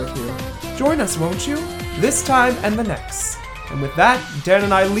sake with you. Join us, won't you? This time and the next. And with that, Dan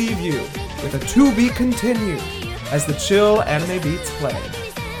and I leave you with a to be continued as the chill anime beats play.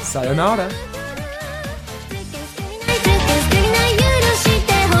 Sayonara.